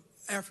some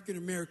African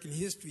American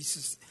history,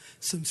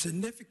 some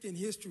significant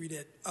history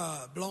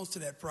that belongs to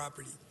that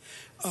property.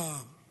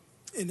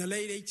 In the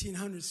late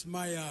 1800s,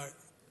 my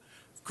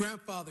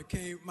grandfather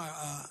came. My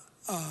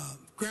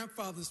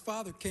grandfather's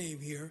father came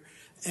here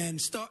and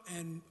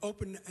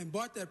opened and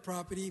bought that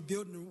property,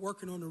 building and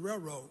working on the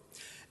railroad,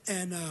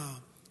 and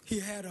he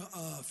had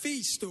a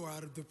feed store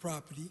out of the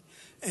property,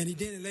 and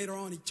later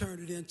on he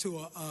turned it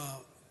into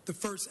the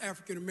first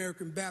African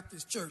American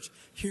Baptist church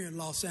here in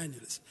Los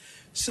Angeles.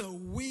 So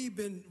we've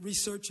been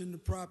researching the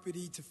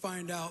property to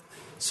find out.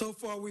 So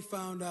far, we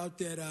found out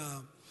that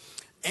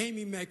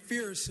Amy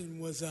McPherson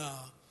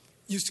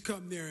used to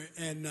come there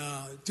and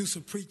do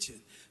some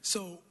preaching.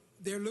 So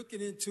they're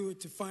looking into it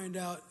to find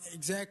out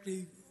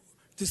exactly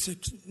the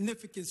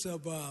significance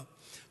of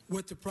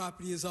what the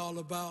property is all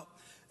about.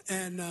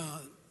 And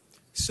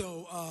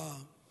so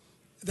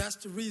that's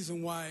the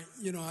reason why,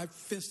 I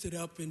fenced it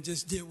up and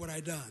just did what I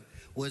done.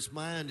 Was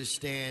my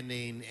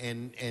understanding,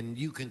 and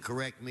you can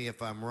correct me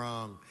if I'm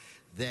wrong,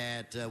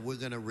 that we're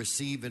going to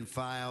receive and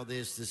file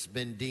this. This has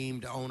been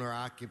deemed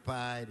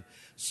owner-occupied,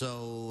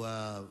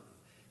 so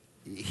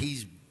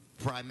he's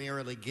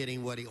primarily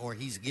getting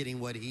he's getting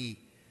what he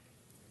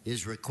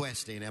is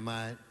requesting. Am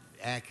I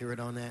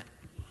accurate on that?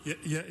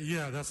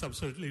 Yeah, that's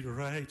absolutely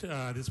right.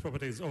 This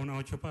property is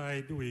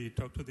owner-occupied. We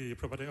talked to the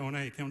property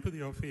owner. He came to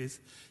the office.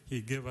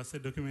 He gave us the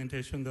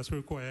documentation that's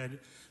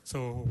required.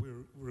 So we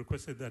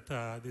requested that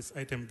this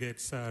item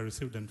gets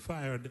received and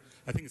filed.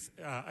 I think it's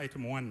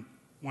item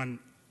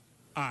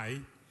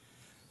 1I.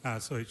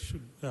 So it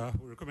should.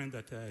 We recommend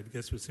that it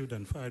gets received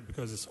and filed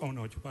because it's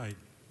owner-occupied.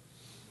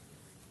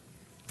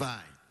 Fine.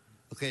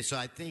 Okay, so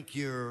I think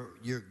you're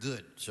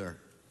good, sir.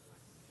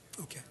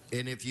 Okay.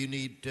 And if you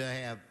need to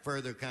have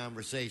further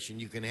conversation,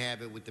 you can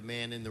have it with the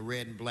man in the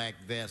red and black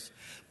vest.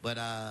 But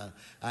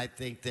I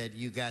think that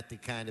you got the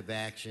kind of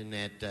action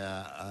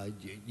that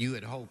you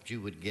had hoped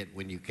you would get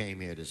when you came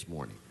here this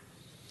morning.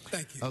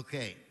 Thank you.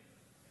 Okay.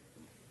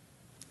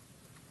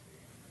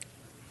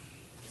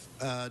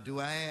 Do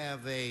I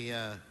have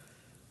a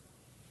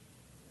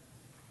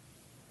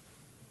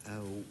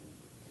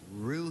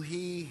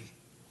Ruhi?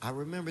 I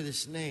remember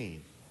this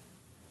name.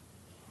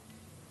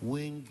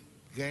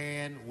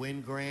 Wingan,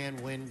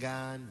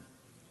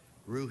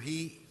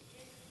 Ruhi,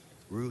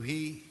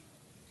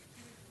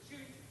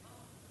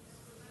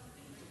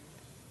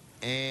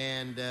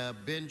 and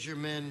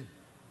Benjamin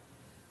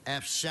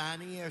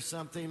Afshani or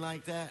something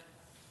like that.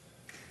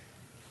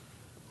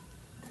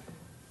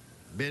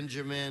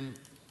 Benjamin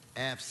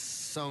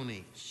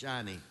Afshani.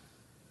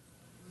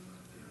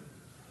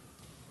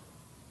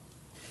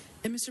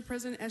 And Mr.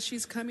 President, as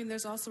she's coming,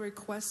 there's also a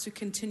request to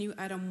continue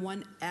item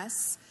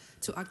 1S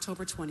to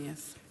October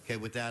 20th. Okay,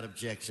 without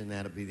objection,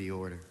 that'll be the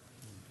order.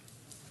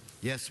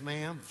 Yes,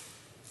 ma'am?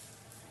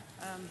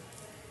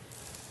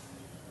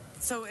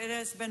 So it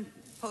has been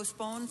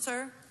postponed,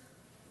 sir?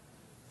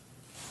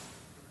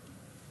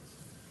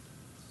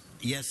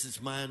 Yes,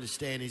 it's my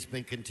understanding it's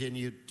been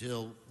continued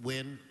till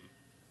when?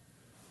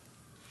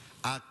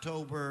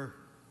 October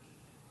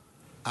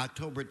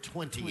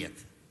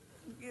 20th.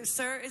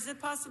 Sir, is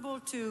it possible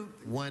to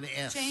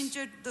 1S. change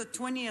it the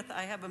 20th?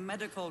 I have a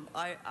medical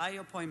eye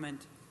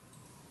appointment.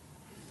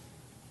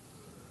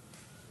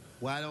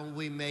 Why don't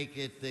we make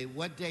it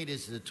what date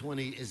is the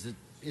 20?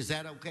 Is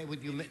that okay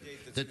with you?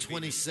 The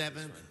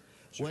 27th?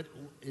 What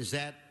is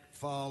that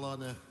fall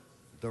on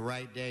the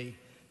right day?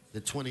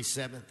 The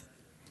 27th?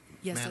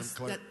 Yes, Madam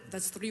Clerk?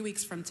 that's 3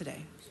 weeks from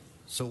today.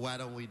 So why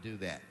don't we do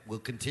that? We'll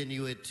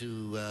continue it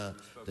to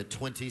the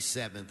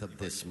 27th of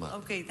this month.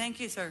 Okay,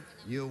 thank you, sir.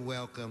 You're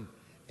welcome.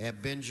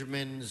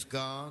 Benjamin's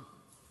gone.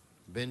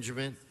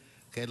 Benjamin.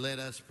 Okay, let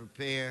us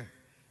prepare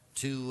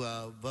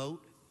to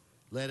vote.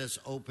 Let us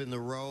open the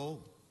roll,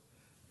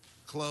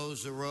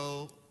 close the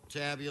roll,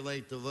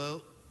 tabulate the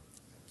vote.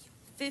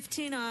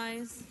 15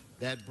 ayes.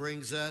 That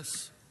brings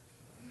us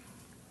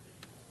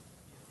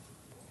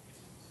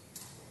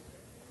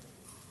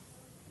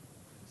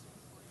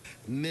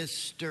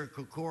Mr.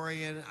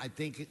 Krikorian, I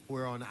think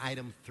we're on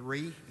item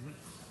 3.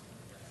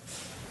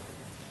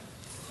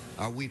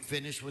 Are we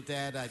finished with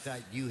that? I thought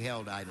you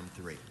held item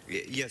 3.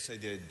 Yes, I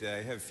did.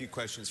 I have a few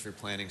questions for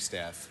planning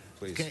staff,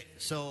 please. Okay,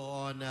 so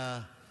on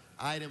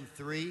item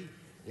 3,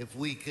 if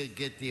we could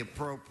get the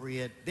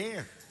appropriate,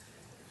 there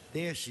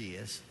she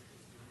is.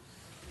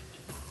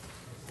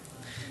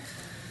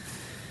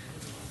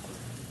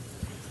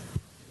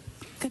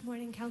 Good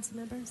morning, council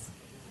members.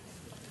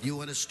 You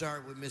want to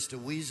start with Mr.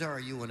 Weezer, or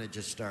you want to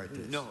just start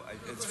this? No,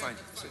 it's fine.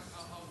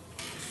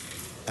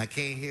 I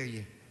can't hear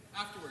you.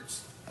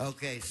 Afterwards.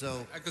 Okay,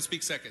 so I could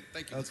speak second.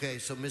 Thank you. Okay,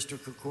 so Mr.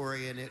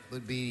 Krikorian, it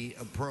would be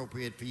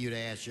appropriate for you to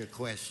ask your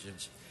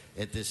questions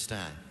at this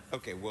time.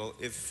 Okay, well,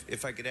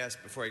 if I could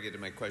ask before I get to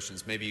my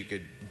questions, maybe you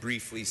could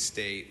briefly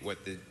state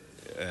what the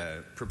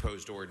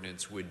proposed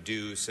ordinance would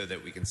do so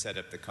that we can set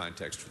up the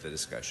context for the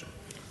discussion.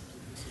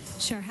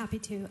 Sure, happy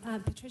to.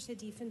 Patricia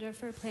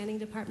Diefendorfer, Planning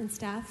Department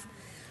staff.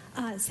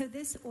 So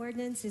this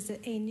ordinance is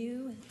a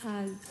new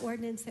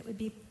ordinance that would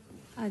be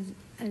an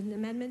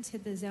amendment to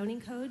the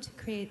zoning code to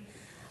create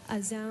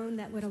a zone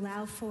that would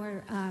allow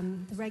for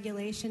the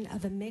regulation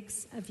of a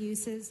mix of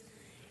uses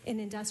in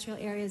industrial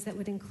areas that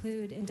would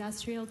include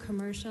industrial,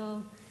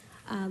 commercial,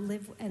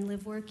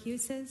 live-work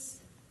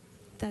uses.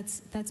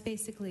 That's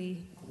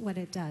basically what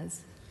it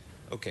does.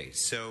 Okay,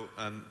 so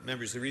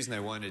members, the reason I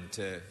wanted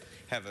to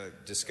have a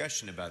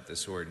discussion about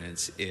this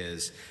ordinance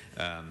is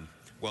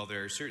while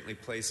there are certainly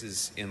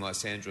places in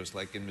Los Angeles,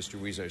 like in Mr.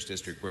 Huizar's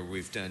district, where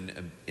we've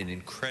done an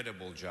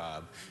incredible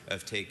job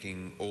of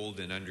taking old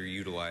and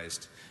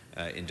underutilized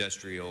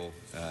industrial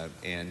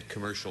and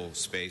commercial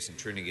space and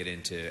turning it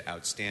into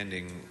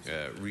outstanding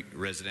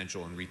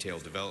residential and retail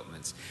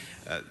developments.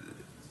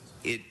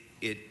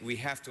 We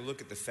have to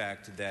look at the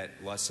fact that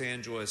Los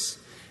Angeles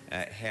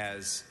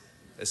has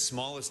the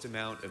smallest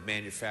amount of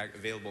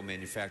available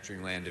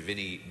manufacturing land of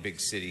any big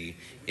city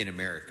in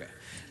America.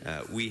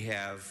 We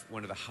have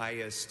one of the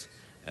highest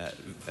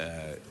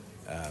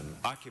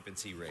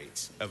occupancy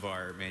rates of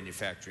our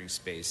manufacturing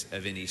space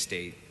of any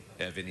state,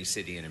 of any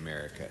city in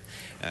America.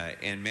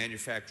 And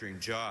manufacturing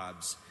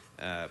jobs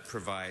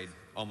provide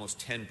almost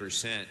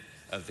 10%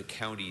 of the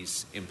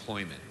county's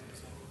employment.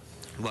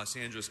 Los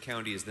Angeles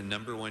County is the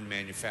 #1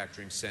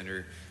 manufacturing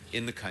center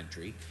in the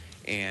country,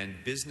 and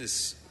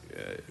business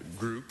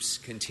groups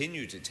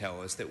continue to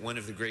tell us that one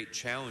of the great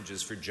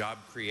challenges for job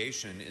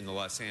creation in the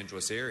Los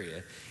Angeles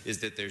area is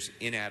that there's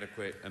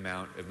inadequate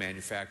amount of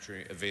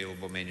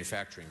available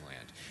manufacturing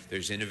land.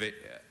 There's an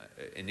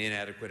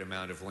inadequate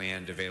amount of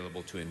land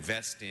available to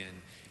invest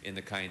in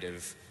the kind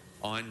of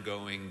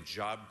ongoing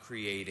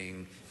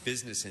job-creating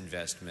business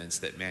investments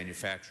that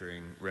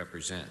manufacturing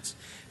represents.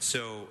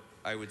 So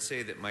I would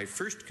say that my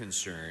first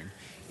concern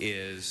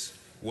is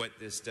what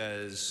this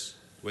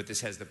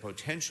has the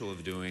potential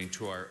of doing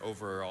to our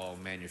overall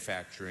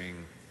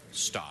manufacturing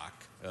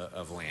stock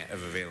of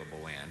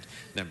available land,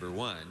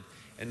 #1.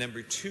 And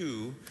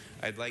 #2,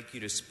 I'd like you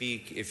to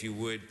speak, if you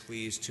would,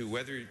 please, to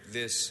whether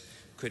this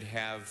could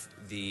have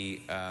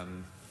the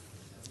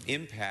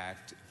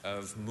impact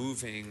of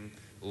moving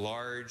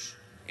large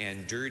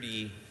and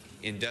dirty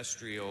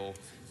industrial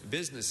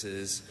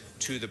businesses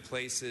to the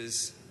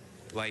places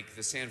like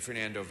the San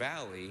Fernando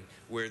Valley,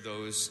 where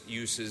those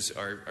uses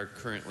are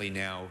currently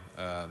now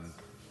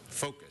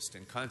focused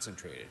and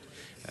concentrated.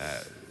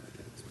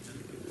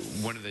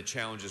 One of the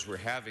challenges we're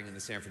having in the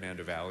San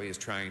Fernando Valley is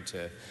trying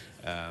to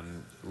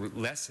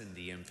lessen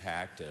the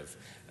impact of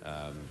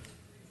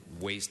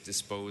waste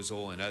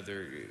disposal and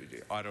other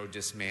auto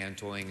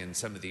dismantling and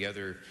some of the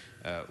other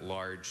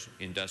large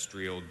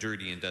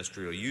dirty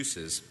industrial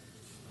uses.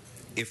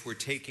 If we're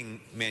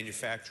taking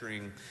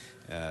manufacturing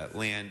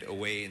land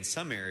away in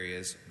some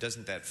areas,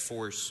 doesn't that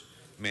force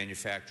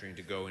manufacturing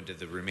to go into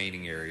the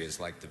remaining areas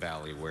like the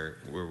valley where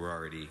we're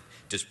already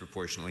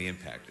disproportionately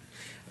impacted?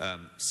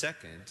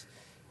 Second,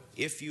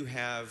 if you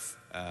have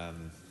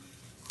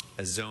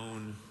a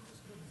zone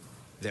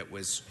that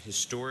was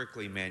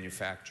historically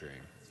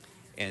manufacturing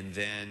and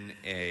then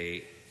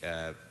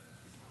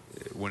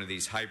one of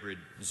these hybrid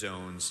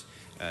zones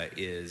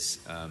is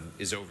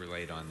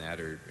overlaid on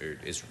that, or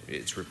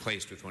it's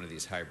replaced with one of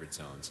these hybrid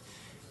zones,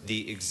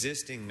 the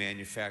existing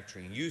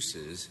manufacturing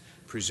uses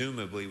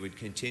presumably would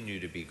continue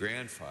to be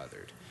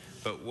grandfathered.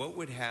 But what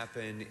would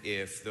happen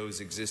if those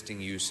existing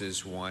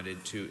uses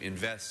wanted to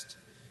invest,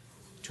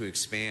 to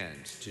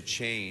expand, to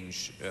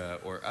change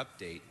or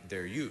update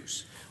their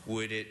use?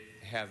 Would it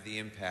have the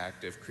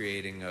impact of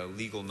creating a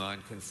legal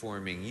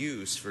non-conforming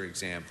use, for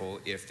example,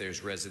 if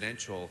there's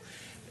residential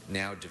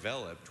now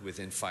developed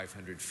within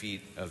 500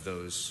 feet of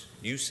those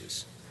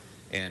uses?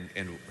 And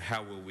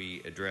how will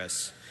we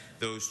address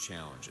those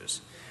challenges?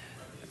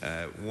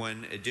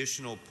 One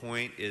additional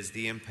point is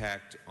the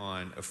impact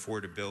on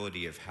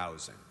affordability of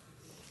housing.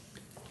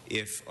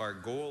 If our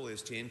goal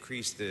is to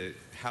increase the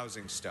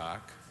housing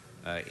stock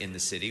in the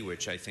city,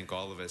 which I think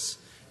all of us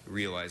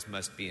realize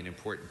must be an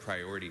important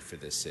priority for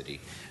this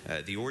city,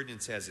 the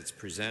ordinance as it's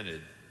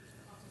presented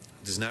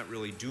does not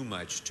really do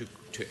much to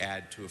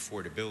add to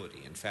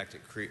affordability. In fact,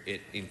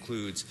 it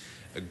includes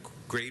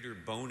greater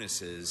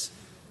bonuses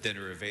than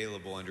are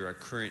available under our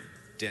current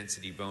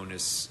density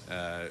bonus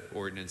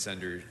ordinance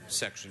under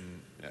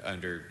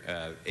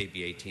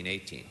AB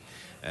 1818,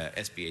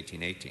 SB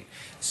 1818.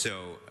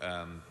 So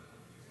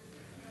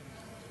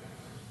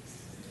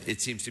it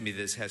seems to me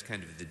this has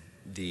kind of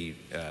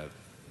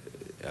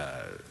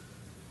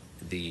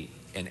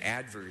an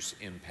adverse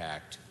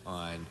impact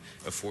on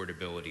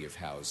affordability of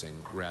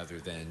housing rather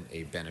than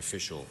a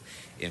beneficial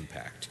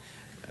impact.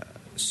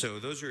 So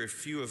those are a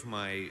few of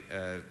my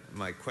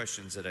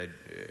questions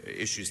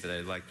issues that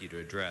I'd like you to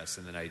address,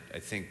 and then I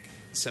think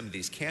some of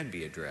these can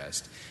be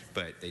addressed,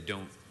 but they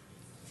don't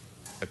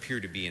appear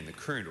to be in the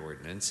current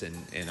ordinance,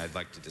 and I'd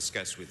like to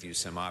discuss with you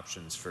some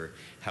options for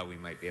how we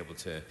might be able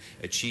to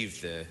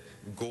achieve the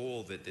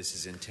goal that this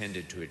is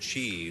intended to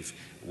achieve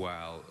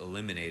while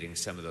eliminating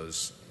some of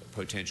those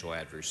potential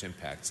adverse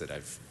impacts that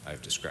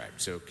I've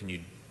described. So can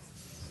you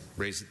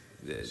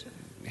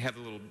have a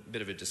little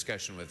bit of a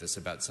discussion with us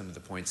about some of the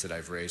points that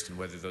I've raised and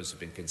whether those have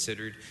been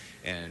considered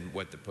and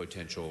what the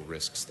potential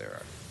risks there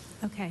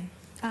are? Okay.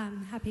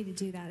 Happy to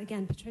do that.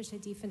 Again, Patricia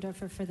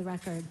Diefendorfer for the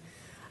record.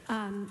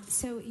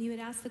 So you had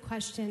asked the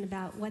question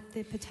about what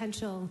the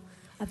potential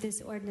of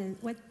this ordinance,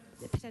 what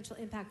the potential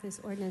impact this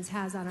ordinance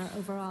has on our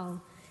overall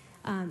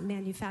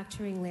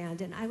manufacturing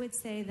land. And I would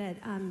say that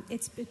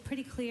it's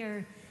pretty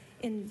clear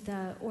in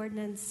the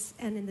ordinance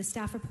and in the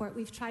staff report.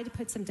 We've tried to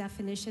put some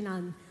definition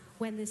on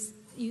when this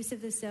use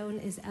of the zone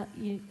is,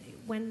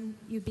 when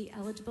you'd be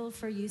eligible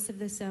for use of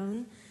the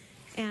zone.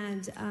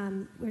 And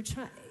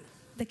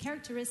the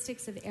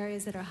characteristics of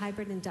areas that are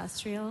hybrid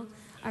industrial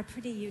are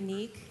pretty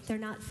unique. They're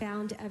not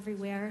found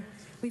everywhere.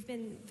 We've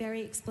been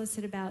very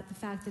explicit about the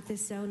fact that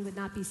this zone would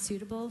not be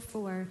suitable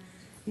for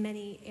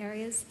many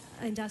areas,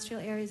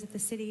 industrial areas of the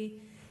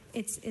city.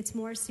 It's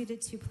more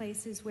suited to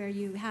places where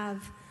you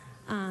have,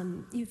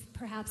 you've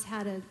perhaps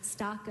had a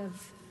stock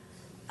of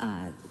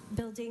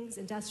buildings,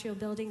 industrial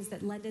buildings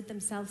that lended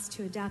themselves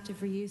to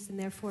adaptive reuse, and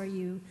therefore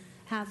you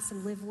have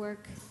some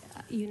live-work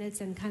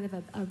units and kind of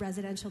a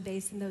residential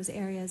base in those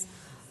areas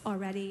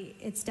already.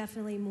 It's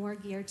definitely more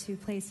geared to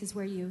places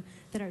where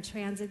that are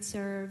transit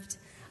served,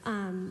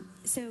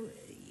 so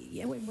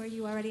where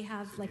you already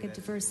have like a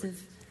diverse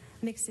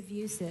mix of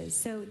uses.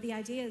 So the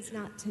idea is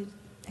not to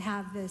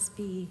have this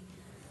be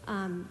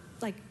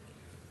like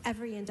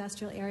every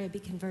industrial area be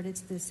converted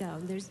to this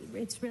zone.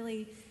 It's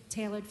really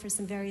tailored for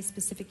some very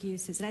specific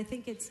uses. And I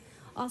think it's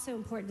also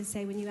important to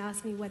say, when you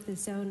ask me what the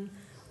zone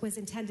was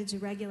intended to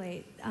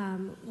regulate,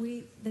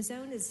 the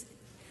zone is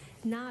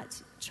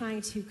not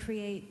trying to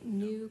create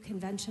new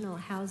conventional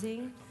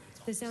housing.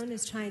 The zone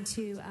is trying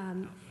to,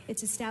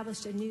 it's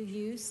established a new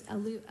use,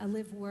 a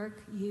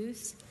live-work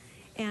use,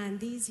 and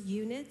these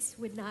units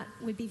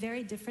would be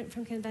very different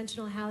from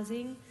conventional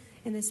housing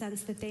in the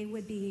sense that they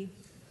would be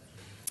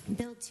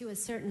built to a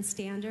certain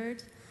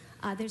standard.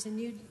 There's a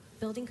new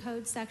building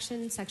code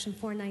section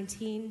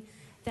 419,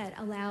 that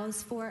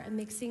allows for a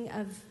mixing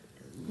of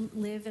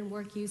live and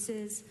work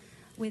uses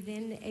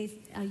within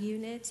a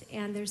unit,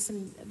 and there's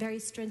some very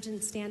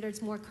stringent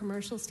standards, more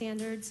commercial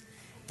standards,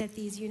 that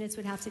these units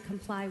would have to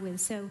comply with.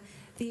 So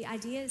the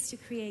idea is to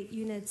create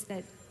units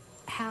that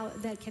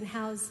can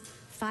house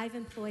 5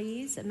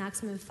 employees, a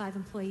maximum of 5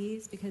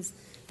 employees, because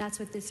that's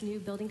what this new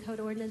building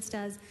code ordinance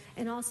does,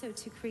 and also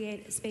to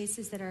create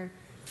spaces that are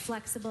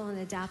flexible and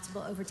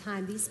adaptable over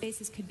time. These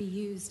spaces could be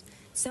used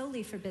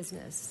solely for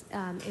business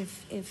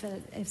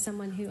if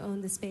someone who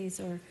owned the space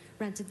or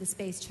rented the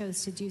space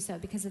chose to do so,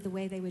 because of the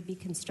way they would be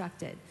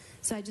constructed.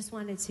 So I just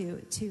wanted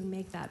to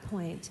make that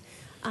point.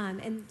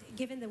 And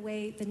given the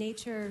way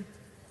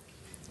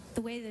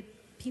that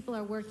people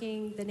are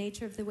working, the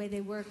nature of the way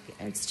they work,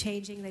 it's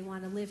changing. They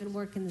want to live and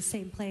work in the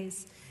same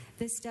place.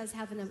 This does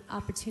have an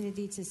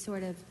opportunity to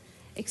sort of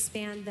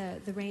expand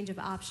the range of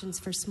options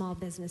for small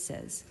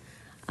businesses.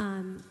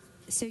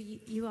 So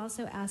you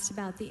also asked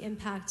about the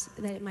impact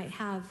that it might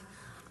have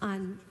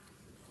on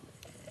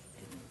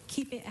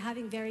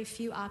having very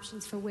few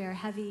options for where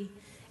heavy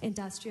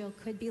industrial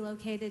could be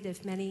located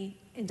if many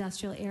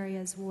industrial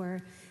areas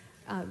were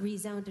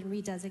rezoned and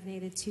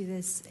redesignated to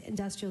this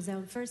industrial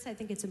zone. First, I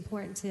think it's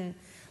important to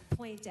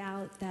point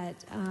out that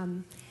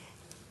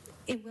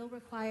it will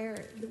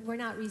require, we're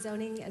not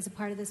rezoning as a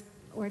part of this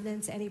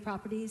ordinance any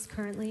properties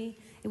currently.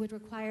 It would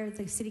require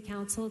the City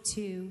Council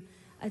to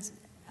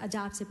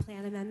adopt a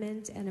plan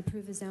amendment and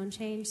approve a zone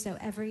change. So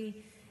every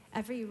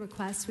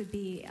request would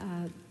be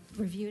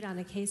reviewed on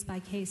a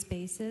case-by-case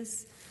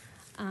basis.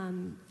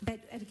 But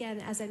again,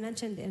 as I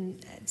mentioned in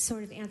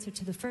sort of answer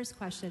to the first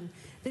question,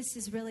 this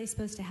is really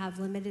supposed to have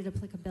limited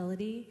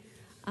applicability.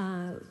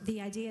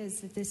 The idea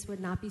is that this would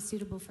not be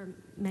suitable for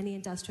many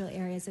industrial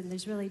areas, and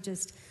there's really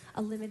just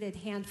a limited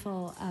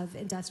handful of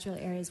industrial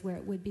areas where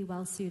it would be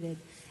well suited.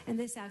 And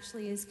this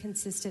actually is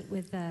consistent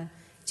with the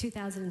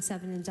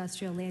 2007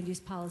 Industrial Land Use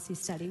Policy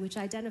Study, which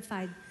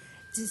identified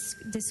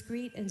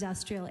discrete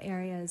industrial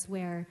areas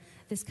where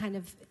this kind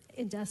of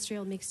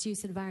industrial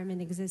mixed-use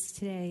environment exists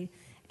today,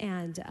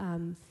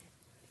 and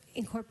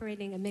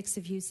incorporating a mix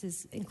of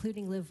uses,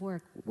 including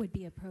live-work, would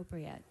be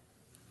appropriate.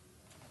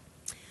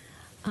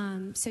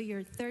 So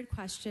your third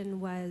question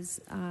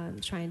was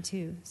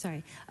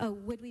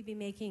would we be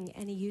making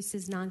any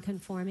uses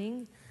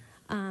non-conforming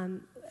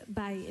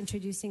by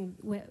introducing,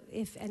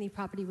 if any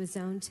property was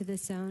zoned to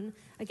this zone?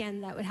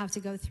 Again, that would have to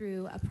go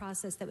through a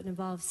process that would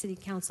involve City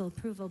Council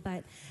approval,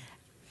 but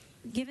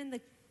given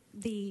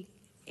the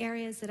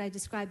areas that I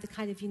described, the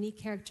kind of unique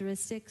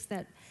characteristics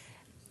that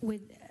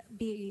would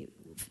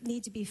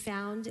need to be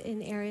found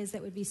in areas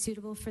that would be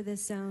suitable for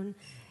this zone,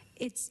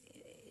 it's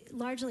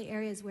largely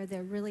areas where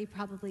there really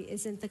probably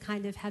isn't the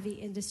kind of heavy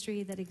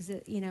industry that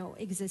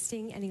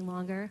existing any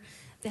longer.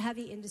 The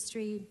heavy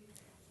industry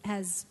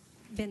has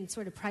been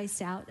sort of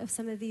priced out of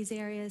some of these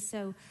areas.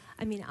 So,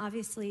 I mean,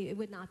 obviously, it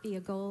would not be a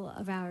goal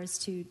of ours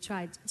to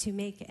try to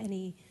make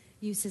any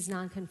uses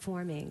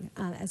non-conforming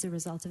as a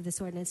result of this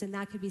ordinance, and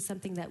that could be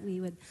something that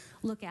we would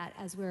look at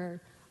as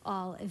we're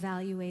all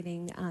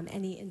evaluating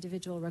any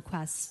individual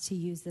requests to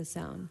use the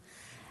zone.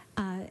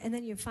 And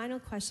then your final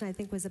question, I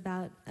think, was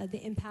about the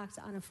impact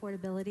on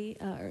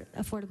affordability or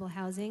affordable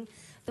housing.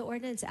 The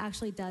ordinance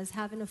actually does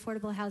have an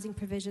affordable housing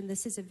provision.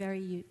 This is a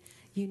very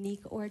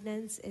unique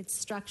ordinance. It's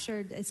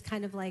structured, it's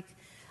kind of like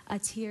a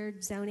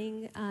tiered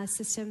zoning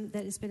system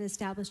that has been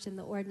established in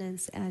the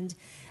ordinance. And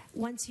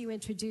once you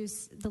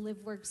introduce the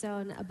live-work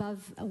zone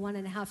above a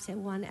 1.5 to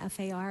 1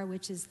 FAR,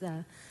 which is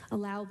the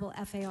allowable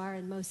FAR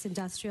in most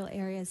industrial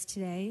areas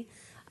today,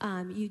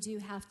 you do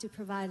have to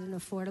provide an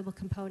affordable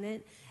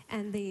component.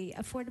 And the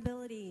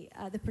affordability,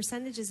 the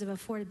percentages of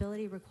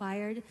affordability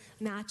required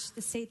match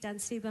the state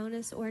density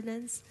bonus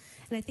ordinance.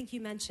 And I think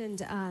you mentioned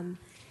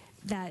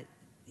that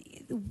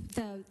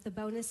the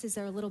bonuses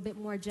are a little bit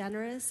more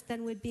generous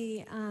than would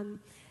be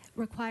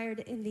required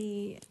in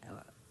the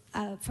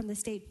from the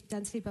state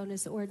density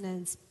bonus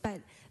ordinance. But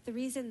the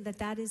reason that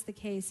that is the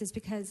case is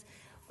because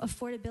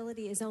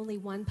affordability is only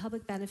one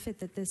public benefit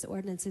that this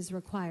ordinance is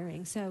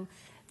requiring. So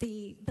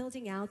the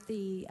building out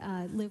the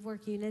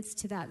live-work units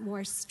to that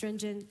more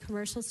stringent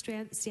commercial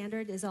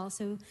standard is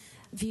also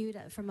viewed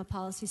from a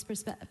policy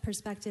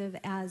perspective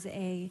as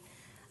a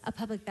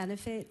public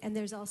benefit. And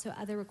there's also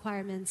other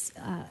requirements,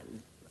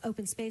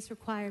 open space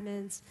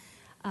requirements,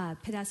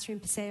 pedestrian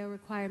paseo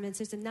requirements.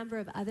 There's a number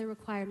of other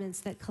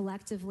requirements that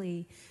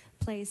collectively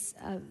place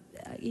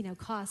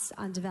costs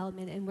on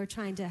development, and we're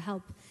trying to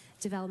help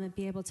development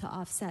be able to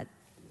offset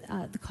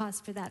the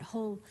cost for that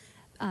whole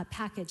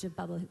package of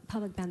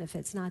public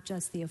benefits, not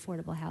just the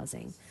affordable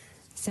housing.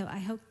 So I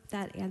hope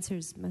that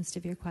answers most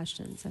of your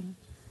questions.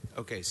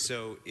 Okay,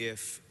 so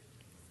if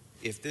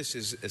this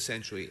is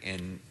essentially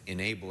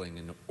enabling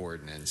an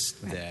ordinance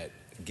that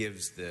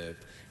gives the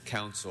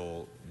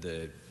council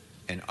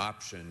an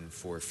option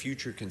for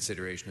future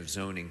consideration of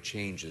zoning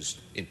changes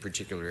in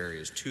particular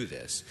areas to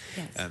this,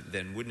 yes,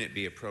 then wouldn't it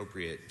be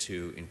appropriate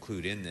to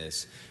include in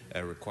this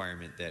a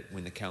requirement that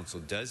when the council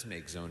does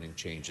make zoning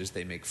changes,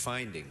 they make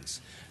findings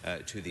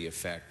to the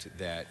effect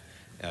that,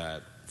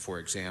 for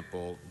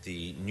example,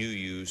 the new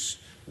use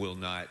will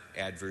not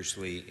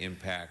adversely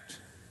impact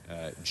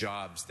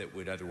jobs that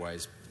would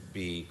otherwise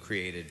be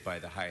created by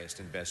the highest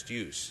and best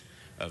use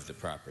of the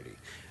property,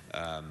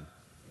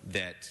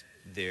 that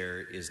there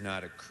is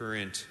not a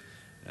current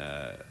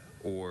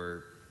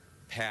or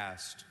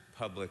past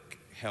public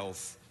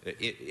health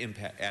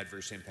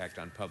adverse impact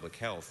on public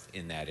health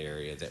in that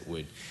area that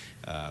would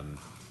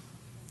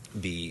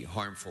be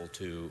harmful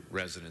to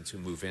residents who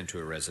move into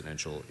a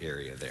residential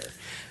area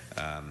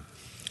there.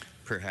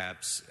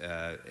 Perhaps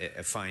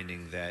a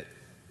finding that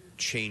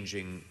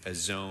changing a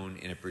zone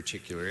in a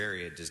particular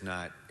area does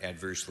not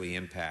adversely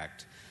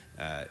impact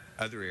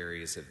other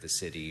areas of the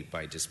city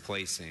by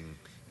displacing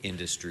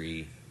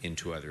industry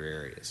into other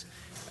areas.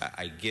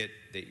 I get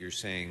that you're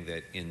saying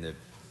that in the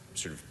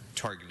sort of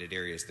targeted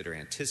areas that are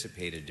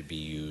anticipated to be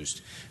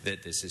used,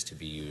 that this is to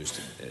be used.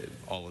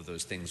 All of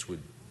those things we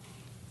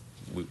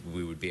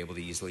would be able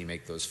to easily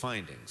make those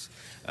findings.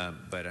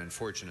 But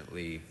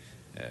unfortunately,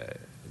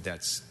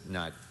 that's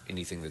not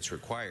anything that's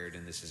required,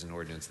 and this is an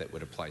ordinance that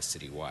would apply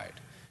citywide.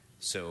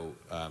 So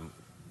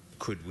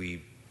could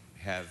we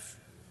have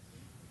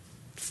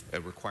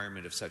a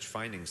requirement of such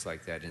findings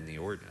like that in the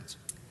ordinance?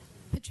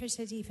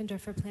 Patricia Diefender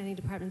for Planning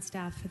Department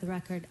staff, for the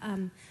record.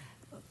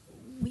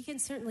 We can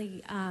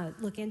certainly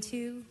look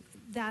into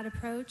that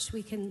approach.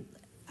 We can,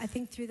 I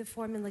think through the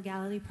form and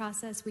legality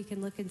process, we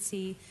can look and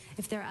see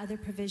if there are other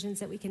provisions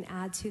that we can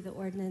add to the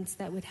ordinance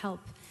that would help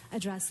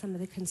address some of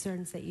the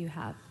concerns that you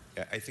have.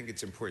 I think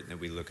it's important that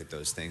we look at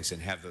those things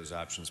and have those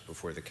options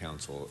before the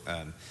council.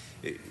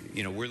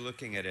 We're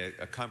looking at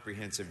a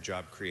comprehensive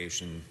job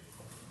creation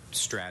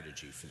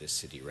strategy for this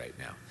city right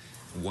now.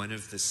 One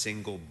of the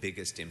single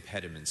biggest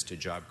impediments to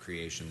job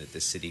creation that the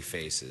city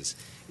faces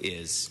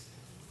is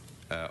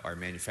our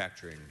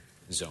manufacturing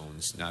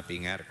zones not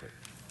being adequate.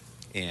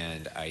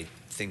 And I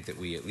think that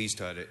we at least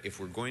ought to, if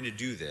we're going to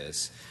do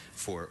this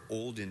for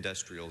old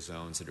industrial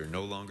zones that are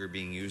no longer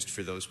being used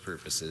for those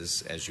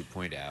purposes, as you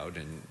point out,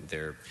 and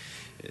they're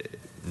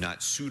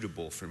not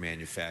suitable for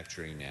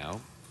manufacturing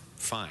now,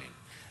 fine.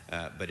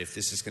 But if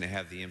this is going to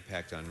have the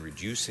impact on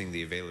reducing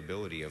the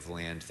availability of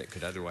land that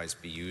could otherwise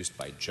be used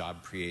by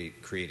job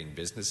creating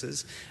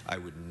businesses, I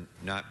would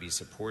not be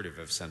supportive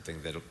of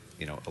something that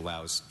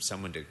allows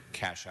someone to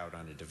cash out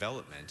on a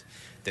development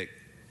that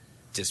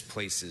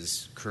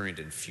displaces current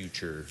and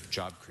future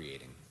job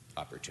creating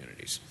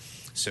opportunities.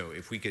 So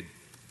if we could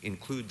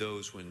include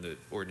those when the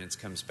ordinance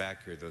comes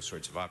back here, those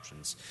sorts of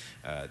options,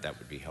 that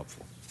would be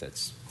helpful, if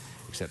that's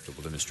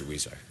acceptable to Mr.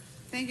 Huizar.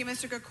 Thank you,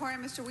 Mr.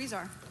 Gregorian. Mr.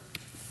 Huizar.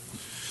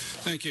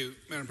 Thank you,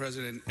 Madam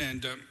President.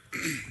 And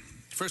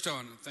first, I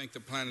want to thank the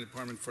Planning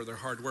Department for their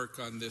hard work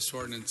on this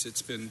ordinance.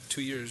 It's been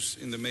 2 years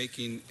in the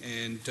making,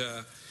 and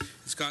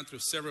it's gone through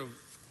several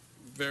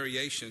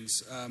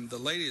variations. The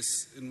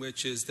latest in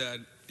which is that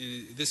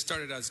this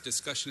started as a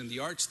discussion in the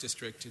Arts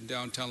District in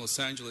downtown Los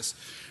Angeles,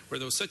 where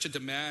there was such a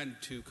demand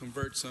to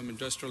convert some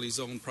industrially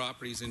zoned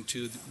properties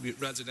into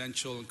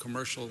residential and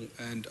commercial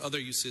and other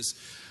uses,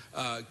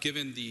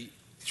 given the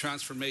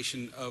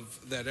transformation of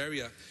that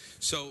area.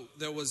 So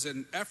there was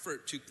an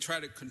effort to try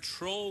to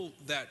control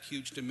that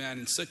huge demand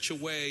in such a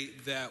way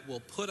that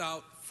will put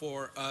out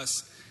for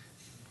us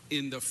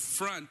in the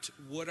front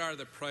what are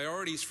the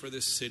priorities for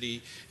this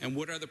city and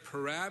what are the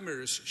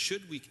parameters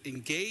should we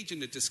engage in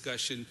the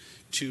discussion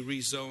to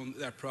rezone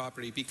that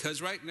property.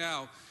 Because right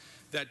now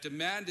that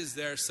demand is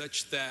there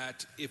such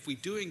that if we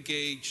do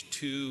engage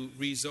to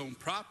rezone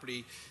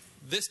property,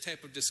 this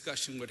type of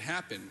discussion would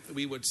happen.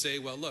 We would say,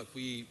 well, look,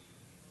 we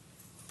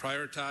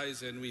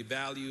prioritize and we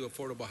value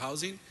affordable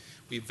housing.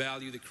 We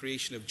value the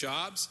creation of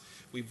jobs.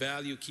 We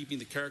value keeping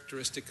the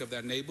characteristic of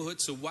that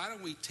neighborhood. So why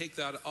don't we take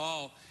that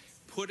all,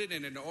 put it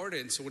in an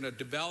ordinance, so when a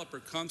developer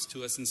comes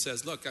to us and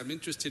says, look, I'm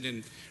interested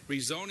in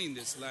rezoning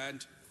this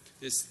land,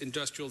 this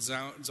industrial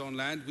zone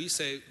land, we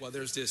say, well,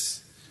 there's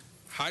this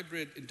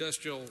hybrid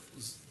industrial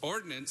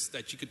ordinance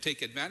that you could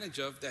take advantage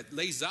of that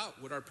lays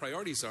out what our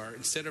priorities are,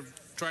 instead of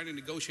trying to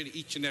negotiate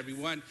each and every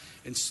one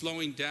and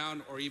slowing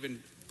down or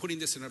even putting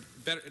this in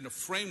a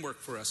framework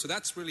for us. So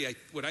that's really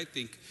what I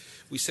think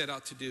we set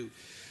out to do.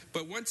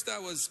 But once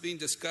that was being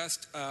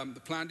discussed,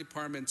 the plan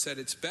department said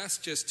it's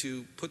best just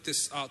to put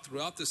this out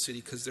throughout the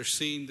city because they're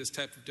seeing this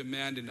type of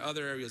demand in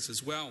other areas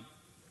as well.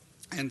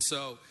 And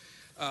so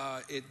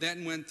it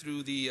then went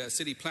through the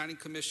City Planning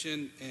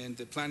Commission, and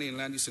the Planning and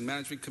Land Use and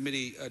Management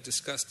Committee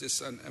discussed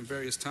this on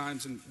various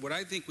times. And what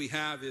I think we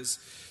have is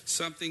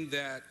something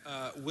that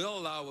will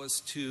allow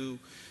us to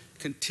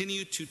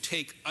continue to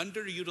take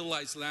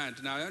underutilized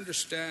land. Now, I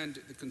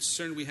understand the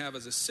concern we have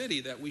as a city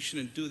that we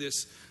shouldn't do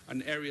this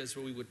on areas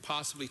where we would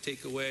possibly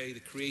take away the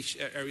creation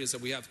areas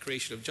that we have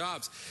creation of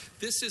jobs.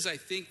 This is, I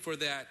think, for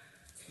that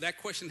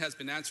question has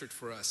been answered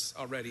for us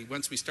already.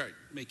 Once we start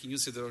making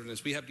use of the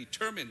ordinance, we have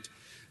determined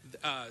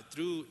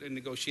through a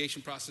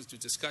negotiation process, through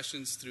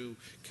discussions, through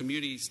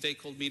community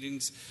stakeholder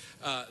meetings,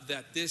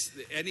 that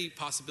any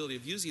possibility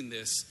of using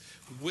this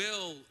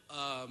will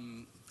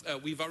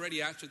we've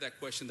already answered that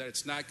question, that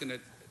it's not going to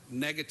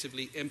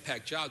negatively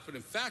impact jobs. But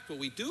in fact, what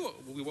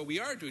we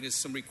are doing is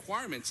some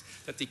requirements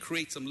that they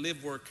create some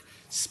live-work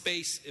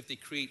space if they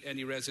create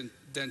any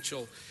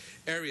residential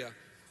area.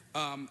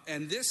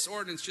 And this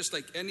ordinance, just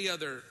like any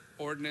other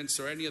ordinance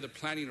or any other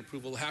planning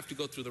approval, will have to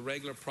go through the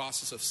regular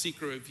process of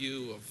secret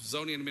review, of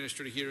zoning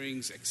administrative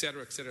hearings, et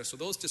cetera, et cetera. So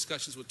those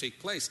discussions will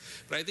take place.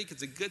 But I think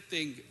it's a good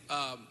thing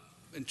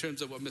in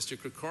terms of what Mr.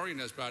 Krikorian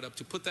has brought up,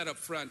 to put that up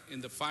front in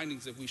the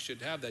findings that we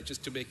should have that,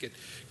 just to make it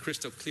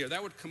crystal clear.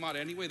 That would come out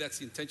anyway. That's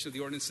the intention of the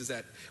ordinance, is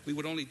that we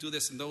would only do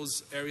this in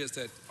those areas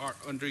that are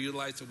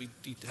underutilized and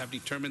we have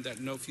determined that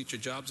no future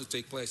jobs will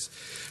take place.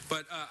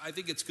 But I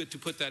think it's good to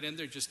put that in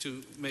there just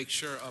to make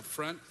sure up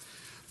front.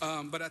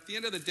 But at the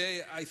end of the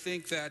day, I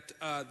think that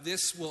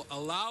this will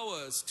allow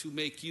us to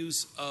make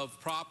use of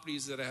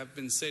properties that have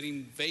been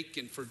sitting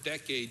vacant for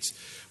decades,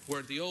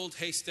 where the old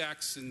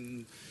haystacks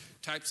and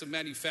types of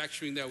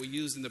manufacturing that we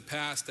used in the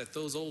past, that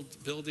those old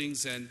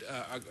buildings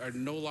are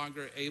no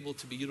longer able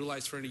to be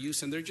utilized for any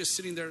use, and they're just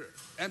sitting there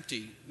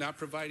empty, not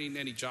providing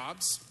any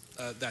jobs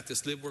that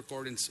this live-work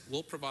ordinance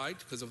will provide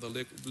because of the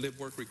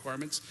live-work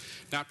requirements,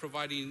 not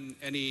providing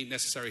any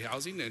necessary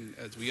housing, and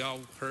as we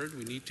all heard,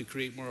 we need to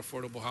create more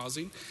affordable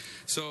housing.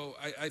 So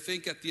I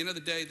think at the end of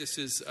the day, this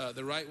is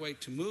the right way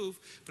to move,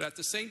 but at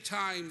the same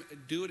time,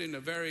 do it in a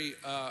very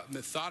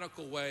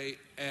methodical way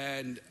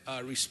and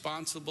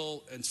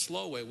responsible and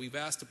slow way. We've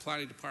asked the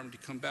planning department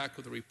to come back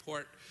with a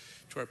report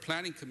to our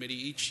planning committee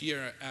each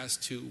year as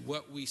to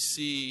what we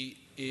see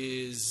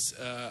is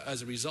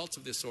as a result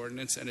of this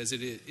ordinance, and is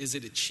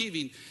it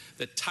achieving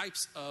the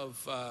types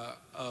of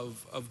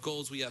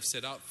goals we have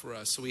set out for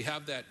us. So we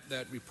have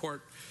that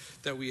report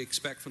that we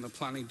expect from the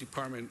planning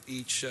department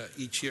each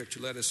year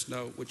to let us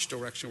know which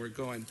direction we're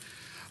going.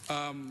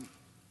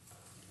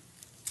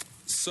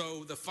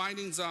 So the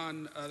findings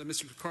on that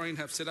Mr. Krikorian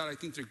have set out, I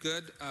think they're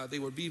good. They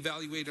will be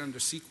evaluated under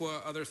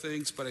CEQA, other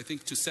things, but I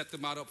think to set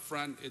them out up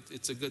front,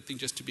 it's a good thing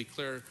just to be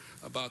clear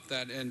about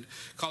that. And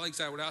colleagues,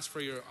 I would ask for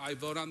your aye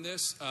vote on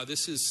this.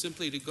 This is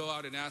simply to go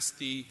out and ask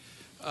the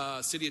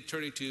city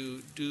attorney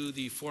to do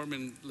the form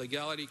and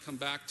legality, come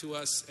back to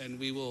us, and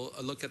we will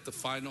look at the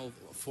final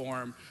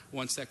form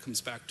once that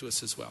comes back to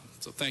us as well.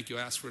 So thank you.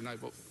 I ask for an aye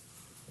vote.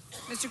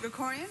 Mr.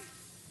 Krikorian?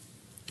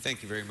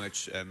 Thank you very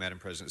much, Madam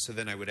President. So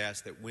then I would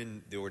ask that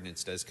when the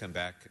ordinance does come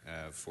back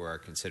for our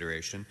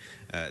consideration,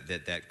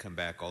 that come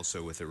back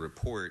also with a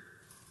report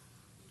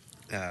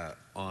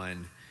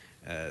on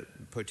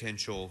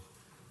potential,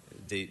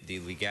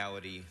 the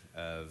legality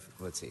of,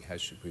 let's see, how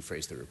should we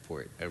phrase the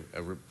report?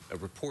 A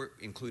report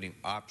including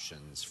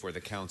options for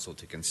the council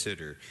to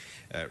consider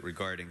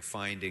regarding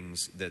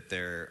findings that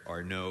there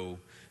are no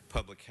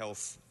public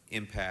health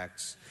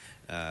impacts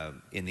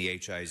in the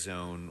HI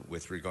zone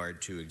with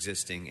regard to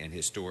existing and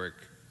historic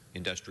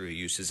industrial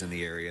uses in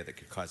the area that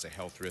could cause a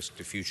health risk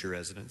to future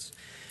residents,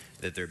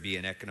 that there be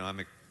an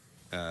economic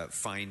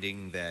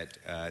finding that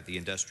the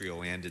industrial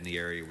land in the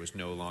area was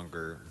no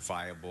longer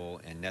viable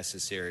and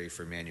necessary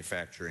for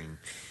manufacturing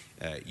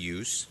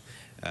use,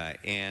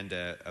 and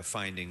a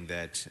finding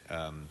that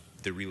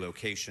the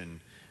relocation,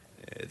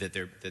 that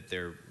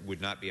there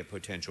would not be a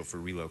potential for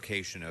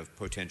relocation of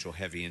potential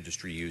heavy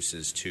industry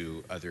uses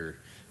to other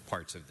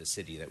parts of the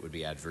city that would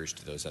be adverse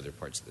to those other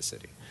parts of the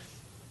city.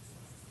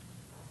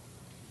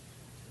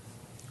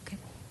 Okay.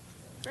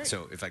 Great.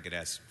 So if I could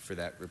ask for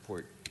that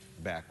report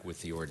back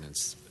with the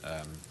ordinance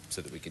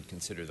so that we could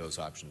consider those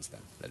options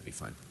then, that'd be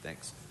fine.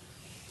 Thanks.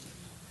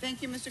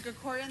 Thank you, Mr.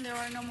 Krikorian. There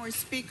are no more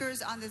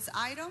speakers on this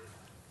item.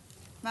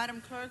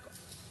 Madam Clerk,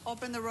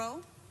 open the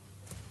roll,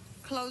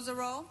 close the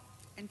roll,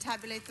 and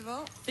tabulate the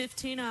vote.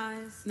 15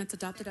 ayes. And it's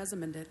adopted as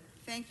amended.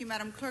 Thank you,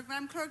 Madam Clerk.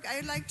 Madam Clerk,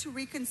 I'd like to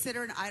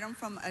reconsider an item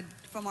from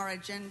our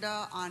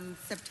agenda on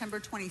September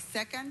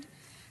 22nd,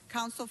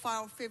 Council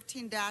File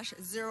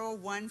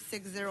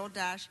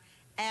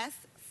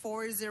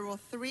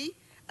 15-0160-S403.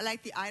 I'd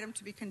like the item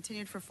to be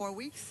continued for 4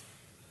 weeks.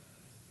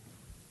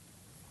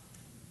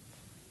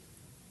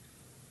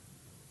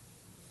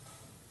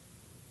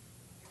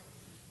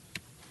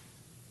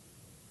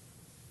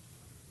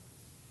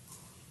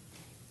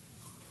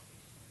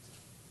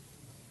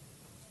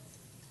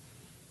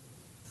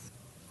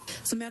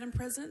 So, Madam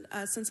President,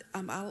 since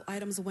all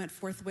items went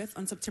forthwith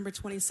on September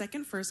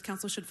 22nd, first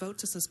Council should vote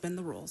to suspend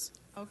the rules.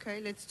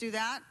 Okay, let's do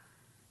that.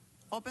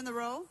 Open the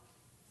roll,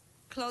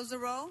 close the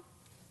roll,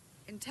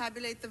 and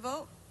tabulate the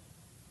vote.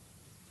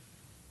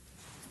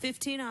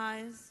 15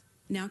 ayes.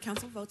 Now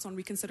Council votes on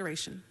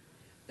reconsideration.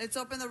 Let's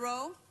open the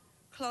roll,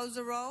 close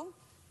the roll,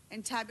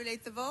 and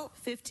tabulate the vote.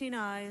 15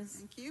 ayes.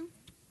 Thank you.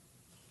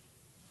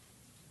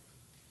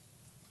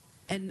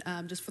 And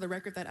just for the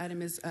record, that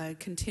item is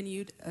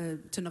continued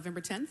to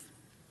November 10th.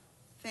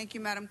 Thank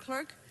you, Madam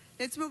Clerk.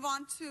 Let's move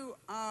on to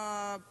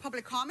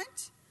public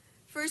comment.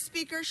 First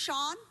speaker,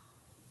 Sean.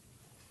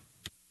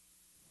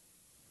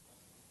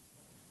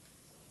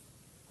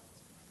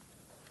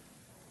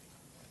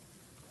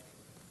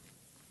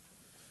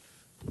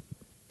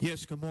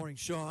 Yes, good morning,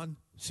 Sean,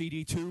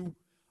 CD2.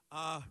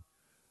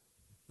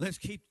 Let's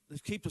keep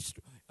the,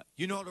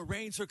 you know, the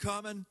rains are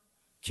coming.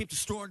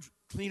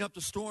 Clean up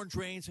the storm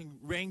drains and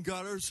rain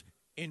gutters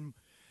in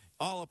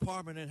all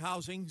apartment and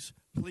housings.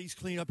 Please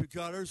clean up your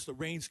gutters. The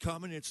rain's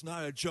coming. It's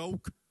not a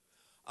joke.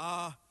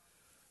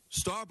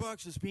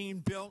 Starbucks is being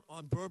built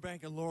on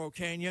Burbank and Laurel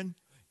Canyon.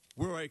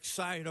 We're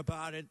excited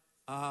about it.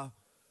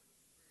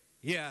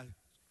 Yeah,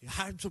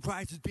 I'm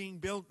surprised it's being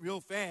built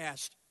real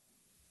fast.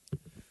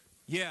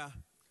 Yeah.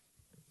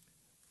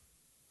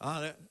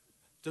 The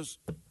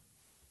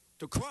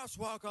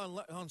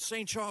crosswalk on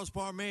St. Charles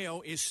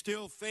Borromeo is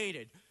still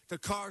faded. The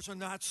cars are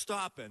not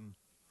stopping.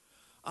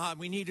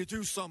 We need to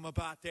do something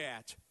about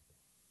that.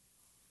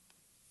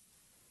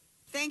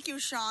 Thank you,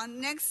 Sean.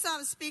 Next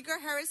speaker,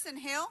 Harrison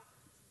Hill.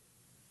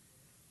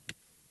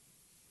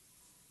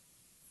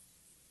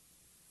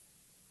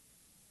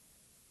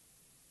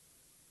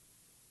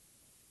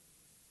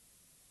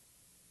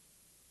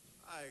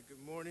 Hi,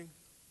 good morning.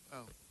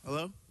 Oh,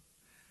 hello?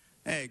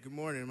 Hey, good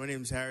morning. My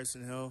name is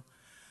Harrison Hill.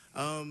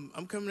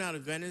 I'm coming out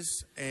of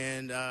Venice,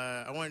 and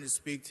I wanted to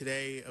speak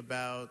today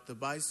about the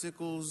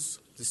bicycles,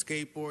 the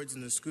skateboards,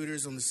 and the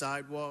scooters on the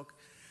sidewalk.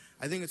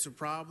 I think it's a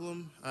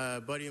problem.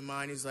 A buddy of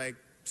mine, he's like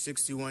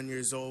 61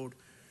 years old,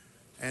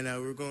 and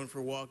we were going for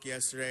a walk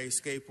yesterday.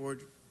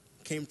 Skateboard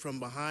came from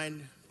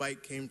behind,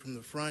 bike came from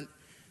the front,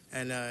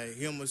 and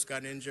he almost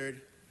got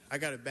injured. I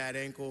got a bad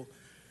ankle,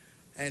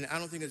 and I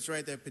don't think it's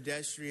right that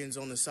pedestrians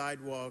on the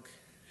sidewalk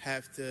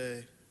have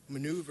to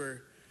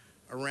maneuver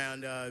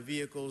around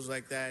vehicles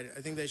like that.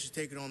 I think they should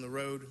take it on the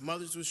road.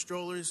 Mothers with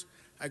strollers,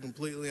 I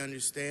completely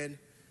understand.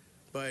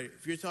 But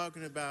if you're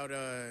talking about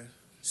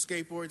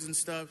skateboards and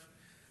stuff,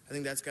 I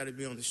think that's got to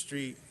be on the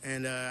street.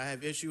 And I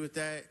have issue with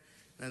that,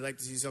 and I'd like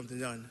to see something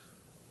done.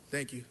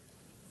 Thank you.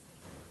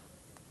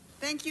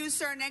 Thank you,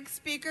 sir. Next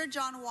speaker,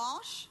 John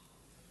Walsh.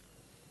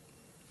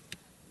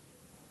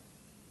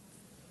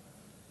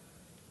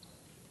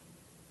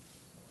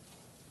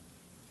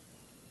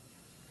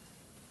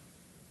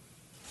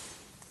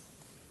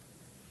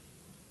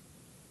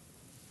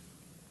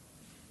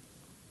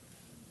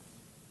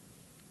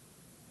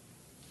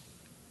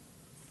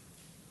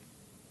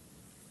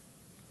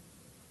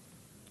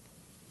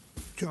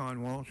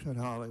 John Walsh at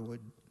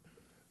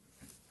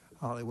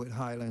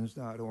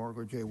HollywoodHighlands.org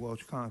or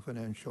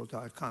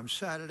jwalshconfidential.com.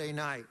 Saturday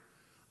night,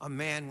 a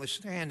man was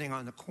standing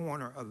on the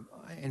corner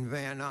in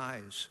Van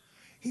Nuys.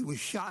 He was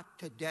shot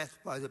to death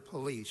by the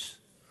police.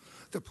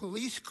 The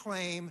police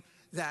claim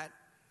that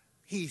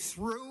he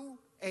threw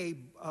a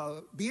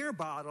beer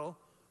bottle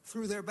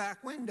through their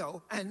back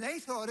window, and they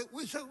thought it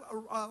was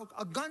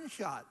a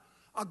gunshot.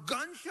 A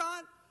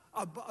gunshot?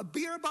 A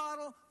beer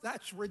bottle?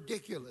 That's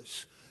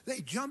ridiculous.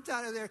 They jumped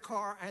out of their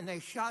car and they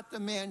shot the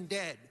man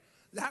dead.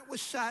 That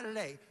was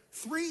Saturday.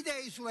 3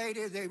 days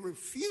later, they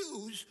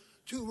refused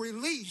to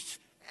release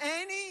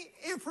any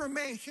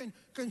information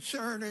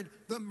concerning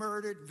the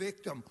murdered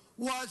victim.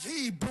 Was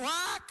he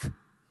black?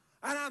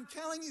 And I'm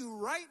telling you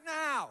right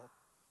now,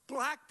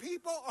 Black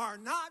people are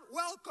not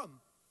welcome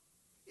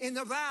in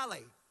the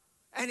Valley.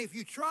 And if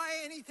you try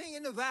anything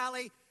in the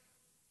Valley,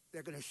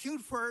 they're going to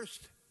shoot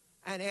first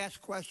and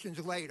ask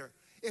questions later.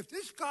 If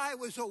this guy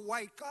was a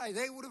white guy,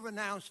 they would have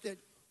announced it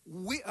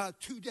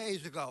 2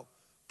 days ago.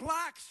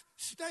 Blacks,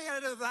 stay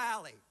out of the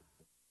Valley.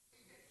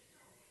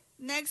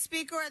 Next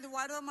speaker,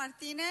 Eduardo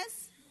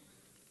Martinez.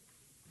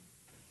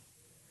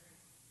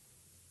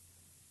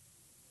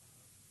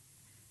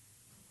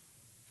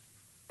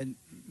 And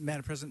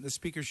Madam President, the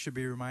speakers should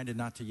be reminded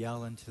not to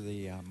yell into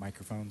the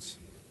microphones.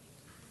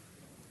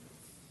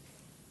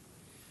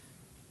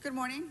 Good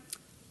morning.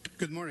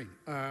 Good morning.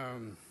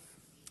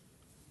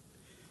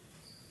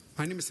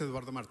 My name is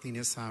Eduardo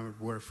Martinez. I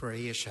work for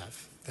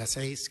ASF, that's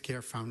AIDS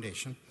Care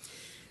Foundation.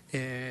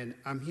 And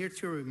I'm here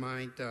to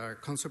remind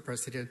Council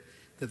President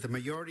that the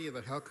majority of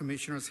the health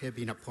commissioners have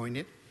been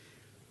appointed.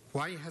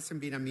 Why hasn't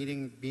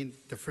been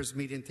the first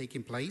meeting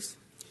taking place?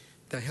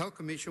 The Health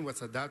Commission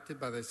was adopted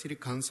by the City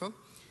Council.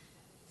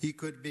 It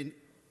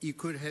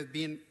could have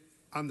been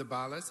on the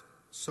ballot.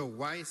 So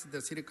why is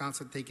the City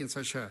Council taking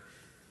such a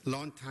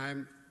long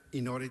time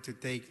in order to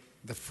take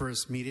the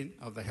first meeting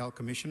of the Health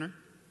Commissioner?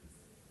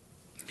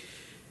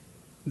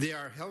 There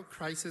are health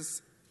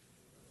crisis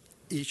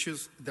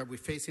issues that we're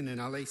facing in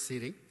LA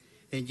City,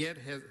 and yet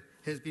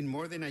has been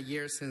more than a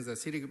year since the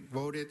city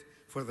voted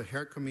for the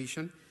Health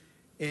Commission,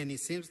 and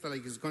it seems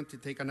like it's going to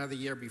take another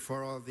year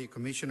before all the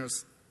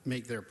commissioners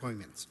make their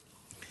appointments.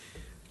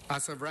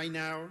 As of right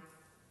now,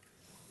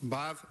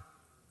 Bob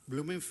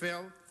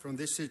Blumenfeld from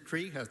District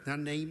 3 has not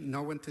named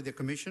no one to the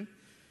commission.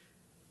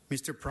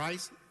 Mr.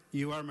 Price,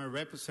 you are my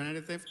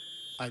representative.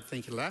 I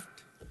think he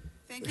left.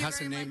 Thank you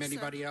hasn't very named much,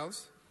 anybody sir.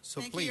 else. So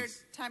Thank please. you. Your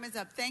time is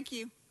up. Thank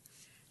you.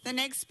 The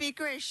next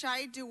speaker is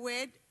Shai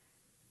DeWitt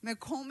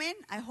McComan.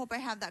 I hope I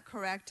have that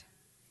correct.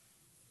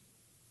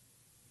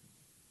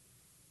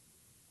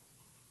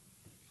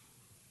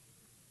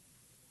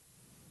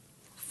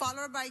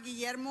 Followed by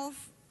Guillermo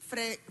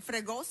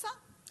Fregosa.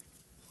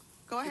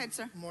 Go ahead,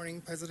 sir. Good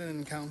morning, President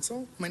and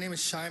Council. My name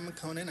is Shai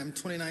McConan. I'm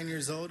 29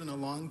 years old and a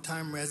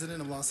longtime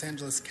resident of Los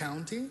Angeles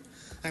County.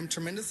 I'm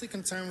tremendously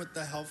concerned with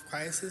the health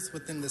crisis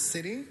within the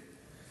city.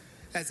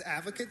 As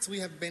advocates, we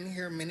have been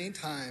here many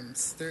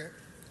times.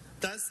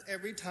 Thus,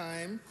 every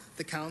time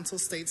the council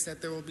states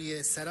that there will be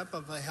a setup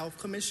of a health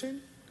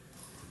commission,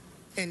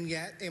 and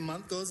yet a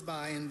month goes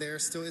by and there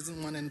still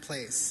isn't one in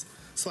place.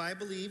 So I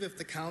believe if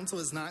the council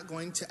is not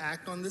going to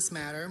act on this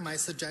matter, my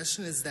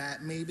suggestion is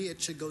that maybe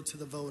it should go to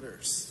the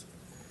voters.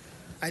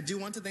 I do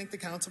want to thank the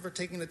council for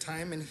taking the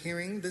time and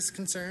hearing this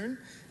concern,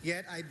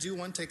 yet I do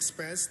want to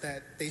express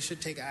that they should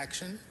take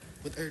action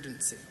with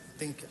urgency.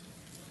 Thank you.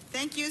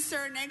 Thank you,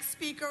 sir. Next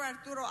speaker,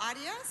 Arturo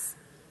Arias.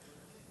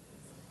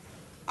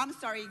 I'm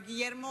sorry,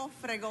 Guillermo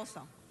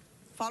Fregoso,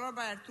 followed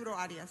by Arturo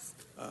Arias.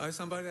 Is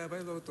somebody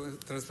available to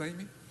translate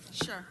me,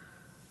 Sure.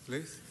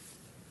 please?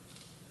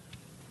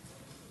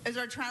 Is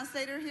there a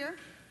translator here?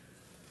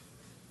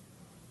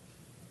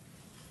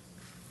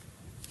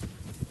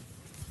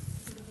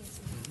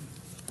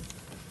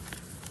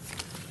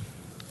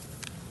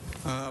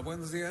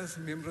 Buenos días,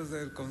 miembros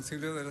del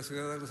Concilio de la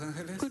Ciudad de Los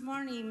Ángeles. Good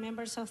morning,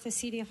 members of the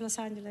City of Los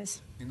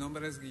Angeles. Mi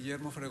nombre es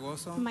Guillermo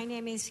Fregoso My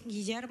name is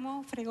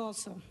Guillermo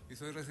Fregoso. y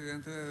soy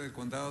residente del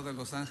Condado de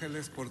Los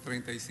Ángeles por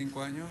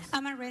 35 años.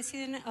 I'm a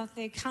resident of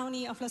the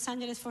County of Los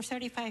Angeles for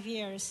 35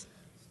 years.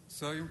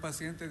 Soy un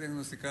paciente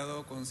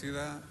diagnosticado con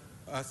SIDA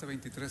hace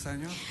 23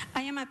 años.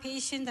 I am a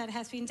patient that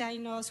has been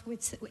diagnosed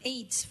with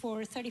AIDS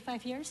for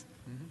 35 years.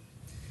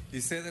 Y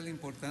sé de la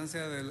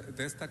importancia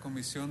de esta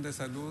Comisión de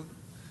Salud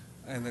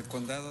en el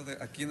condado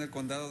aquí en el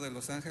Condado de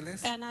Los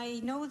Ángeles. And I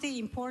know the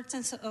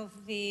importance of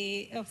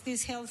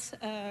this health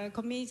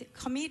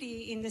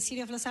committee in the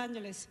City of Los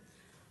Angeles.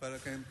 Para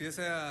que empiece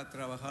a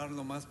trabajar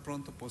lo más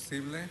pronto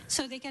posible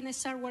So they can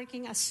start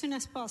working as soon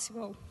as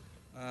possible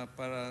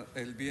para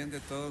el bien de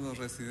todos los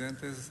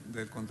residentes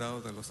del Condado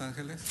de Los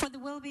Ángeles. for the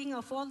well-being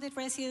of all the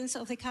residents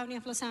of the County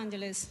of Los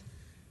Angeles.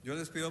 Yo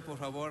les pido por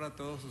favor a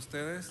todos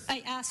ustedes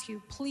I ask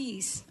you,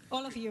 please,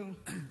 all of you,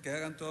 que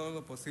hagan todo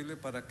lo posible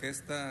para que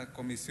esta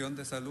Comisión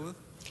de Salud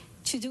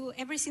to do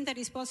everything that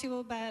is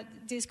possible by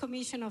this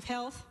Commission of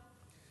Health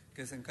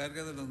que se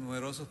encargue de los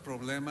numerosos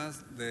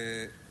problemas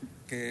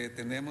que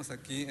tenemos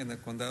aquí en el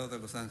Condado de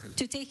Los Ángeles.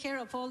 to take care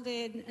of all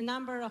the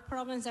number of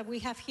problems that we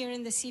have here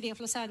in the City of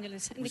Los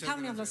Angeles, in the Muchas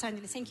County of gracias. Los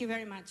Angeles. Thank you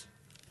very much.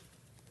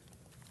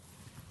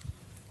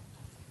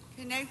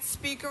 Okay, next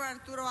speaker,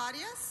 Arturo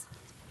Arias.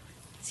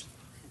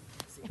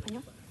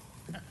 ¿Español?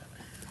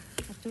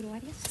 Arturo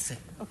Arias? Sí.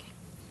 Okay.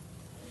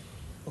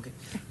 Ok.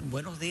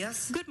 Buenos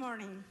días, Good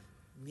morning,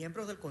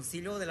 miembros del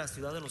Concilio de la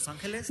Ciudad de Los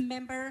Ángeles.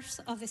 members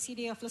of the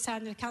City of Los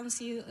Angeles,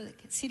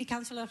 City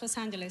Council of Los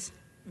Angeles.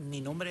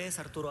 Mi nombre es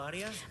Arturo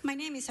Arias. My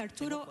name is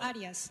Arturo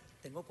Arias.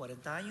 Tengo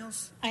 40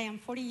 años. I am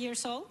 40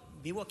 years old.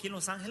 Vivo aquí en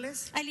Los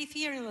Ángeles. I live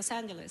here in Los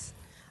Angeles.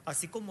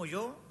 Así como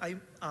yo,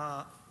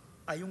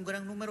 hay un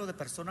gran número de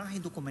personas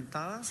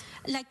indocumentadas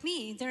Like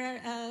me, there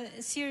are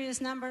a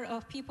serious number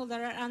of people that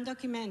are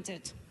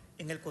undocumented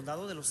en el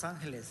condado de Los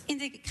Ángeles. in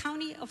the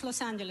County of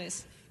Los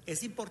Angeles.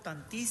 Es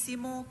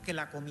importantísimo que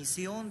la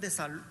Comisión de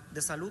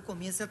Salud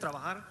comience a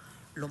trabajar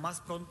lo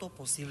más pronto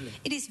posible.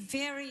 It is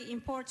very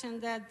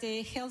important that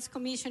the Health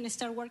Commission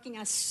start working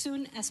as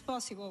soon as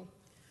possible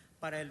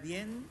Para el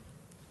bien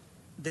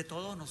de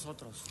todos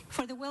nosotros.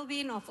 for the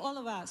well-being of all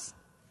of us.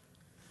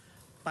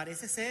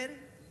 Parece ser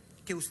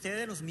que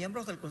ustedes, los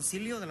miembros del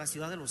Concilio de la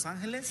Ciudad de Los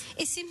Ángeles,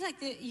 It seems like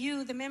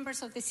the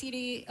members of the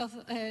city of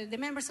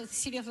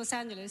Los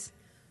Angeles,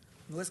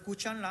 no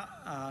escuchan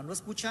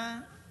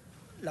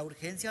la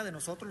urgencia de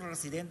nosotros, los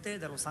residentes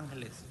de Los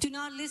Ángeles. do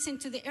not listen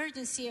to the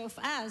urgency of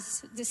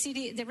us,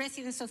 the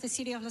residents of the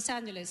city of Los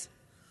Angeles.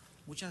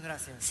 Muchas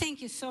gracias.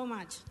 Thank you so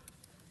much.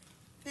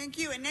 Thank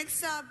you. And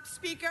next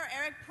speaker,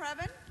 Eric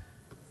Previn.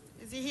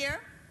 Is he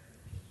here?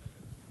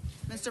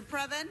 Mr.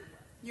 Previn,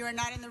 you are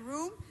not in the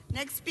room.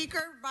 Next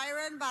speaker,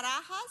 Byron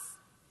Barajas.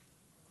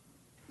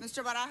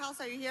 Mr. Barajas,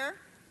 are you here?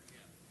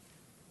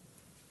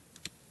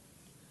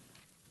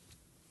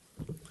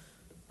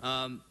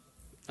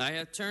 I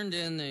have turned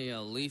in a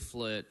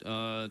leaflet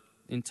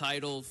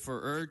entitled "For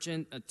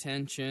Urgent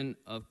Attention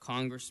of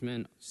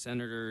Congressmen,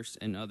 Senators,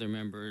 and Other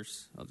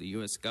Members of the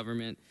U.S.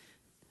 Government,"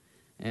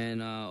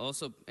 and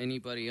also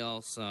anybody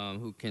else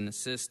who can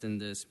assist in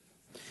this.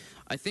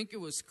 I think it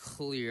was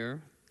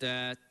clear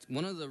that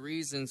one of the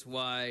reasons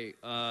why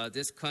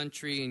this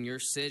country and your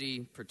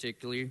city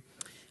particularly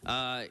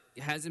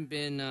hasn't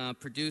been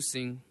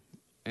producing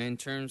in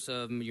terms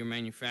of your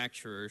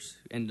manufacturers,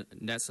 and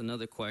that's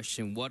another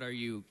question, what are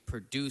you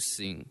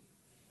producing?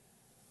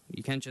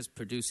 You can't just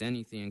produce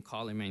anything and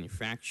call it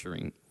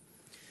manufacturing.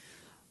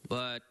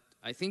 But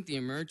I think the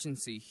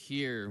emergency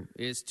here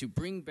is to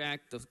bring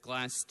back the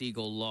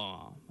Glass-Steagall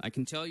law. I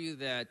can tell you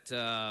that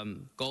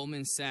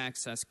Goldman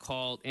Sachs has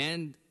called,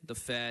 and the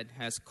Fed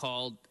has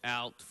called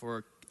out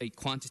for a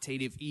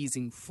quantitative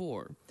easing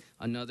for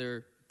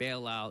another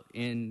bailout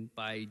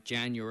by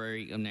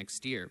January of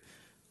next year.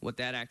 What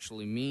that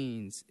actually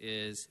means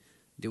is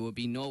there will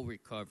be no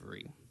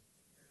recovery.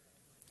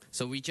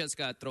 So we just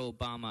got to throw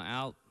Obama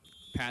out,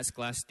 pass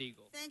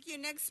Glass-Steagall. Thank you.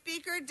 Next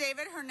speaker,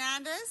 David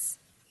Hernandez,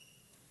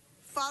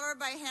 followed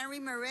by Henry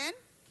Marin.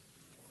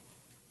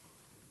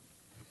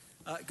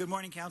 Good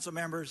morning, council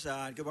members.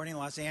 Good morning,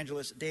 Los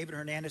Angeles. David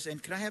Hernandez.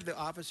 And could I have the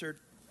officer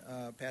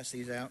pass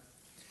these out?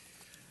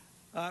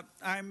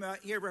 I'm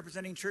here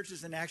representing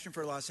Churches in Action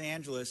for Los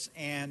Angeles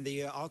and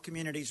the All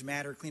Communities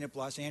Matter Clean Up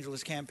Los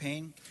Angeles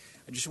campaign.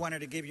 I just wanted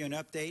to give you an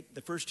update.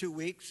 The first 2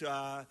 weeks,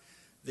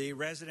 the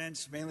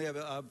residents, mainly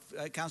of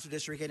Council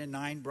District 8 and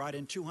 9, brought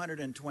in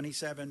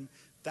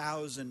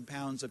 227,000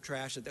 pounds of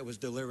trash that was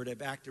delivered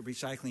back to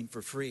recycling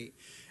for free.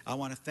 I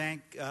want to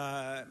thank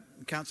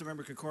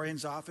Councilmember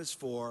Krikorian's office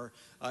for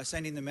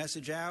sending the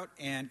message out,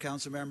 and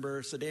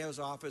Councilmember Cedeo's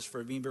office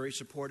for being very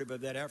supportive of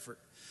that effort.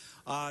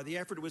 The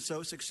effort was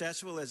so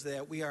successful as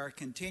that we are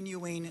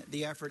continuing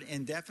the effort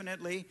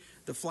indefinitely.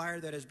 The flyer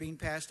that is being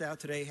passed out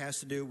today has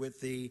to do with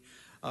the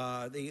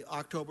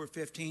October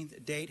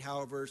 15th date.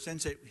 However,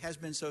 since it has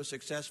been so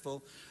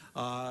successful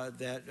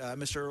that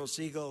Mr. Earl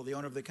Siegel, the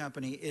owner of the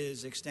company,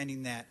 is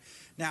extending that.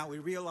 Now, we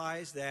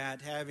realize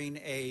that having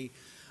a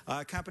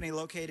company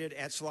located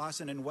at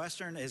Slauson and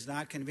Western is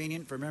not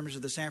convenient for members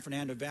of the San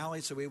Fernando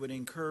Valley, so we would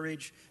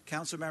encourage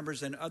council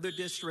members in other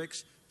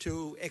districts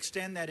to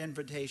extend that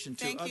invitation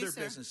to other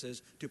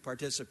businesses to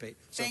participate.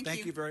 So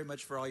thank you very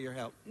much for all your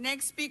help.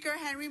 Next speaker,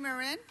 Henry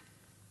Marin.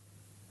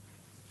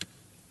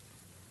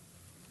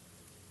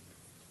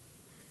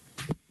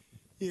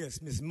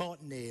 Yes, Ms.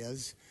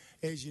 Martinez,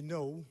 as you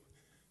know,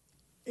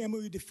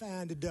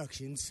 MOU-defined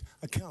deductions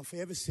account for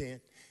every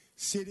cent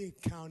city,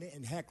 county,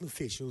 and HACL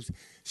officials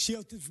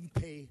sheltered from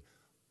pay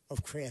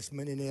of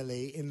craftsmen in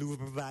L.A. in lieu of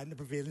providing the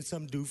provision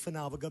some due for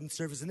our government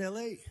service in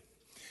L.A.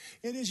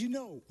 And as you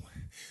know,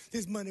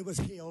 this money was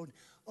held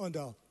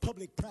under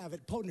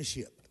public-private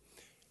partnership,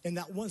 and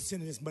not 1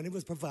 cent of this money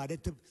was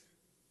provided to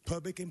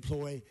public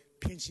employee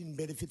pension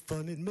benefit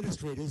fund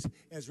administrators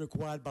as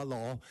required by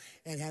law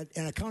and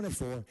accounted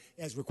for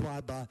as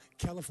required by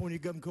California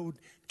Government Code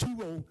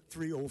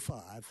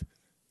 20305.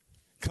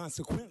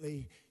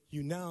 Consequently,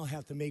 you now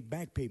have to make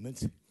back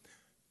payments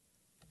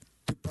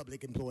to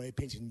public employee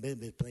pension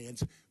benefit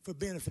plans for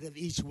benefit of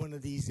each one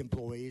of these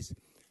employees.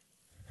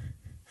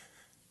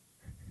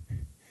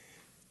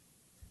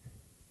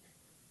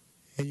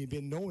 And you've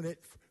been knowing it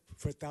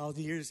for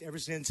 1,000 years, ever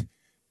since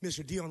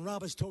Mr. Dion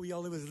Roberts told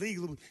y'all it was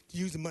legal to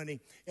use the money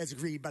as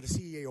agreed by the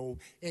CEO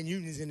and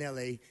unions in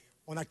L.A.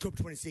 on October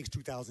 26,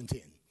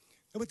 2010.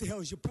 Now, what the hell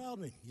is your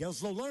problem? Y'all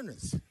slow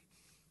learners.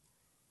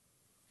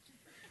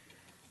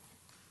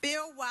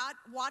 Bill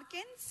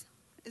Watkins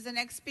is the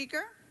next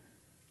speaker.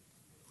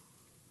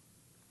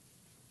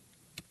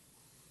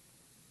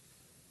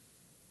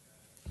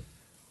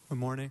 Good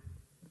morning.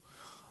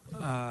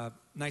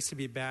 Nice to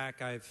be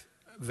back. I've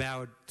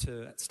vowed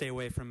to stay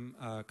away from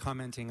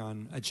commenting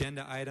on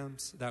agenda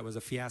items. That was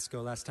a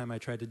fiasco last time I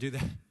tried to do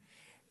that.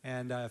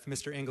 And if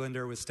Mr.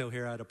 Englander was still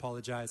here, I'd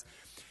apologize.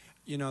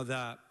 You know,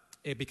 the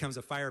it becomes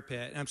a fire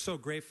pit. And I'm so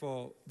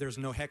grateful there's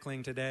no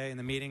heckling today in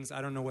the meetings.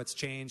 I don't know what's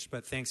changed,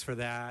 but thanks for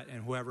that.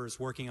 And whoever's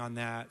working on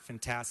that,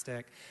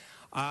 fantastic.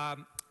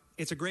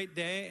 It's a great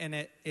day,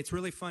 and it's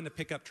really fun to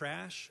pick up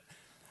trash.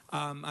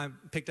 I've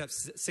picked up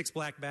 6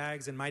 black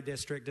bags in my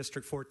district,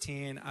 District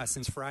 14,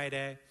 since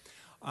Friday.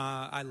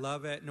 I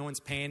love it. No one's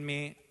paying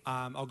me.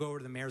 I'll go over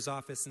to the mayor's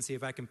office and see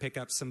if I can pick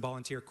up some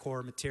volunteer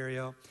corps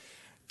material.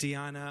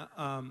 Deanna,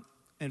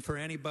 and for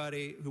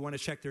anybody who want to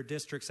check their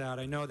districts out,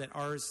 I know that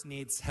ours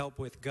needs help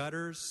with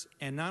gutters,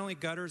 and not only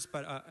gutters,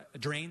 but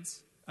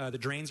drains. The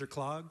drains are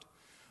clogged.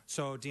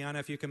 So, Deanna,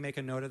 if you can make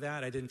a note of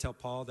that. I didn't tell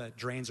Paul that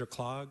drains are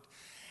clogged.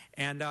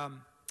 And,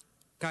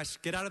 gosh,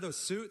 get out of those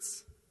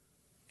suits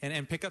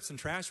and pick up some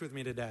trash with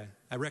me today.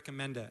 I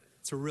recommend it.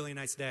 It's a really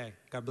nice day.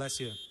 God bless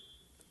you.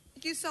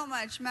 Thank you so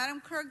much.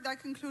 Madam Clerk,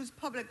 that concludes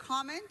public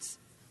comment.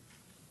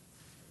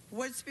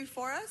 What's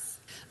before us?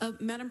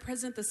 Madam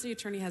President, the City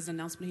Attorney has an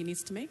announcement he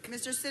needs to make.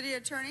 Mr. City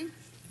Attorney?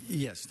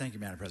 Yes, thank you,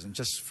 Madam President.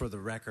 Just for the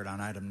record,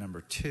 on item number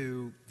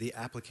 2, the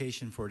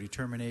application for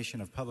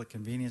determination of public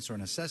convenience or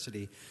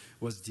necessity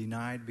was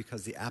denied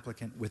because the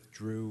applicant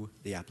withdrew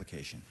the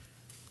application.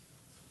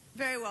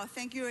 Very well.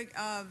 Thank you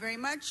very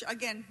much.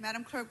 Again,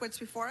 Madam Clerk, what's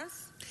before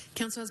us?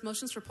 Council has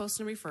motions for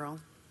posted and referral.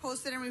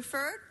 Posted and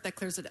referred. That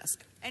clears the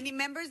desk. Any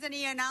members,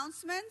 any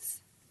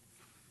announcements?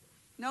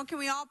 No, can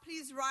we all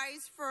please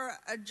rise for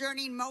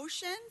adjourning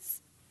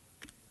motions?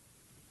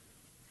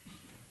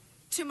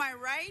 To my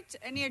right,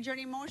 any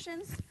adjourning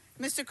motions?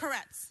 Mr.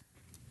 Koretz.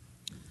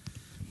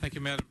 Thank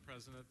you, Madam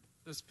President.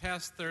 This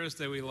past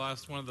Thursday, we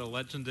lost one of the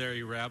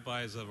legendary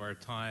rabbis of our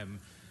time,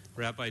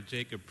 Rabbi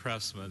Jacob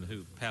Pressman,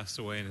 who passed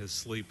away in his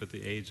sleep at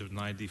the age of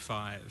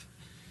 95.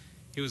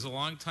 He was a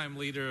longtime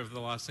leader of the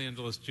Los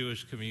Angeles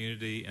Jewish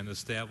community and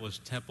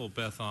established Temple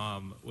Beth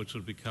Am, which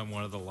would become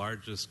one of the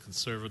largest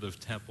conservative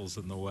temples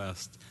in the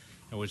West,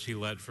 and which he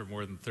led for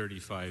more than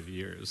 35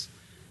 years.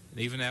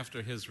 And even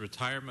after his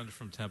retirement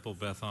from Temple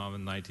Beth Am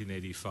in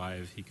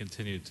 1985, he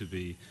continued to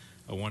be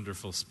a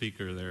wonderful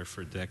speaker there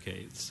for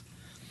decades.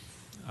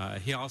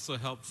 He also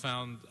helped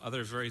found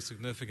other very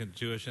significant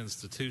Jewish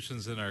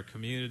institutions in our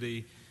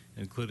community,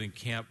 including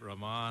Camp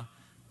Ramah,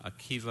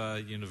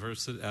 Akiva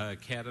University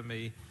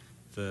Academy,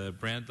 the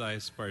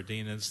Brandeis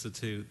Bardeen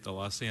Institute, the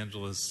Los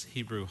Angeles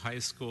Hebrew High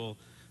School,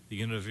 the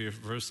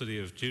University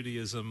of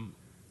Judaism,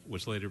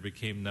 which later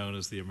became known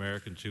as the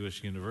American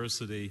Jewish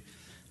University,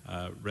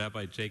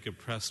 Rabbi Jacob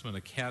Pressman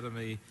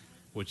Academy,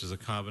 which is a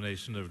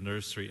combination of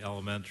nursery,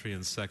 elementary,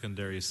 and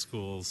secondary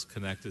schools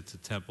connected to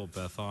Temple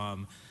Beth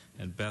Am,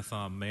 and Beth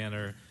Am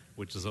Manor,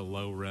 which is a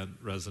low-rent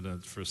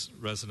residence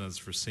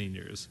for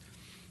seniors.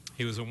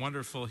 He was a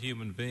wonderful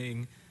human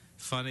being,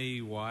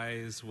 funny,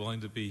 wise,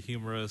 willing to be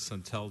humorous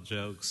and tell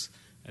jokes,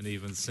 and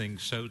even sing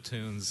show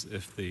tunes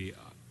if the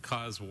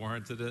cause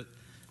warranted it.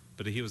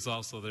 But he was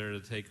also there to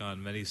take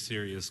on many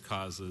serious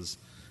causes.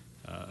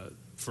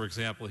 For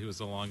example, he was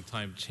a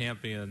longtime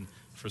champion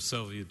for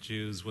Soviet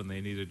Jews when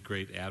they needed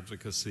great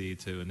advocacy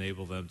to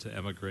enable them to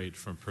emigrate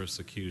from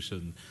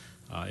persecution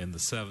in the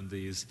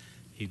 70s.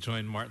 He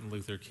joined Martin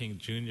Luther King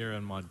Jr.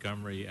 in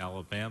Montgomery,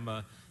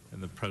 Alabama,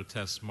 in the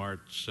protest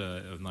march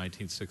of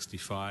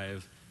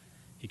 1965.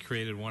 He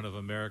created one of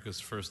America's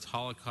first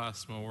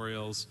Holocaust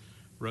memorials,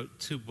 wrote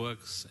 2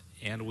 books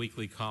and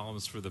weekly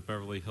columns for the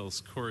Beverly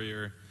Hills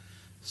Courier,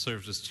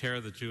 served as chair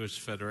of the Jewish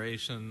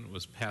Federation,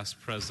 was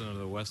past president of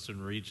the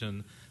Western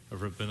Region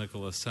of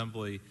Rabbinical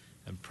Assembly,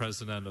 and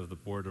president of the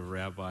Board of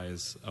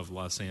Rabbis of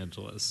Los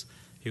Angeles.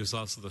 He was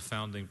also the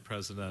founding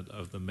president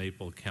of the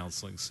Maple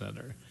Counseling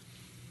Center.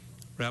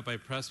 Rabbi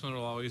Pressman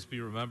will always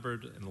be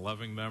remembered in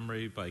loving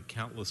memory by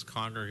countless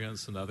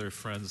congregants and other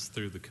friends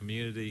through the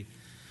community,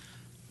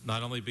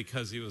 not only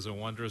because he was a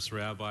wondrous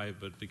rabbi,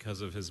 but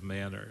because of his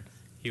manner.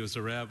 He was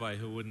a rabbi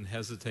who wouldn't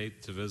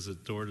hesitate to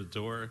visit door to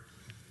door,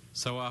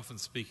 so often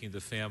speaking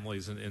to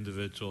families and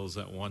individuals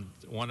at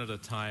one at a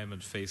time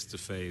and face to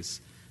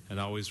face, and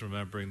always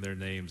remembering their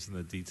names and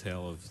the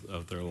detail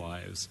of their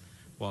lives,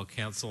 while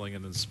counseling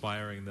and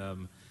inspiring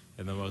them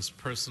in the most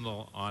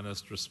personal,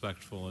 honest,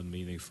 respectful, and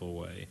meaningful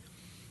way.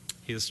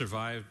 He is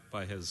survived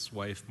by his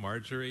wife,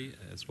 Marjorie,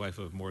 his wife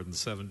of more than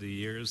 70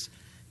 years,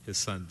 his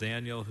son,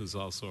 Daniel, who's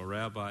also a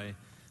rabbi,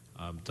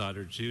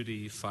 daughter,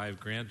 Judy, 5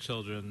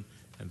 grandchildren,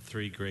 and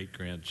 3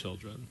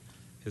 great-grandchildren.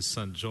 His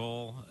son,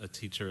 Joel, a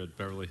teacher at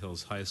Beverly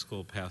Hills High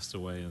School, passed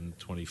away in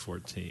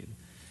 2014.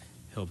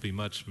 He'll be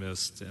much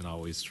missed and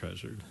always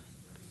treasured.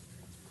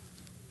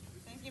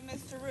 Thank you,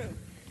 Mr. Roux.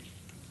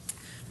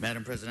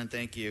 Madam President,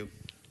 thank you.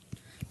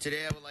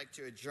 Today I would like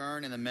to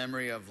adjourn in the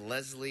memory of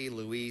Leslie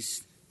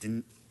Louise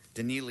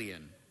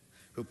Danelian,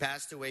 who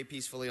passed away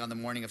peacefully on the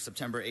morning of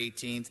September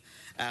 18th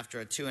after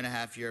a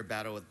 2.5-year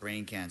battle with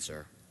brain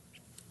cancer.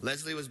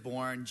 Leslie was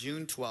born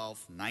June 12,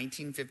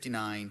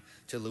 1959,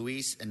 to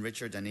Luis and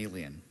Richard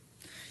Danelian,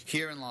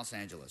 here in Los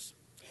Angeles.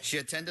 She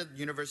attended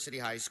University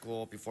High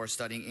School before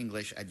studying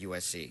English at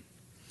USC.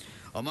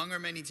 Among her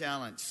many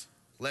talents,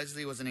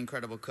 Leslie was an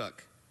incredible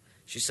cook.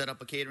 She set up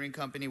a catering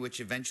company which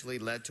eventually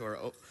led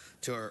to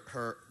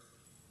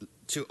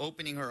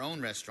opening her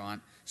own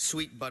restaurant,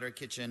 Sweet Butter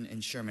Kitchen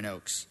in Sherman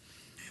Oaks,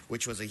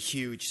 which was a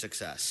huge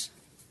success.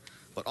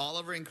 But all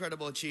of her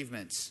incredible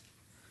achievements,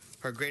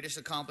 her greatest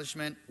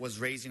accomplishment was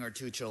raising her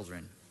 2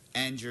 children,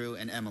 Andrew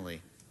and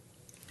Emily.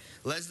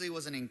 Leslie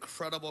was an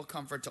incredible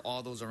comfort to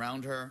all those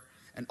around her,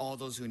 and all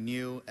those who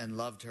knew and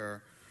loved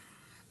her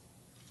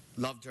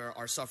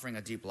are suffering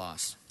a deep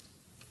loss.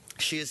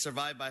 She is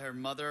survived by her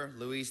mother,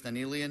 Louise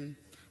Danilian,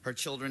 her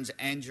children,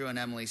 Andrew and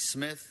Emily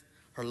Smith,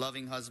 her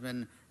loving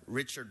husband,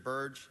 Richard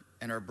Burge,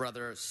 and her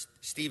brother,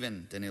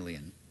 Stephen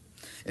Danilian.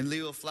 In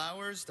lieu of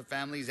flowers, the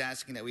family is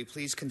asking that we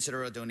please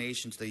consider a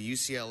donation to the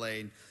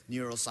UCLA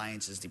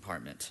Neurosciences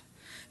Department.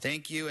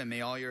 Thank you, and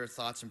may all your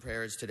thoughts and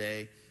prayers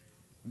today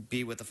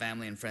be with the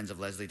family and friends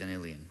of Leslie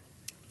Danilian.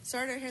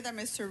 Sorry to hear that,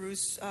 Mr.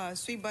 Roos.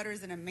 Sweet Butter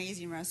is an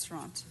amazing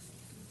restaurant.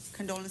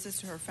 Condolences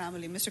to her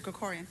family. Mr.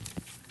 Krikorian.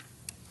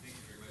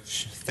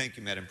 Thank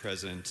you, Madam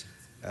President.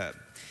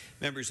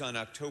 Members, on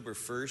October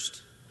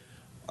 1st,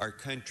 our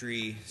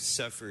country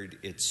suffered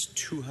its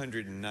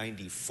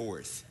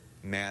 294th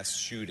mass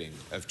shooting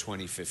of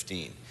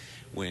 2015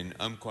 when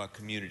Umpqua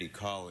Community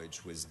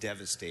College was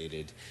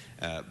devastated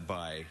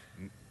by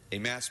a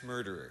mass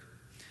murderer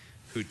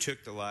who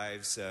took the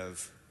lives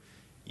of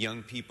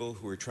young people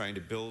who were trying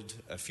to build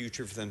a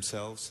future for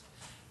themselves,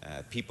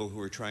 people who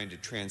were trying to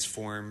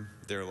transform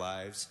their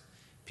lives,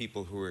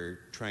 people who were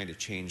trying to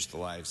change the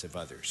lives of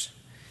others.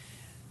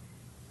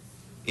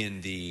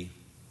 In the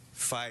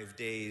 5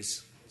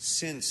 days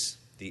since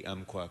the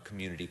Umpqua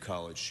Community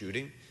College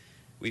shooting,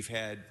 we've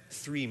had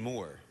 3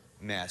 more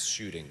mass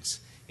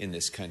shootings in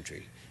this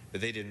country, but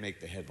they didn't make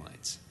the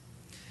headlines.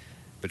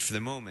 But for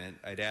the moment,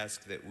 I'd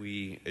ask that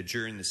we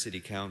adjourn this city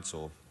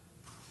council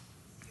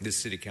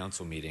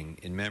meeting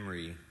in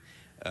memory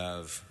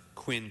of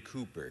Quinn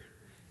Cooper,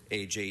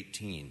 age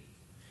 18,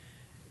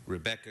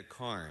 Rebecca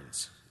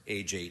Carnes,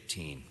 age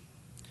 18,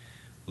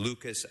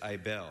 Lucas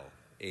Ibel,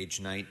 age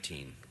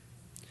 19,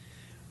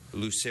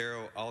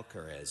 Lucero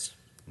Alcarez,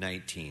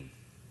 19,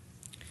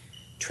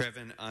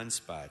 Trevin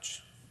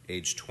Anspach,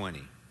 age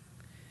 20,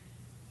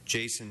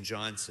 Jason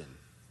Johnson,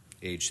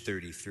 age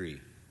 33,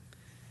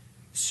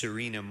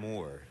 Serena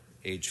Moore,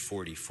 age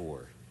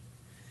 44,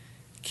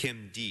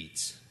 Kim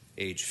Dietz,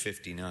 age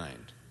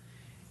 59,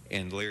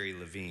 and Larry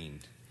Levine,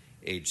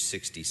 age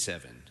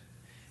 67.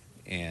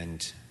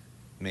 And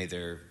may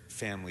their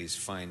families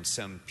find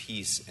some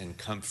peace and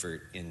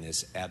comfort in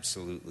this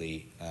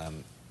absolutely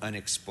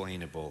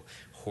unexplainable,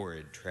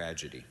 horrid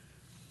tragedy.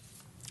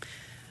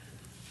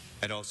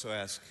 I'd also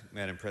ask,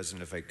 Madam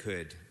President, if I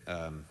could,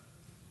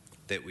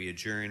 that we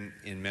adjourn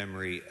in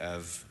memory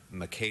of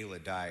Michaela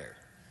Dyer.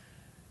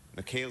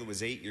 Michaela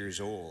was 8 years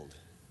old,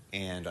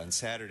 and on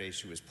Saturday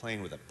she was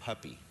playing with a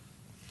puppy.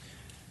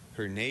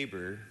 Her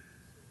neighbor,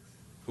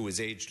 who was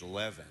aged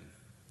 11,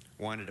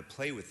 wanted to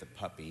play with the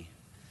puppy,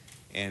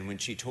 and when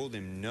she told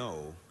him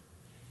no,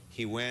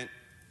 he went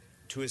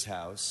to his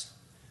house,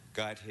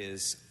 got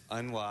his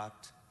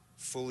unlocked,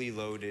 fully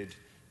loaded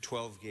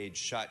 12-gauge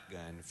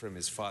shotgun from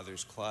his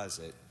father's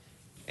closet,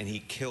 and he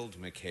killed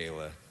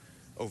Michaela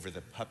over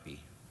the puppy.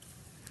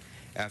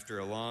 After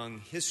a long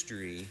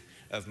history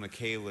of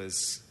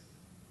Michaela's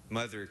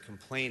mother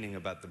complaining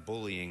about the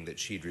bullying that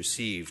she'd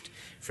received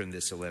from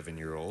this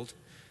 11-year-old,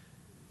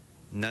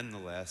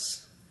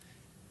 nonetheless,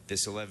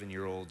 this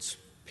 11-year-old's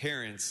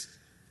parents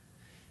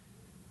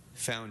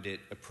found it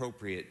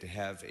appropriate to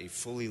have a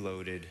fully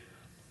loaded,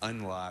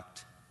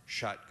 unlocked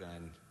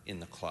shotgun in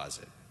the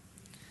closet.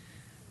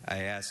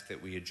 I ask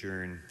that we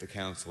adjourn the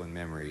council in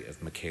memory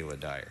of Michaela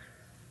Dyer.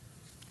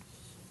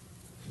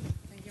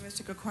 Thank you,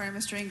 Mr. Krikorian.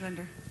 Mr.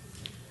 Englander.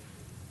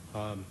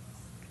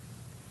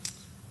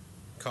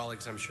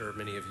 Colleagues, I'm sure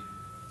many of you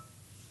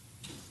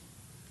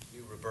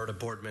knew Roberta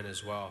Boardman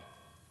as well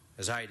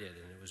as I did,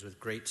 and it was with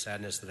great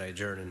sadness that I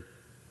adjourn in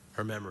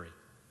her memory.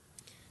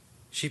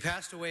 She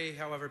passed away,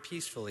 however,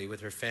 peacefully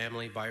with her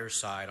family by her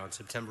side on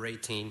September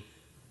 18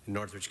 in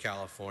Northridge,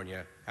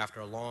 California, after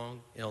a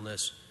long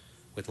illness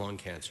with lung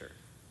cancer.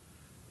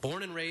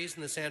 Born and raised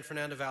in the San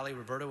Fernando Valley,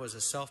 Roberta was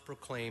a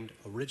self-proclaimed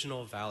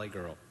original Valley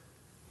girl.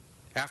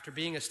 After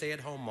being a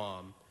stay-at-home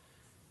mom,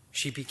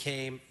 she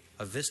became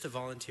a VISTA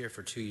volunteer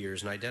for 2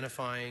 years in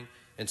identifying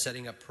and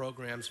setting up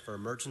programs for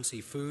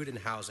emergency food and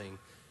housing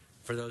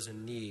for those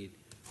in need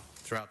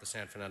throughout the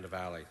San Fernando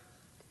Valley.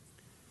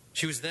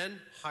 She was then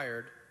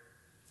hired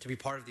to be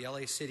part of the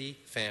LA City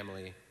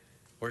family,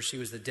 where she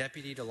was the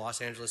deputy to Los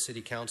Angeles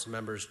City Council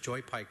members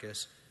Joy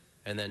Pikus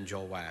and then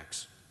Joel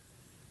Wax.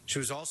 She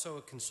was also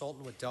a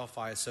consultant with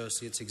Delphi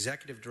Associates,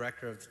 executive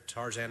director of the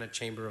Tarzana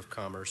Chamber of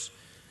Commerce,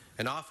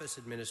 and office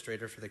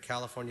administrator for the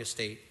California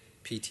State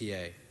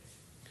PTA.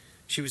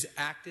 She was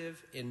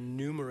active in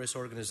numerous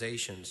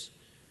organizations,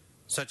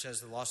 such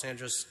as the Los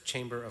Angeles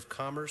Chamber of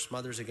Commerce,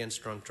 Mothers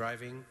Against Drunk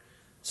Driving,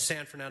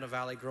 San Fernando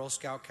Valley Girl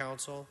Scout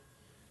Council,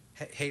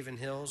 Haven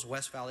Hills,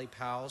 West Valley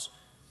PALS,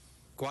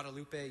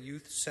 Guadalupe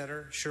Youth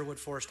Center, Sherwood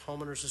Forest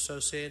Homeowners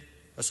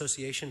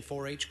Association,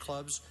 4-H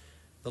clubs,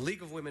 the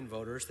League of Women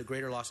Voters, the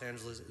Greater Los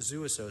Angeles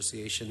Zoo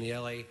Association, the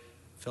LA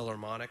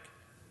Philharmonic,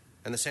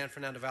 and the San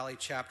Fernando Valley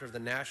chapter of the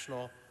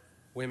National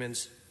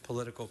Women's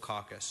Political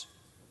Caucus.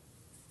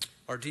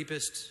 Our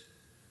deepest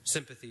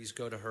sympathies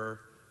go to her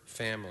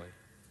family.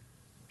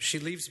 She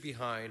leaves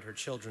behind her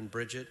children,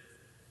 Bridget,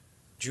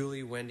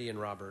 Julie, Wendy, and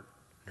Robert,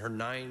 and her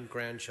 9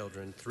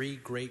 grandchildren, 3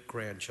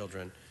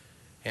 great-grandchildren,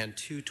 and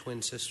 2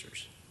 twin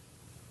sisters.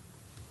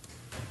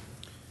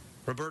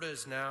 Roberta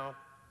is now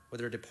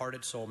with her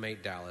departed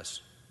soulmate,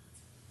 Dallas,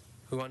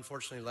 who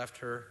unfortunately left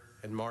her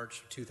in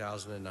March of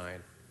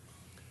 2009.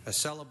 A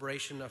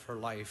celebration of her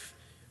life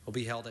will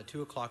be held at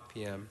 2:00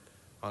 p.m.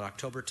 on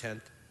October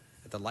 10th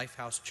at the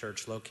Lifehouse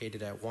Church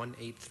located at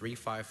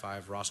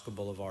 18355 Roscoe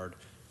Boulevard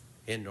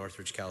in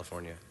Northridge,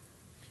 California.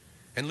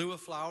 In lieu of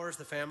flowers,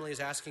 the family is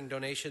asking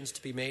donations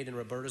to be made in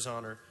Roberta's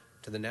honor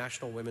to the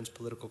National Women's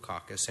Political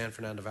Caucus, San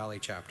Fernando Valley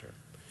chapter.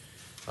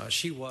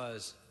 She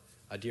was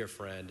a dear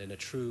friend and a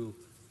true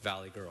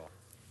Valley girl.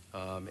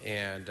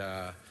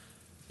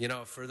 You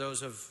know, for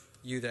those of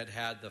you that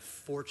had the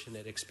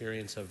fortunate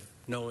experience of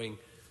knowing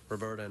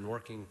Roberta and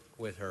working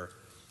with her,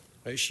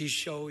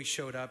 she always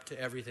showed up to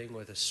everything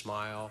with a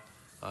smile,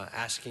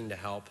 asking to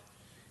help.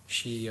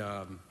 She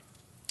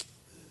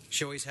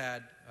always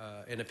had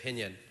an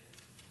opinion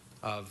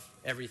of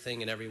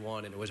everything and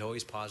everyone, and it was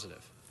always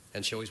positive,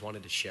 and she always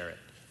wanted to share it.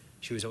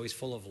 She was always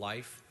full of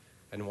life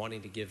and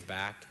wanting to give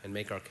back and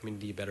make our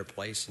community a better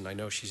place, and I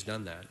know she's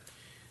done that.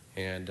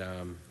 And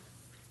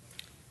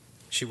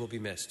she will be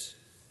missed.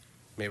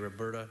 May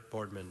Roberta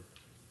Boardman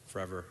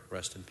forever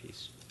rest in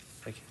peace.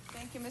 Thank you.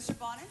 Thank you, Mr.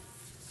 Bonin.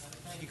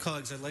 Thank you,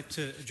 colleagues. I'd like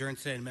to adjourn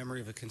today in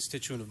memory of a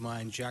constituent of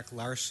mine, Jack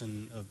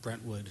Larson of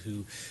Brentwood,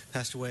 who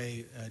passed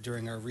away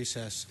during our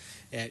recess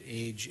at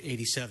age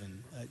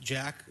 87.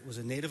 Jack was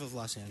a native of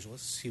Los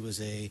Angeles. He was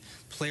a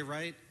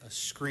playwright, a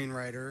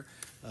screenwriter,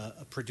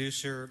 a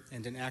producer,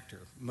 and an actor.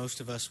 Most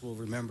of us will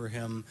remember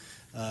him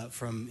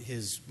from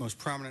his most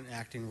prominent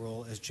acting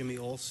role as Jimmy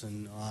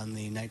Olsen on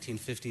the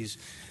 1950s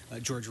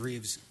George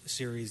Reeves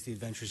series, The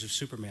Adventures of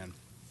Superman.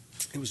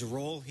 It was a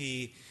role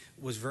he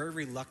was very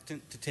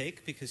reluctant to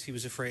take because he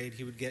was afraid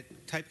he would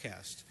get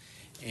typecast.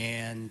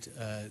 And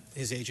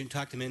his agent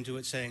talked him into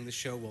it, saying the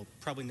show will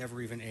probably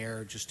never even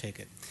air, just take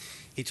it.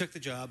 He took the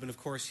job, and of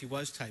course he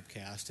was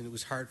typecast, and it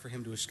was hard for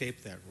him to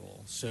escape that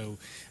role. So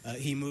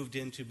he moved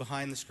into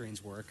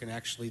behind-the-screens work and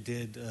actually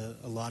did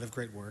a lot of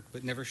great work,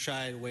 but never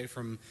shied away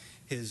from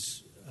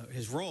his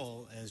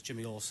role as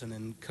Jimmy Olsen,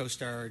 and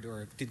co-starred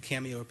or did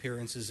cameo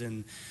appearances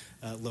in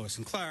Lois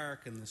and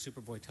Clark and the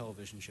Superboy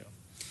television show.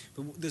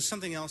 But there's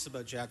something else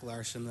about Jack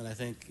Larson that I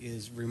think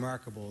is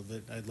remarkable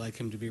that I'd like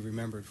him to be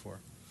remembered for.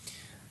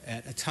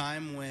 At a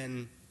time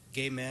when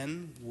gay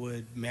men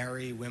would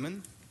marry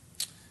women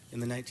in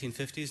the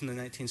 1950s and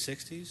the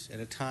 1960s, at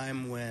a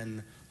time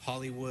when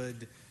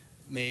Hollywood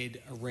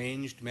made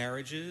arranged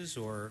marriages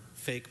or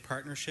fake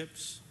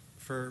partnerships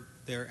for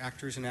their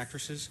actors and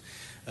actresses,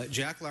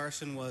 Jack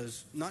Larson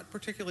was not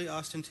particularly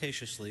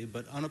ostentatiously,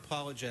 but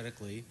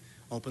unapologetically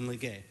openly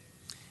gay,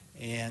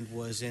 and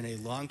was in a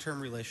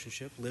long-term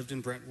relationship, lived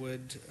in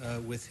Brentwood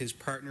with his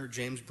partner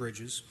James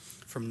Bridges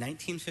from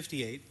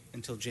 1958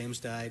 until James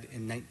died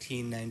in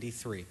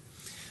 1993.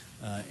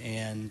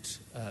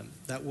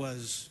 That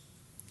was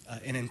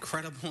an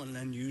incredible and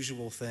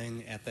unusual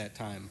thing at that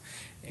time.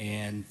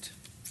 And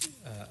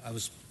I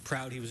was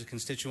proud he was a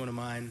constituent of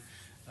mine.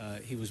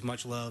 He was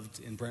much loved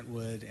in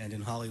Brentwood and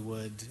in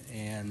Hollywood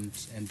and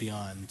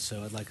beyond.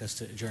 So I'd like us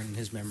to adjourn in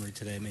his memory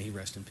today. May he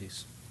rest in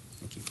peace.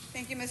 Thank you.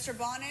 Thank you, Mr.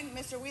 Bonin.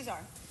 Mr. Huizar.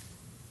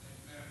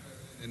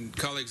 And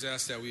colleagues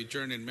ask that we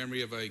adjourn in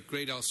memory of a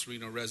great El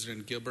Sereno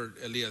resident, Gilbert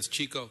Elias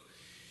Chico.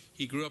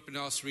 He grew up in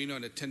El Sereno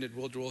and attended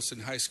Woodrow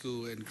Wilson High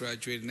School and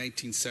graduated in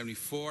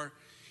 1974.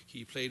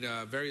 He played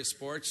various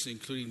sports,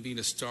 including being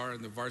a star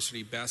on the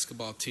varsity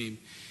basketball team.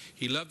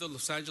 He loved the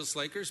Los Angeles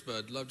Lakers,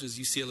 but loved his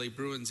UCLA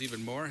Bruins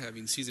even more,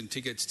 having season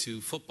tickets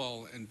to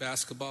football and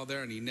basketball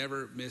there, and he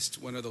never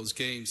missed one of those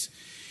games.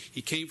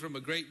 He came from a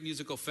great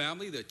musical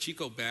family, the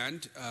Chico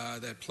Band,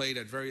 that played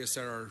at various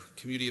of our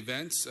community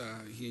events.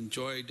 He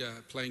enjoyed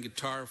playing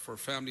guitar for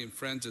family and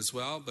friends as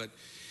well, but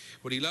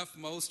what he loved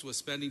most was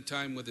spending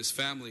time with his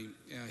family.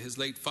 His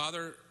late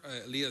father,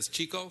 Elias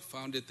Chico,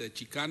 founded the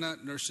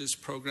Chicana Nurses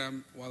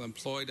Program while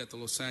employed at the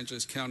Los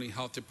Angeles County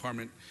Health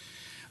Department.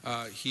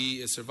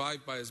 He is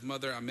survived by his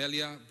mother,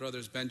 Amelia,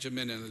 brothers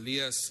Benjamin and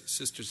Elias,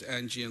 sisters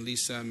Angie and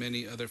Lisa, and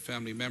many other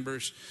family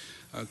members.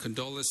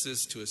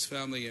 Condolences to his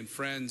family and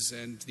friends,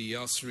 and the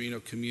El Sereno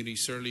community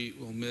certainly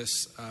will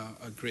miss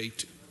a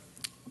great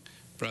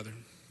brother.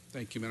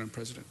 Thank you, Madam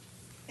President.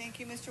 Thank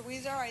you, Mr.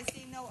 Huizar. I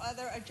see no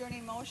other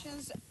adjourning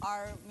motions.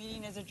 Our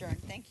meeting is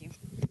adjourned. Thank you.